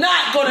 You're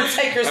not gonna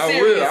take her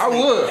seriously. I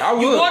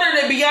would. You want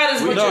her to be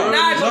honest, but you're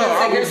not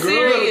gonna take her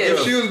serious.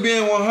 If she was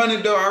being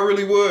 100 though, I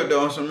really would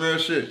though on some real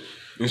shit.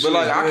 But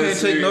like, I can't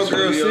take no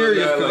girl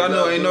serious because I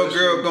know ain't no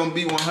girl gonna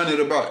be 100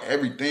 about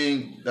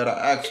everything that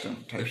I asked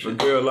them. Type shit.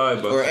 Girl lie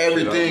about or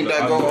everything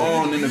that go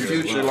on in the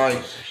future.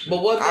 Like,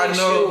 but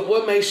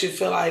what makes you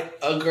feel like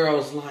a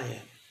girl's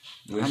lying?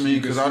 I mean,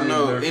 because I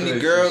know any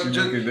girl,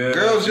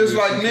 girls just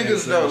like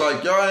niggas though.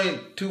 Like, y'all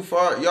ain't too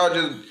far. Y'all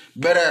just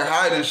better at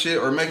hiding shit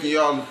or making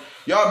y'all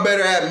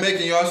better at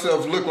making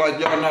yourself look like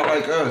y'all not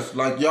like us.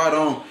 Like, y'all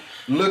don't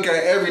look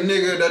at every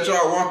nigga that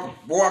y'all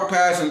walk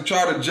past and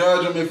try to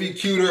judge him if he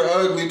cute or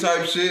ugly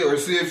type shit, or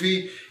see if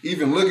he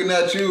even looking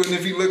at you, and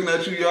if he looking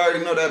at you, you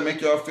already know that make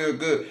y'all feel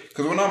good.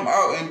 Cause when I'm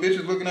out and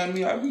bitches looking at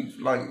me, I be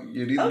like,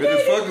 yeah, these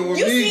bitches fucking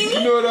with me.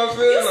 You know what I'm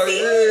saying? Like,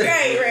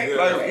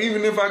 yeah. Like,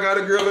 even if I got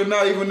a girl or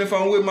not, even if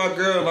I'm with my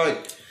girl, like.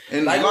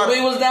 And like when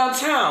we was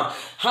downtown,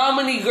 how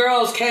many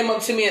girls came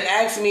up to me and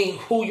asked me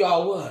who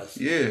y'all was?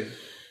 Yeah.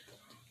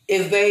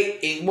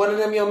 Is one of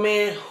them your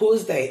man? Who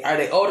is they? Are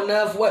they old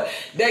enough? What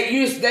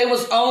they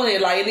was on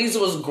it, like these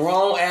was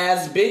grown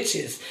ass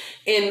bitches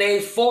in their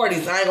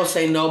 40s. I ain't gonna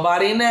say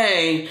nobody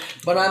name,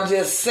 but I'm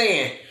just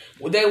saying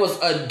they was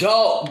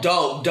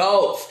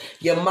adults.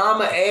 Your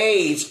mama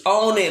age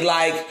on it.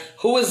 Like,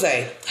 who is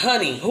they?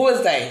 Honey, who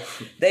is they?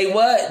 They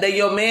what? They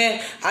your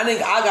man? I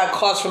think I got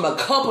calls from a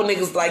couple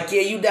niggas like,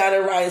 yeah, you down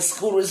there riding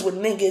scooters with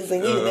niggas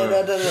and you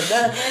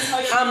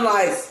I'm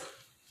like,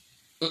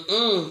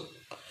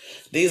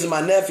 These are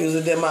my nephews.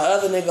 And then my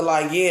other nigga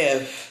like,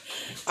 yeah,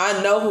 I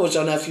know what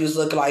your nephews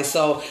look like.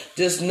 So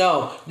just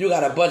know you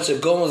got a bunch of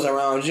goons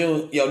around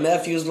you. Your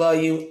nephews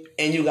love you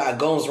and you got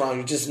goons around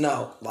you. Just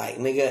know. Like,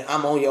 nigga,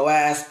 I'm on your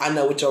ass. I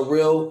know what your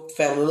real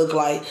family look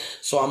like.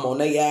 So I'm on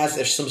their ass.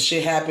 If some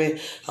shit happen,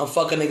 I'm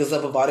fucking niggas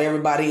up about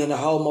everybody in the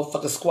whole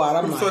motherfucking squad.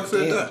 I'm like,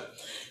 damn.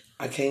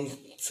 I can't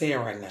say it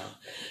right now.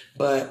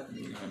 But...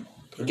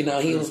 you know,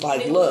 he was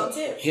like, look,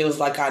 he was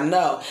like, I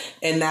know.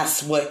 And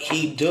that's what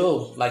he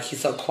do. Like, he's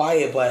so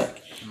quiet, but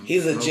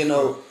he's a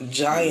gentle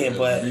giant.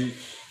 But,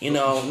 you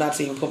know, not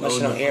to even put my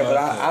shit on air, but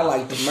I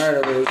like the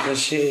murderers and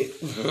shit.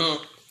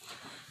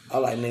 I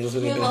like niggas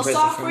who get in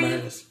prison for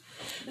murders.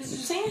 That's what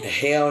you're saying?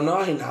 Hell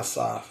no, he not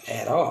soft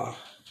at all.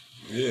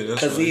 Yeah,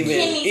 that's because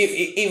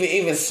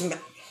even smack.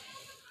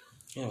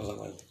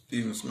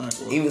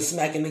 Even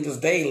smacking niggas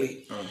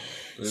daily.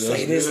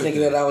 Say this nigga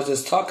that I was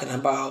just talking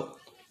about.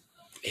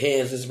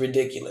 His is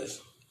ridiculous.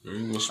 You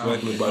ain't gonna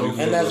smack nobody.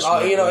 And that's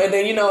all, you know. And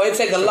then, you know, it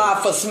take a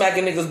lot for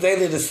smacking niggas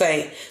daily to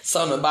say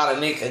something about a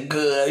nigga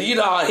good. You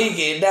know how he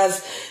get.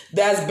 That's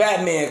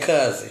Batman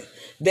cousin.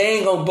 They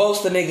ain't gonna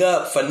boast a nigga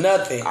up for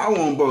nothing. I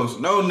won't boast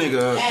no nigga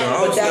up.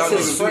 But that's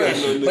his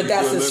friend. But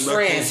that's his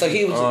friend. So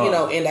he was, you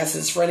know, and that's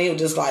his friend. He was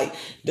just like,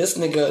 this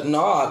nigga,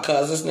 nah,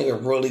 cuz this nigga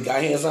really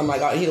got hands. I'm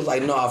like, he was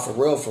like, nah, for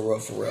real,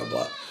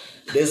 but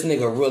this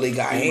nigga really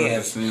got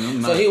hands.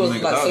 So he was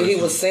like, so he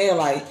was saying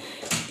like,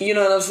 you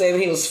know what I'm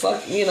saying? He was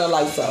fucking, you know,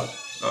 like so.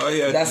 Oh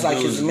yeah, that's like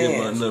his man.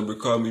 Get my number,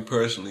 call me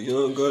personally. You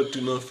don't go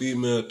to no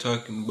female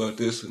talking about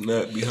this and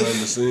that behind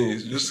the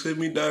scenes. Just hit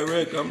me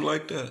direct. I'm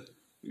like that.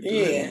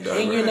 Yeah,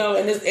 and you know,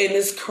 and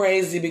it's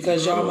crazy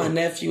because y'all my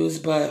nephews,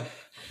 but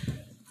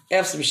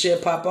if some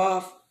shit pop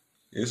off,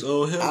 it's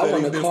on him. I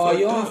want to call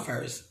y'all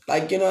first.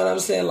 Like, you know what I'm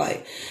saying?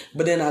 Like,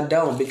 but then I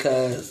don't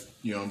because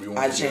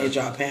I change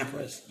y'all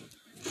Pampers.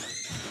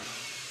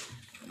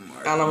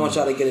 I don't want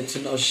y'all to get into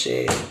no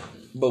shit,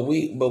 but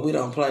we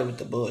don't play with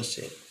the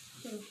bullshit.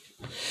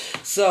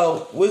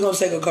 So we're gonna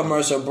take a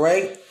commercial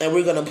break and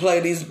we're gonna play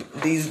this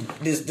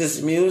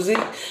music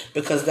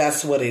because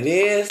that's what it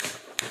is.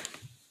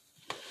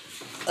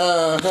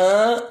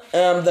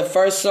 The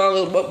first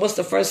song. What's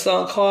the first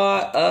song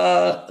called?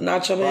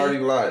 Nacho Man. Party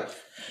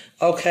Life.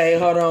 Okay,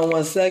 hold on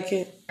 1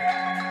 second. I'm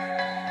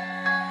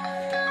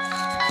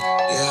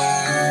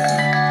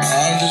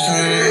just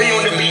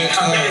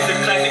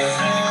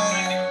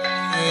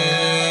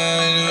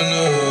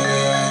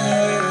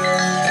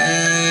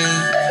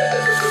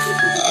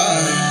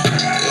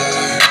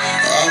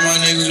all my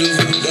niggas do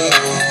for the dough.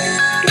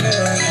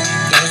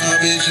 That's my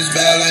bitches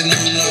bad like no.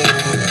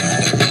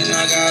 That mean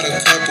I got a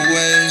couple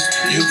ways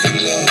you can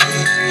love.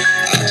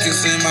 I can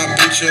send my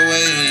bitch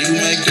away and you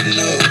make a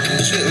note.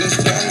 Shit, let's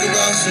talk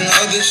about some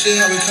other shit.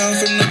 How we come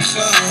from the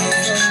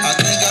slums. I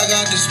think I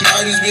got the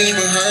smartest bitch,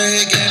 but her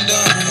head getting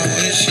dumb.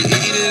 When she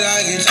eat it,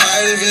 I get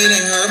tired of it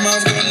and her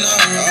mouth go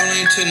numb.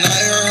 Only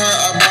tonight her heart,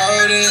 I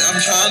borrowed it. I'm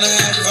trying to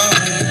have fun.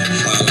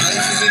 My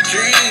life is a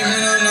dream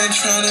and I'm not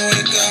trying to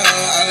wake up.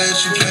 I let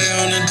you play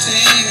on the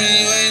team and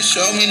you ain't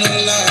show me no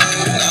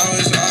love. Now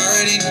it's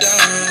already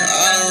done.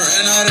 I done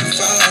ran out of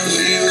fun.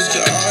 We used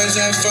to always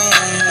have fun.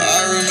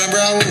 I remember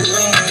I would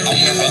run. I'm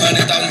worth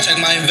 100,000, check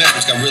my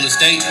investments, got real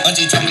estate.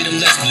 Auntie told me them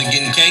lessons, been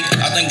getting cake.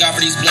 I thank God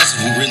for these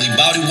blessings. We really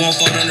bout it, won't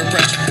fold under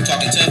pressure.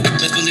 Talking tough,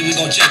 best believe we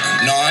gon' check.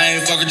 No, I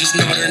ain't fucker, just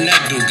know what her neck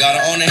do.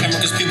 Gotta own the hammer,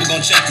 cause people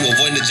gon' check you.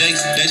 Avoiding the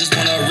jakes, they just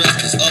wanna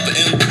arrest us. Up and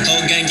M,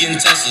 whole gang getting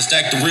Tesla.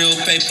 Stack the real,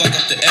 pay, fuck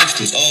up the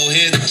extras. Old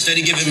head,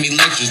 steady giving me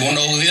lectures. Won't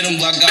know who hit them,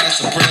 block gotta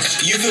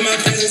suppress. You feel my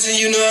presence and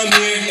you know I'm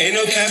here. Ain't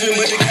no capping,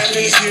 but the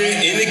captain is here.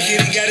 In the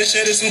kitty, gotta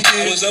shed us some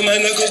tears. Was on my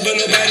knuckles, but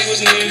nobody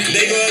was near.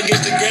 They go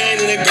against the grain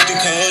and they break the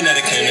code. Now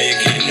they claim that you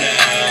can't now.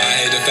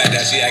 I hate the fact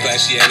that she act like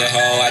she ain't a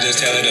hoe. I just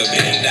tell her to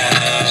bend down.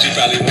 She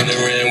probably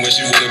wondering where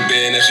she would've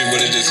been if she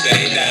would've just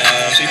stayed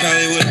down. She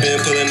probably would've been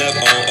pulling up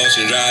on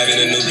Ocean Drive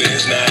in a new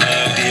Benz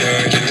now.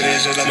 Dior dripping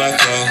is just like my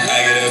flow.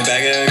 I get it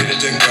back and I get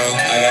it to go.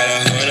 I got a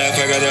hoe and I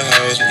fuck other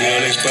hoes. We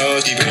don't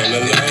expose, keep it on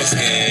the low.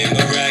 Game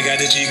over, I got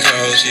the cheat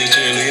code. She a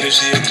cheerleader,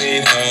 she a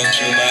team hoe.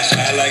 Shoot my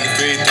shot like a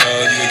free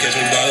throw. You can catch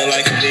me ballin'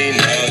 like a Dino,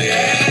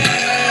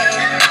 yeah.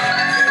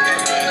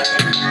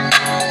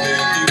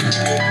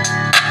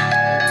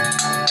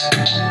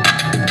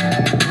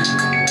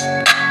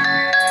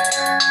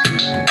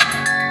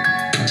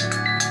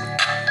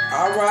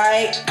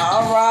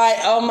 All right.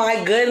 Oh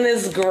my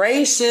goodness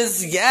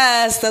gracious.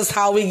 Yes, that's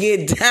how we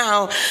get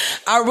down.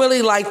 I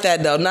really like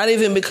that though. Not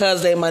even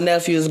because they my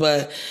nephews,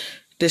 but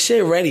the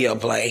shit radio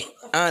play.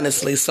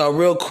 Honestly. So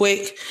real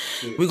quick,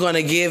 we're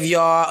gonna give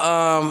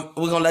y'all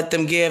we're gonna let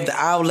them give the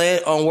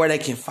outlet on where they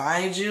can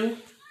find you.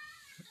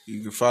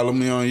 You can follow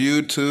me on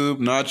YouTube,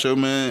 Nacho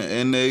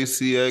Man,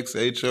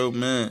 NACXHO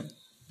Man.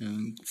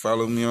 And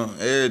follow me on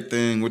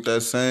everything with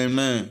that same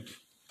name.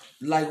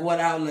 Like what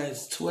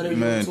outlets? Twitter?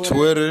 Man,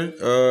 Twitter,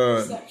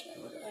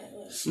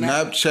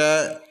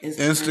 Snapchat,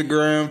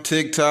 Instagram,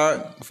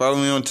 TikTok. Follow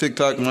me on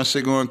TikTok. My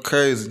shit going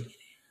crazy.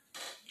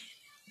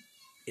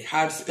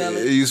 How to spell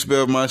it? You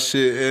spell my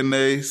shit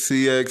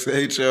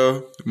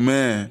NACXHO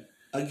Man.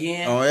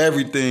 Again? On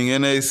everything,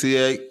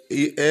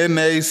 NACXHO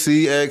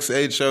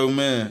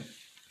Man.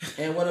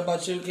 And what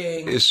about you,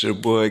 King? It's your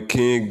boy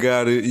King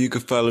Got It. You can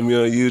follow me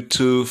on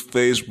YouTube,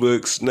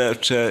 Facebook,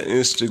 Snapchat,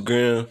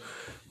 Instagram.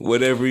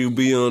 Whatever you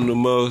be on the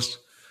most,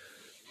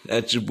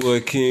 that's your boy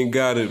King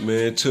Got It,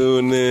 man.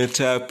 Tune in,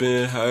 tap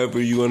in, however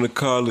you want to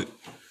call it.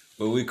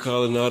 But we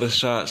calling all the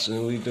shots,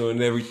 and we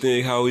doing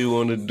everything how we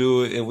want to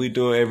do it, and we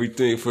doing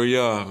everything for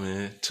y'all,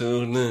 man.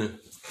 Tune in.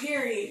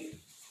 Period.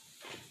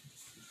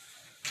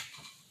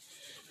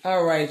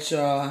 All right,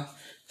 y'all.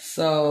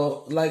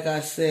 So, like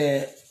I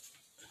said,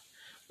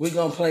 we're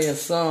going to play a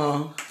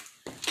song.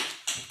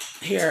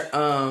 Here,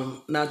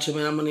 Nacho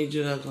Man, I'm gonna need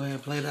you to go ahead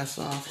and play that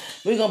song.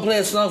 We're gonna play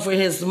a song for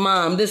his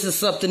mom. This is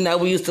something that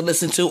we used to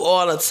listen to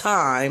all the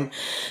time.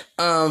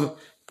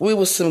 We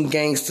was some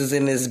gangsters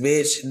in this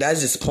bitch.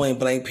 That's just point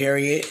blank,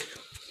 period.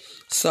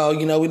 So,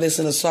 you know, we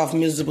listen to soft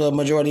music, but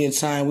majority of the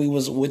time we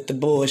was with the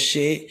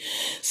bullshit.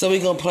 So we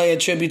gonna play a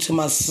tribute to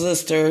my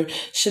sister,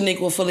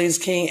 Shaniqua Felice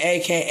King,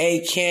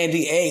 a.k.a.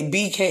 Candy,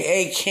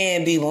 BKA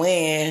Candy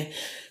Land,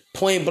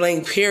 point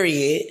blank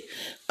period.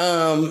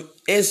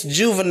 It's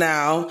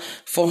Juvenile,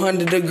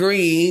 400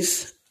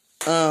 Degrees.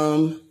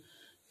 Yep,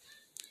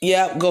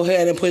 go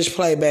ahead and push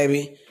play,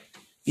 baby.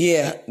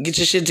 Yeah, get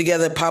your shit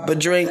together, pop a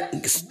drink,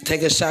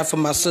 take a shot for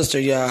my sister,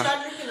 y'all.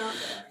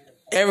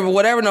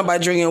 Whatever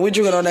nobody drinking, we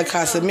drinking on that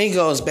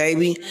Casamigos,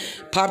 baby.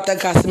 Pop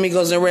that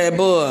Casamigos and Red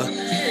Bull.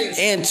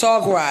 And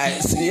talk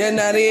rights. You're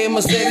not in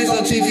Mercedes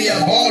on TV.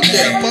 I bought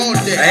that.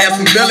 I had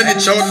some felony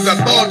charges, I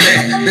bought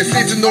that. Been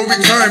sent to no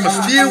return, but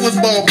still was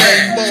ball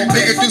back.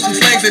 Nigga threw some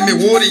slangs in me,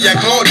 water, I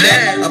called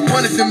that. I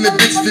punished them the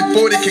bitches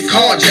before they could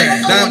call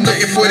jack. Now I'm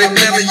looking for that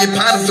family and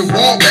partners to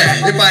wall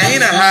back. If I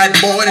ain't a hot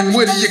boy, then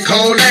what do you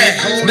call that?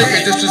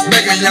 Nigga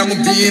disrespect me, I'ma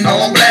be in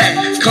all black.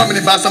 Coming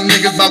about some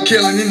niggas about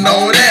killing and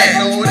all that.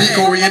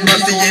 Decoy and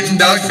Rusty and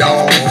Duck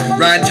Dog.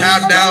 Ride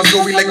top down,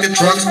 so we like the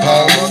trucks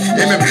pause.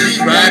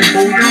 MMG ride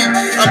full deep.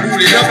 I'm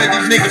booted up at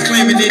these niggas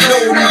claiming they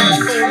know me.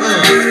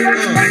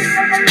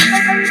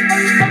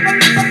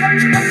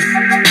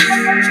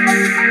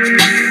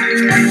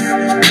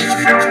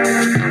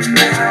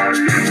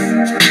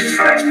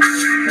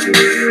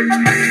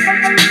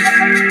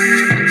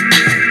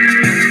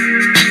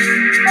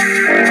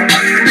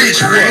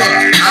 Bitch,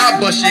 what? I'll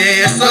bust your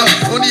ass up.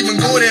 Don't even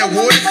go there,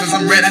 water, cause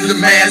I'm ready to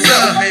mass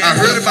up. I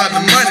heard about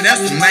the money,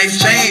 that's a nice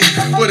change.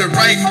 For the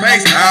right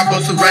price, I'll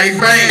bust the right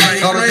brain.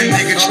 All of the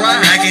nigga try,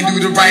 I can do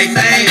the right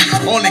thing.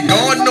 Only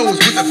God knows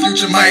what the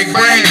future might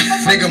bring.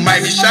 Nigga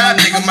might be shy,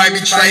 nigga might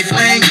be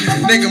trifling.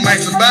 Nigga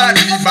might survive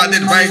if he bout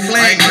that right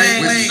flank.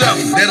 With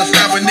something that'll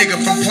stop a nigga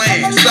from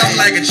playing. Something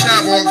like a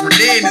chop or a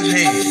grenade in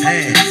his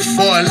hand.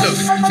 Boy, look,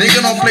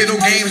 nigga don't play no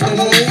games no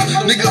more.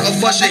 Nigga will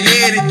bust your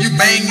head if you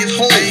bang his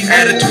hole.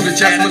 Attitude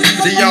adjustments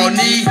that y'all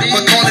need,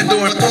 but calling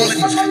doing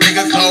enforcements.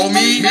 Nigga call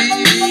me.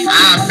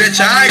 I bet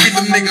ya I get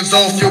them niggas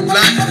off your block.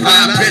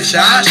 I bet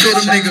ya I show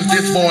them niggas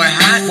this boy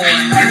hot.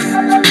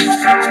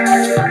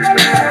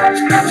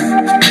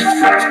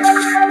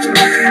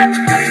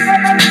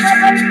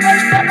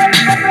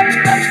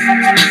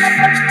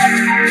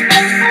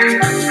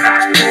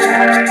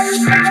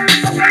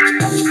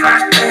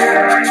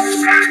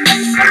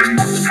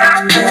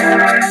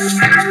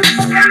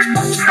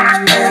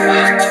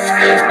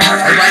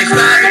 Alright,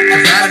 stop it,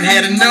 cause I done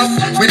had enough.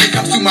 When it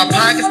comes to my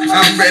pockets,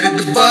 I'm ready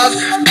to bust.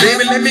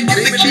 Baby, let me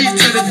get the keys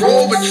to the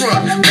Rover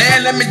truck.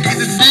 Man, let me get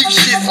this deep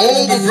shit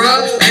over,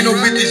 bruh. Ain't no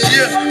bitch this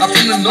year, I'm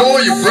from the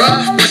north,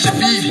 bruh. But your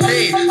beef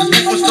head, that's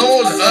what was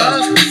told to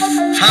us.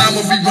 How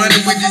I'ma be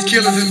running with these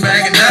killers and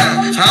banging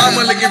down? How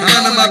I'ma look in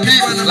front of my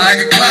people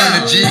like a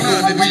clown? The G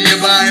cause that we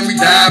live by and we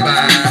die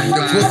by.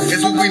 The book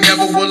is what we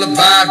never will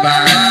abide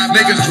by.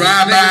 Niggas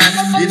drive by,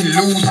 getting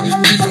loose,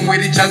 beefing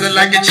with each other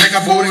like a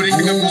checkerboard and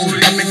goose.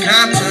 Up in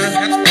Compton,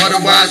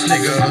 otherwise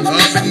nigga.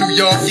 Up in New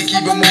York, you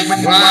keep 'em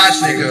moving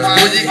wise, nigga.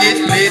 Or you get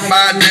played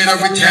by a dread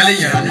or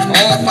Italian.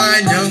 All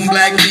fine young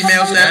black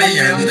female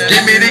stallions.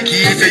 Give me the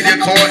keys to your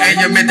car and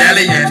your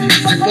medallion.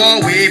 You far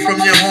away from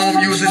your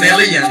home, you's an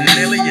alien.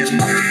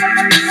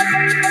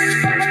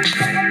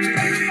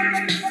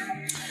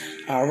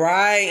 All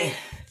right.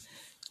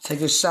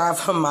 Take a shot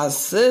from my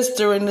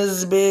sister in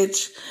this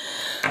bitch.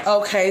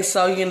 Okay,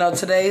 so, you know,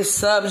 today's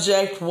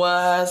subject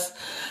was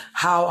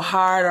how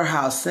hard or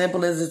how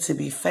simple is it to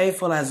be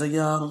faithful as a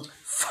young,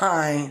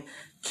 fine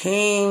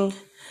king?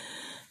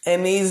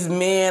 And these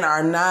men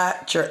are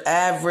not your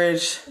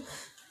average,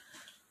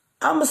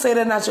 I'm going to say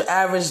they're not your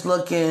average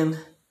looking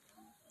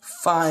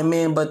fine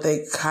men, but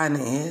they kind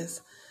of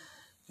is.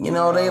 You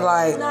know, they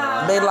like,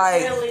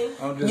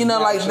 you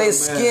know, like they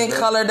skin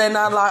color, they're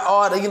not like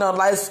all the, you know,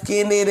 light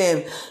skinned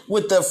and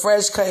with the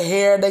fresh cut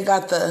hair. They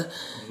got the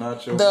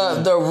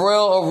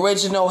real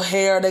original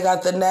hair. They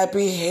got the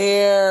nappy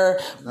hair.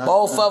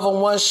 Both of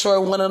them, one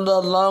short, one a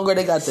little longer.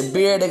 They got the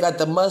beard. They got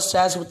the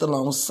mustache with the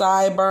long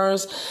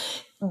sideburns.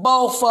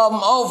 Both of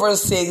them over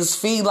 6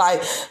 feet.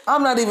 Like,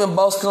 I'm not even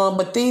boasting on,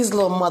 but these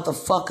little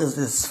motherfuckers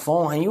is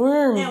fine. You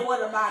hear me? And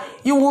what about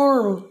it? You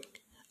hear me?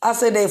 I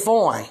said they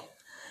fine.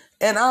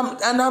 And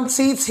I'm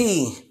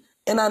TT.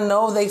 And I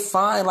know they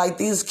fine. Like,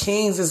 these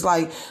kings is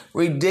like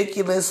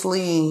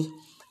ridiculously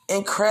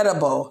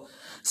incredible.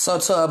 So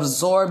to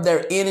absorb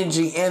their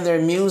energy and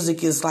their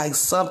music is like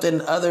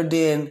something other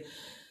than,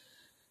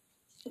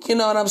 you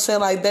know what I'm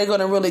saying? Like, they're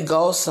going to really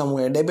go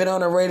somewhere. They've been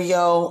on the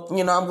radio.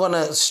 You know, I'm going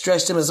to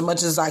stretch them as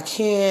much as I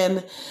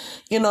can.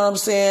 You know what I'm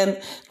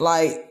saying?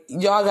 Like,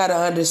 y'all got to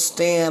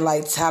understand,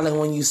 like, talent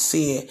when you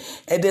see it.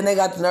 And then they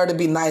got the nerve to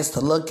be nice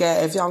to look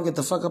at. If y'all don't get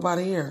the fuck up out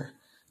of here.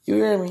 You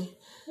hear me?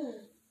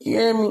 You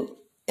hear me?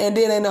 And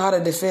then they know how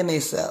to defend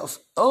themselves.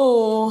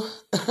 Oh,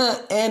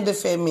 and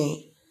defend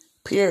me.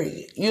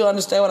 Period. You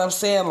understand what I'm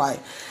saying? Like,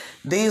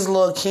 these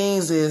little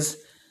kings is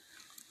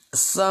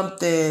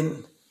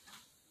something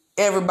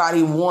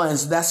everybody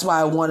wants. That's why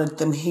I wanted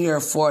them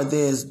here for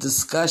this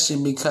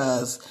discussion,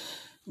 because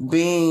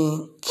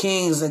being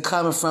kings and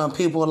coming from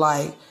people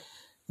like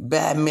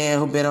Batman,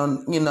 who been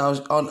on,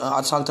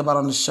 I talked about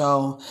on the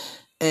show,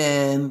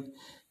 and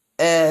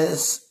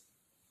as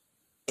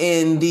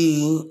in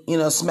the,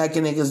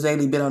 Smacking Niggas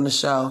Daily been on the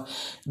show,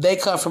 they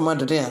come from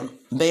under them.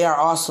 They are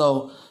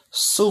also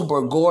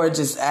super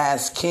gorgeous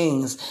ass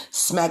kings.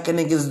 Smacking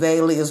Niggas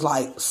Daily is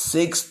like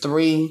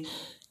 6'3",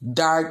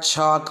 dark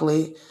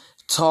chocolate,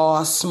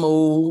 tall,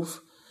 smooth.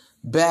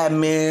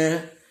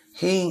 Batman,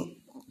 he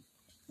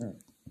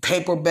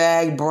paper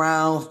bag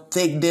brown,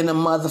 thick than a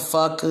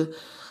motherfucker.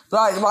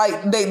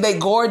 Like they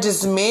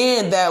gorgeous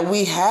men that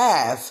we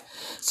have.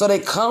 So they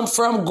come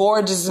from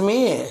gorgeous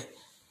men.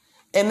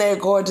 And they're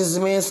gorgeous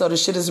men, so the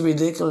shit is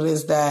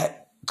ridiculous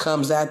that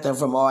comes at them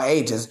from all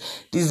ages.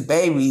 These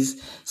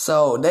babies,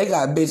 so they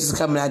got bitches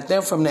coming at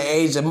them from the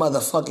age of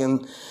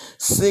motherfucking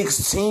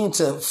 16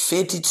 to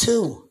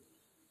 52.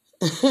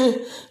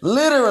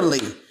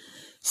 Literally.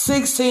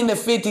 16 to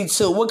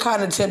 52. What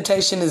kind of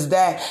temptation is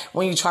that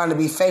when you're trying to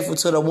be faithful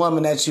to the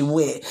woman that you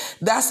with?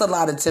 That's a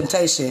lot of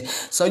temptation.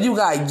 So you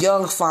got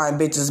young fine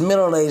bitches,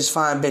 middle-aged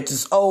fine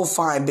bitches, old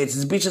fine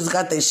bitches, bitches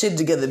got their shit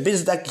together,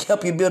 bitches that can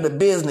help you build a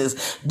business,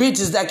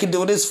 bitches that can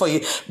do this for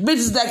you,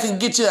 bitches that can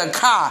get you a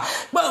car.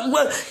 But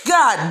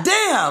god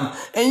damn!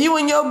 And you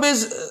and your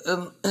bitch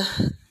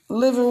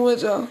living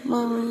with your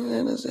mama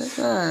and it's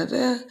god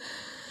damn.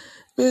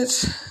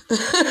 Bitch,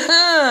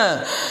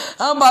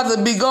 I'm about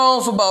to be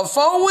gone for about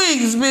 4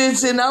 weeks,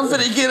 bitch, and I'm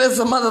finna get us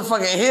some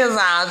motherfucking his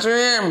eyes, you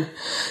hear me?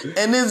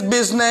 And this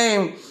bitch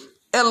named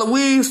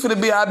Eloise finna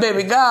be our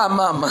baby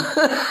godmama.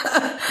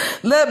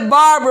 Let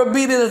Barbara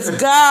be this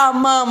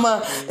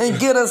godmama and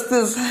get us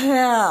this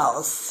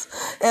house.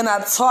 And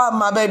I taught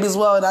my babies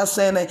well, and I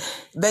saying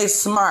they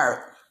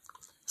smart.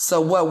 So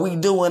what we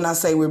do when I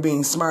say we're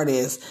being smart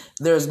is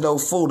there's no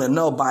fooling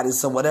nobody,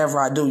 so whatever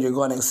I do, you're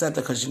going to accept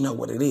it because you know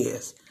what it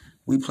is.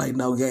 We play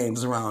no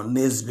games around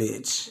this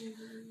bitch.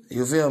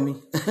 You feel me?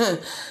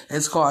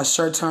 It's called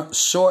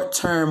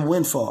short-term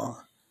windfall.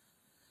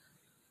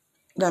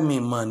 That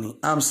mean money.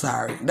 I'm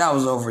sorry. That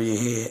was over your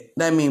head.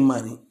 That mean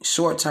money.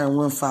 Short-term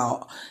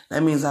windfall.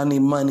 That means I need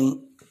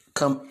money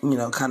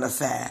kind of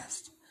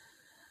fast.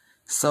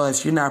 So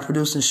if you're not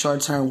producing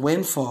short-term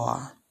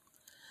windfall,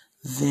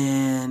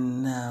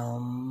 then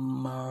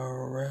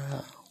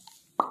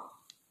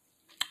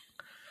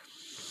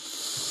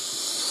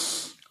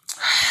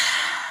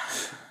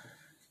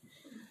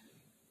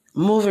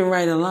moving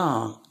right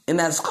along. And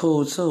that's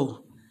cool too.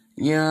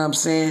 You know what I'm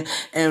saying?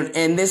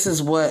 And this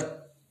is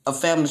what a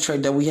family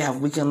trait that we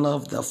have. We can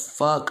love the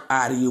fuck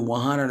out of you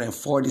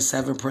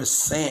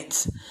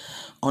 147%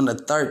 on the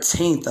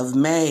 13th of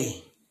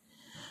May.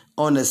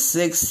 On the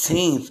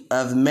 16th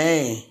of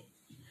May.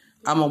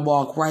 I'm going to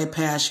walk right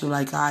past you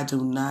like I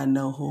do not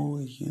know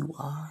who you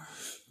are.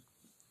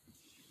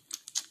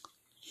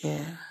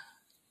 Yeah.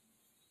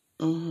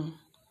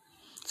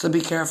 So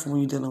be careful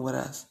when you're dealing with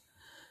us.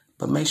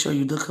 But make sure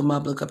you look them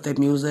up, look up their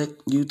music,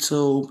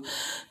 YouTube.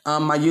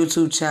 My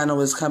YouTube channel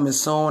is coming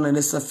soon, and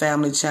it's a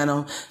family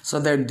channel. So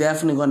they're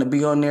definitely going to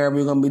be on there.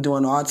 We're going to be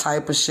doing all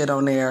type of shit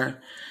on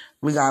there.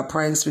 We got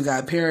pranks, we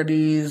got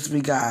parodies,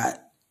 we got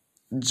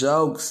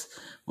jokes,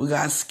 we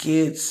got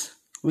skits.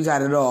 We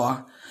got it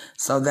all.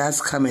 So that's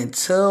coming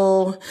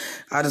too.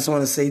 I just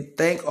want to say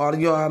thank all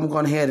of y'all. I'm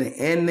going ahead and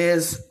end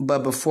this.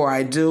 But before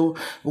I do,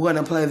 we're going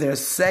to play their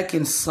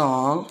second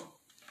song.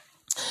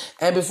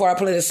 And before I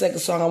play the second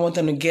song, I want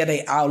them to get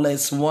their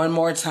outlets one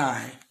more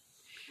time.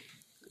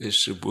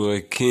 It's your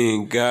boy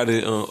King. Got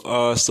it on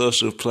all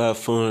social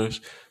platforms.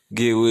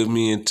 Get with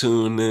me and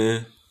tune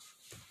in.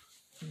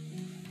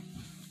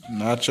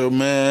 Nacho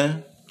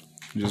Man.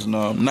 Just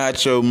know I'm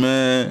Nacho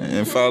Man.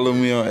 And follow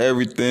me on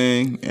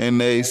everything.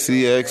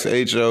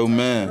 NACXHO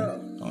Man.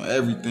 On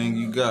everything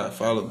you got.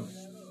 Follow me.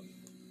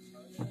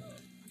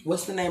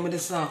 What's the name of the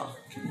song?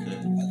 Kim K.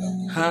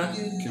 Huh?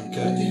 Kim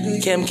K.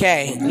 Kim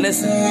K.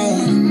 Listen.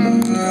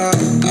 I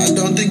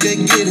don't think they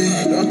get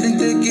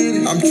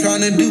it. I'm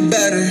trying to do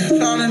better.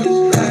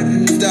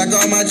 Stack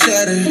all my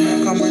cheddar.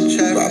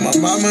 Buy my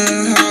mama a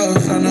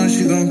house. I know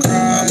she gon'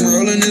 cry. I'm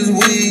rolling this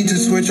weed to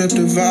switch up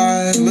the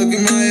vibe. Look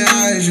in my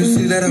eyes, you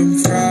see that I'm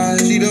fried.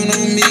 She don't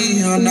know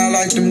me, I'm not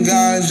like them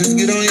guys. Just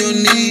get on your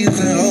knees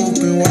and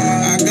open wide.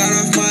 I got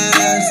off my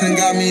ass and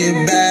got me a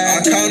bag.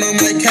 I count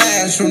on my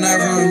cash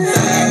whenever I'm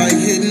bad.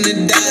 Like hitting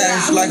the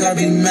dash, like I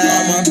be mad.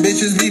 All my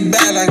bitches be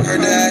bad like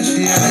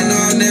Kardashian. I know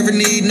I never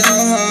need no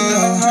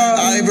hoe.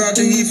 I brought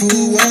the heat for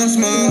who wants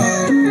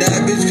more.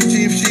 That bitch can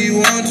cheat if she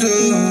want to.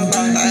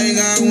 I ain't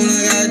got one,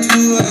 I got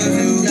two of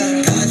you.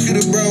 Got you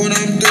the bro when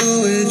I'm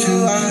through with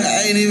you.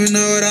 I ain't even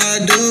know what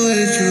I do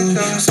with you.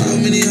 So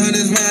many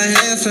hundreds, my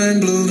hands turn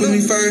blue. Put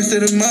me first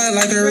of the month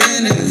like a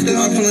renters do.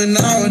 I'm pulling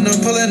out and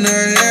I'm pulling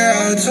her hair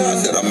out too. I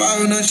said I'm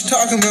out and now she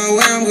talking about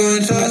where I'm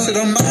going to. I said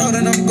I'm out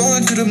and I'm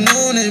going to the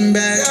moon and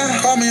back.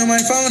 Call me on my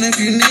phone if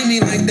you need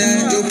me like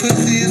that. Your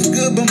pussy is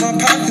good but my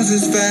pockets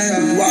is fat.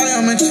 Why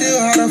I'ma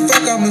chill, how the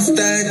fuck I'ma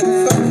stack?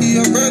 Fuck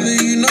your brother,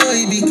 you know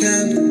he be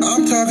capped.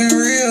 I'm talking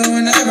real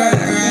whenever I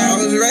rap. I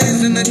was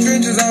raised in the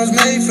trenches, I was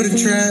made for the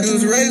trap. You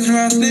was raised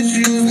around snitch,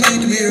 you was made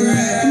to be a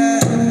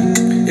rat.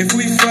 If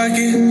we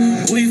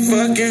fucking, we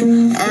fucking.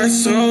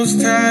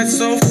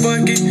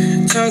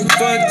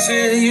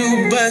 till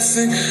you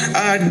bustin'.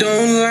 I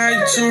don't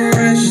like to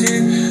rush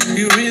it.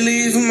 You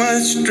relieve my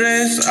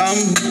stress.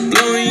 I'm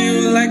blowing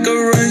you like a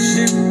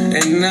Russian.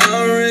 And I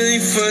don't really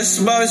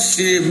fuss about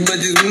shit, but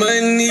this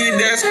money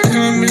that's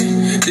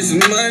coming, this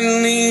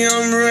money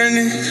I'm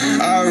running.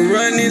 I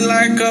run it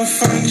like a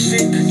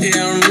function.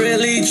 Yeah, I'm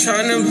really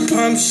tryna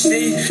pump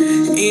shit.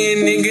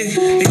 Yeah, nigga.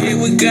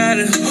 Yeah, we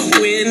gotta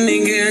win,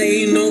 nigga.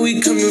 You know we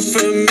coming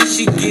from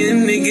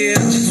Michigan, nigga.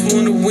 I just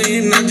wanna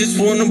win, I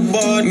just wanna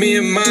ball. Me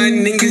and my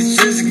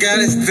niggas just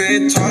gotta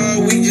stand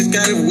tall. We just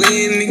gotta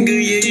win, nigga.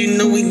 Yeah, you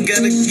know we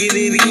gotta get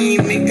it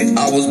in, nigga.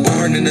 I was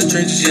born in the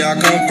trenches, yeah, I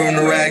come from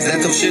the rags.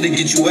 That tough shit'll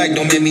get you whacked.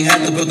 Don't make me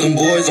have to put them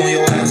boys on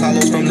your ass.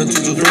 Hollows from the 2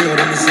 to 3, or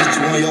them assist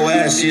you on your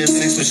ass. She a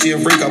 6, but she a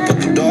freak. I put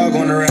the dog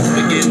on her ass.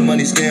 But getting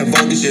money, scan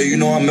focus, yeah, you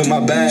know I'm in my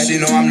bag. She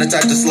know I'm the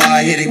type to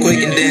slide, hit it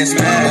quick and then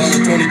smash. All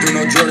the 23,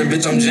 no Jordan,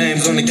 bitch, I'm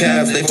James on the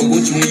Cavs. They fuck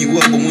with you when you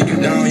up, but when you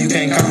down, you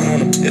can't count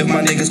on them. If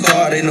my niggas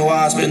call, they know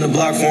I spin the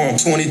block for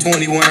them.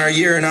 2021 our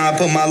year, and I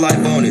put my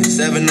life on it.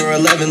 7 or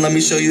 11, let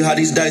me show you how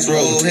these dice roll.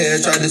 Old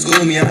head tried to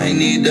school me, I ain't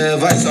need the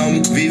advice on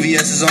me.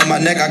 VVS is on my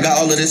neck, I got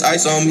all of this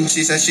ice on me.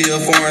 She said she a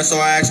foreign, so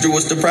I asked her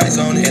what's the price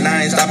on it. And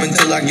I ain't stopping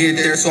till I get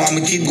there, so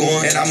I'ma keep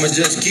going. And I'ma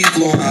just keep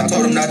flowing. I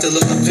told him not to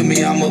look up to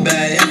me, I'm a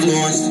bad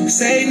influence.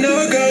 Say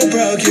no, go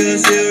broke, you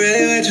still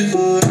really with you.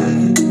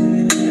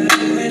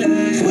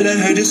 When I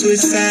heard you switch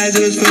sides,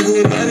 it was fucking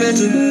with my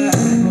mental.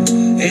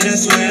 And I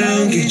swear I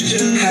don't get you.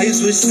 How you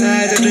switch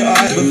sides after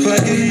art, but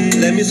fuck it.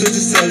 Let me switch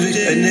the subject.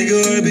 A nigga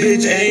or a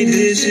bitch ain't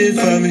this shit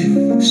for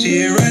me.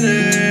 She a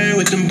runner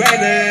with them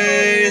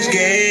burners.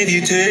 Gave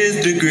you to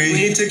his degree.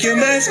 When you took your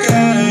mask off,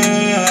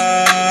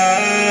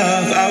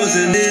 I was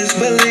in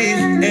disbelief.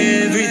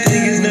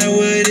 Everything is not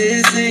what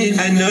it seems.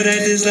 I know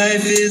that this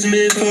life is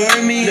meant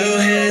for me. No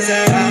hands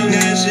out, I don't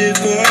got shit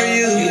for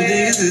you. You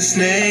niggas is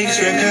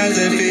snakes, reptiles,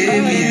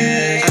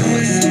 amphibians. I'm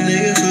with some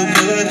niggas who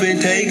pull up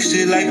and take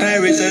shit like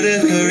Pirates of the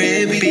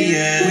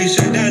Caribbean. We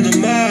shut down the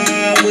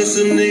mall with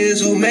some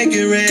niggas who make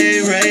it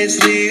rain,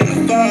 sleep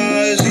the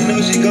bars. You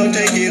know she gon'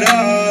 take it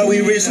all, we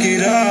risk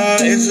it all.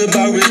 It's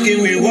about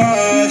risking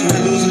rewards,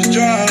 win, lose or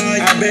draw.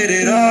 I bet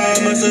it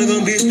all, my son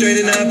gon' be straight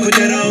and I put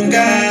that on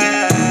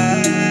God.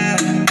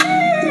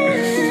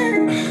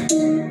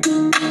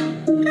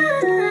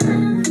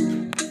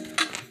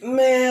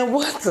 Man,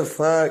 what the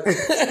fuck?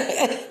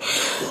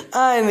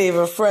 I ain't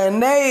even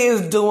friend. They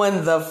is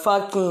doing the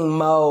fucking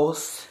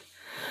most.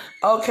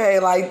 Okay,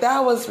 like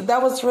that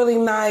was really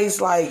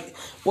nice. Like,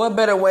 what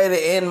better way to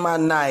end my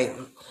night?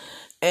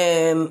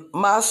 And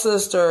my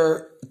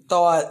sister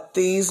thought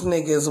these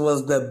niggas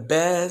was the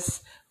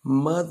best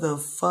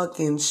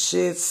motherfucking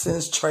shit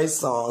since Trey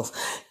Songz.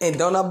 And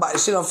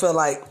she don't feel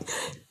like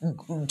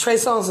Trey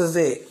Songz is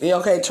it.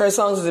 Okay, Trey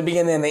Songz is the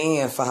beginning and the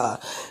end for her.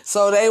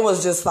 So they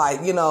was just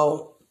like, you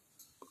know,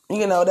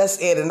 that's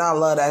it, and I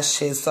love that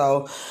shit.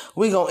 So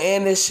we gonna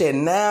end this shit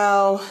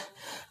now.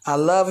 I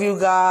love you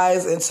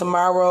guys, and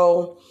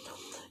tomorrow,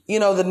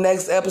 the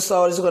next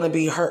episode is gonna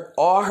be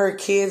all her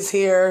kids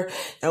here,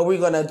 and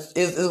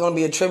it's gonna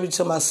be a tribute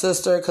to my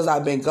sister because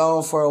I've been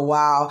gone for a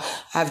while.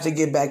 I have to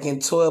get back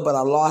into it, but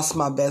I lost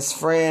my best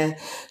friend,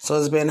 so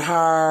it's been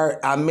hard.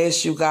 I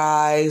miss you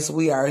guys.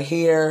 We are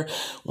here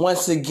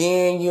once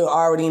again. You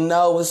already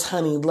know it's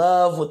Honey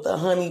Love with the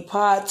Honey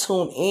Pot.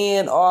 Tune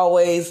in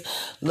always.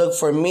 Look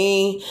for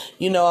me.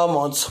 I'm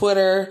on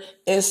Twitter,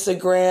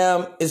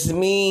 Instagram. It's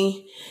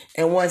me.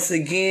 And once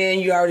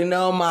again, you already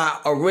know my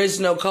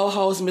original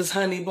co-host, Miss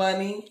Honey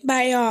Bunny.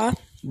 Bye, y'all.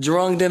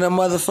 Drunk than a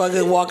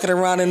motherfucker walking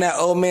around in that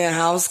old man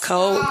house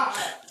coat.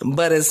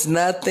 But it's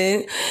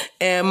nothing.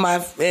 And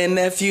my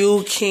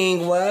nephew,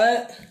 King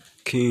what?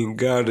 King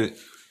got it.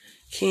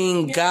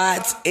 King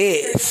got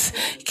it.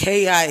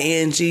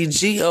 KINGGOTIT.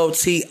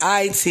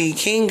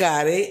 King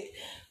got it.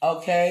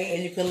 Okay,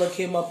 and you can look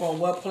him up on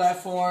what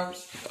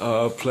platforms?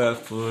 All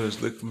platforms.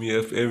 Look me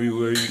up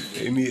everywhere.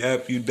 Any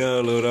app you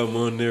download, I'm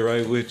on there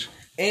right with you.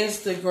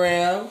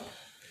 Instagram.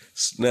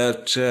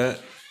 Snapchat,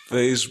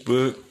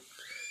 Facebook,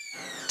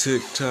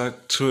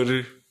 TikTok,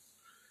 Twitter,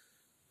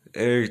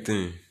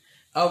 everything.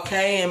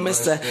 Okay, and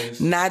Mr.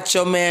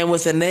 Nacho Man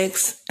with an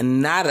X,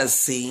 not a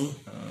C.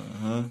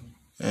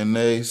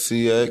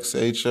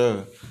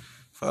 NACXHR.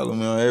 Follow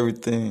me on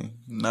everything.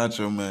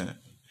 Nacho Man.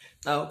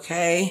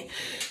 Okay,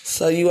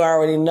 so you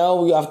already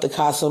know we off the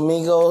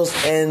Casamigos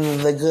and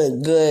the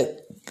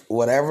good,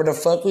 whatever the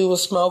fuck we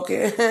was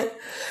smoking.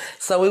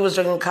 So we was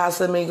drinking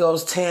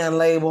Casamigos tan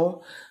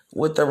label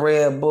with the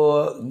Red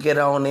Bull. Get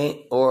on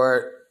it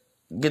or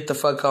get the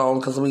fuck on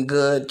because we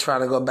good trying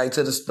to go back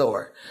to the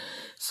store.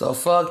 So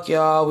fuck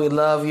y'all. We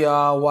love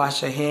y'all.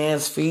 Wash your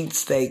hands, feet,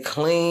 stay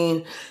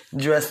clean.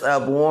 Dress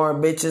up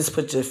warm, bitches.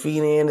 Put your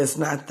feet in. It's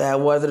not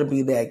that weather to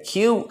be that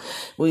cute.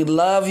 We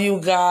love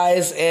you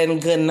guys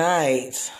and good night.